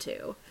doesn't want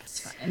to. It's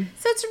fine.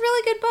 So it's a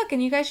really good book,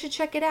 and you guys should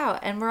check it out.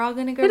 And we're all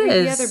going to go It read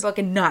the is. other book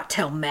and not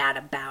tell Matt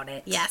about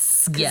it.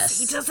 Yes. 'Cause Yes.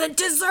 he doesn't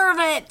deserve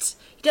it.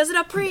 He doesn't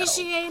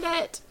appreciate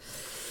it.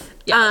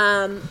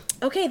 Yeah.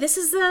 Okay, this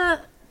is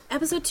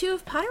episode 2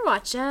 of Potter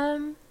Watch.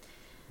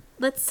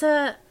 Let's,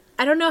 I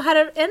don't know how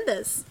to end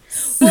this.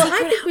 Well,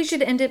 I think we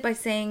should end it by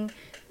saying,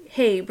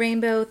 hey,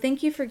 Rainbow,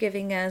 thank you for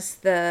giving us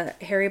the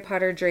Harry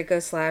Potter Draco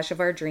Slash of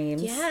our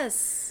dreams.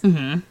 Yes.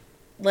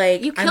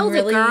 Like, You killed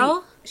it,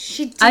 girl.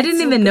 She did I didn't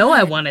so even know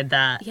I good. wanted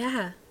that.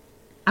 Yeah.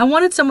 I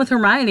wanted some with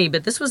Hermione,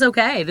 but this was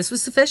okay. This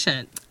was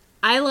sufficient.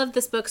 I love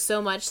this book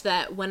so much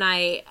that when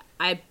I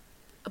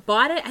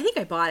bought it, I think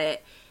I bought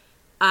it,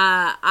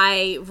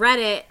 I read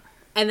it,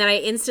 and then I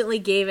instantly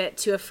gave it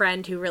to a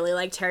friend who really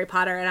liked Harry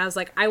Potter, and I was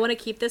like, I want to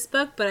keep this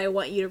book, but I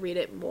want you to read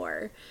it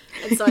more.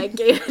 And so I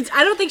gave it,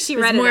 I don't think she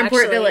read It's it, more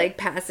important to, actually, like,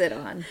 pass it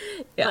on.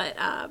 Yeah.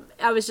 but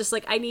I was just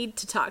like, I need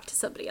to talk to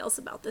somebody else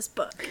about this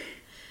book.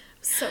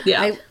 So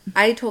Yeah.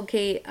 I told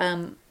Kate,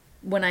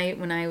 when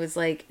I was,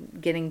 like,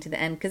 getting to the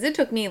end, because it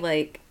took me,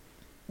 like,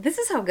 this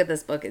is how good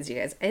this book is, you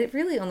guys. It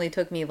really only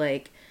took me,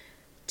 like,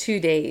 2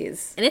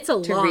 days. And it's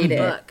a to long read it.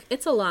 book.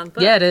 It's a long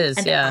book. Yeah, it is.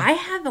 And Yeah. I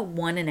have a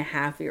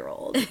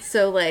 1.5-year-old.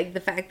 So, like, the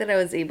fact that I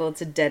was able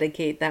to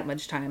dedicate that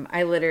much time,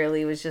 I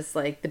literally was just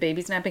like, the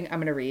baby's napping, I'm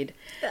going to read.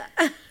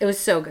 It was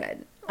so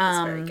good. It's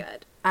very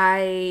good.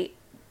 I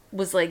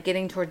was, like,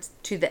 getting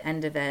to the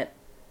end of it,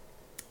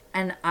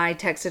 and I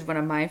texted one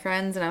of my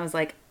friends, and I was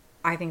like,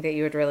 I think that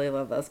you would really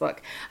love this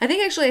book. I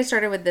think actually I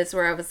started with this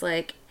where I was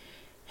like,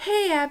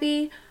 hey,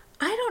 Abby,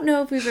 I don't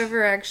know if we've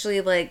ever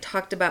actually, like,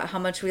 talked about how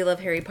much we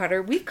love Harry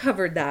Potter. We've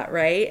covered that,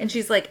 right? And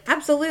she's like,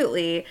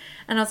 absolutely.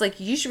 And I was like,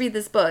 you should read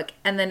this book.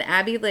 And then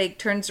Abby, like,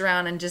 turns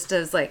around and just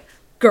does, like,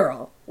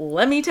 girl,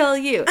 let me tell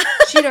you.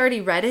 She'd already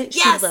read it.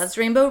 Yes! She loves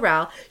Rainbow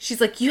Rowell. She's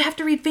like, you have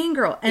to read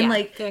Fangirl. And, Yeah,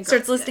 like, Fangirl's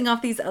starts good. listing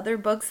off these other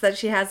books that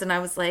she has. And I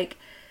was like,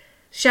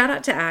 shout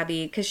out to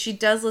Abby, because she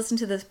does listen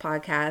to this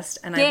podcast.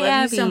 And I Yay,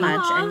 love you so Abby.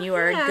 much. Aw, And you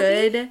are hey, a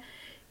good...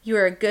 You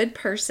are a good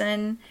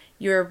person.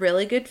 You're a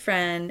really good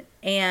friend.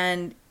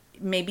 And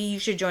maybe you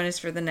should join us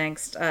for the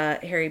next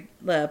Harry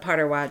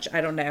Potter watch.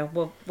 I don't know.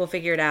 We'll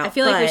figure it out. I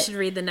feel like we But- should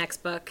read the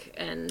next book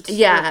and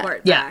Yeah.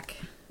 report Yeah. back.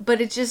 But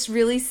it just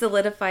really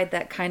solidified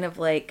that kind of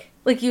like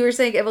you were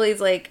saying, Emily's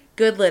like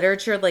good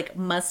literature like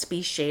must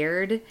be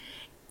shared.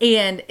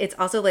 And it's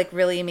also like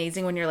really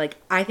amazing when you're like,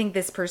 I think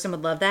this person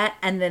would love that.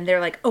 And then they're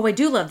like, oh, I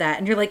do love that.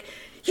 And you're like,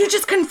 you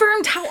just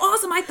confirmed how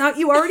awesome I thought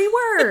you already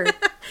were.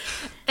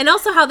 And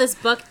also how this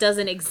book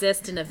doesn't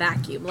exist in a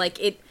vacuum. Like,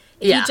 if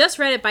Yeah. you just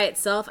read it by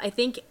itself, I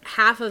think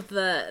half of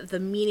the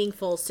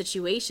meaningful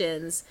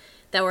situations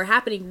that were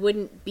happening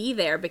wouldn't be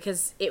there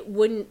because it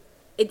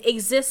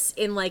exists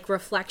in, like,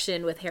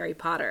 reflection with Harry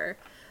Potter.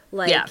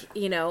 Like, Yeah.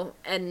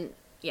 and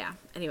yeah,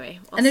 anyway.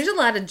 And there's a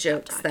lot of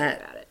jokes talking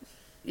that, about it.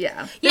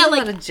 yeah. Yeah, There's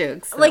like- a lot of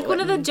jokes. that Like, one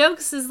of the wouldn't-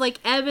 jokes is, like,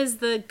 Ebb is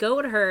the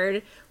goat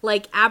herd.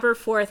 Like,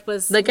 Aberforth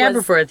was... Like was-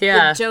 Aberforth,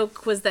 yeah. The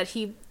joke was that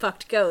he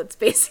fucked goats,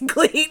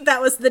 basically.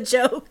 That was the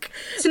joke.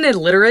 It's an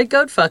illiterate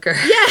goat fucker.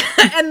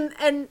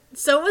 and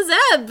so was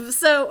Ebb.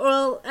 So,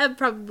 well, Ebb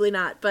probably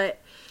not, but...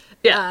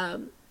 Yeah.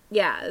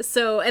 Yeah,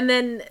 so, and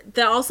then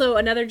also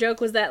another joke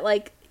was that,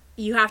 like,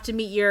 you have to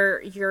meet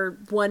your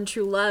one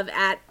true love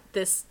at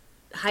this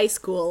high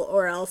school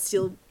or else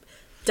you'll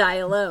die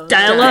alone.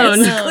 Die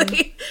alone.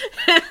 basically.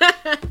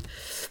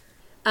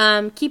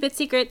 Keep it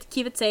secret,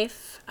 keep it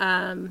safe.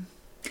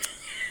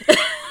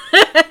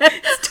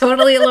 It's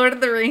totally Lord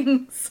of the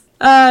Rings.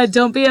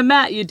 Don't be a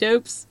Matt, you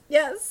dopes.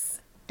 Yes.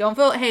 Don't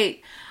feel,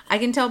 hey, I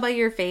can tell by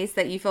your face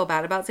that you feel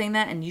bad about saying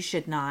that, and you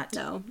should not.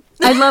 No.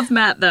 I love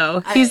Matt,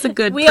 though. He's a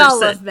good We person. all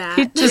love Matt.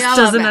 He We just all love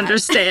doesn't Matt.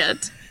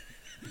 understand.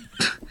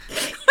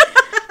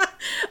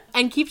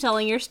 And keep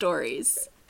telling your stories.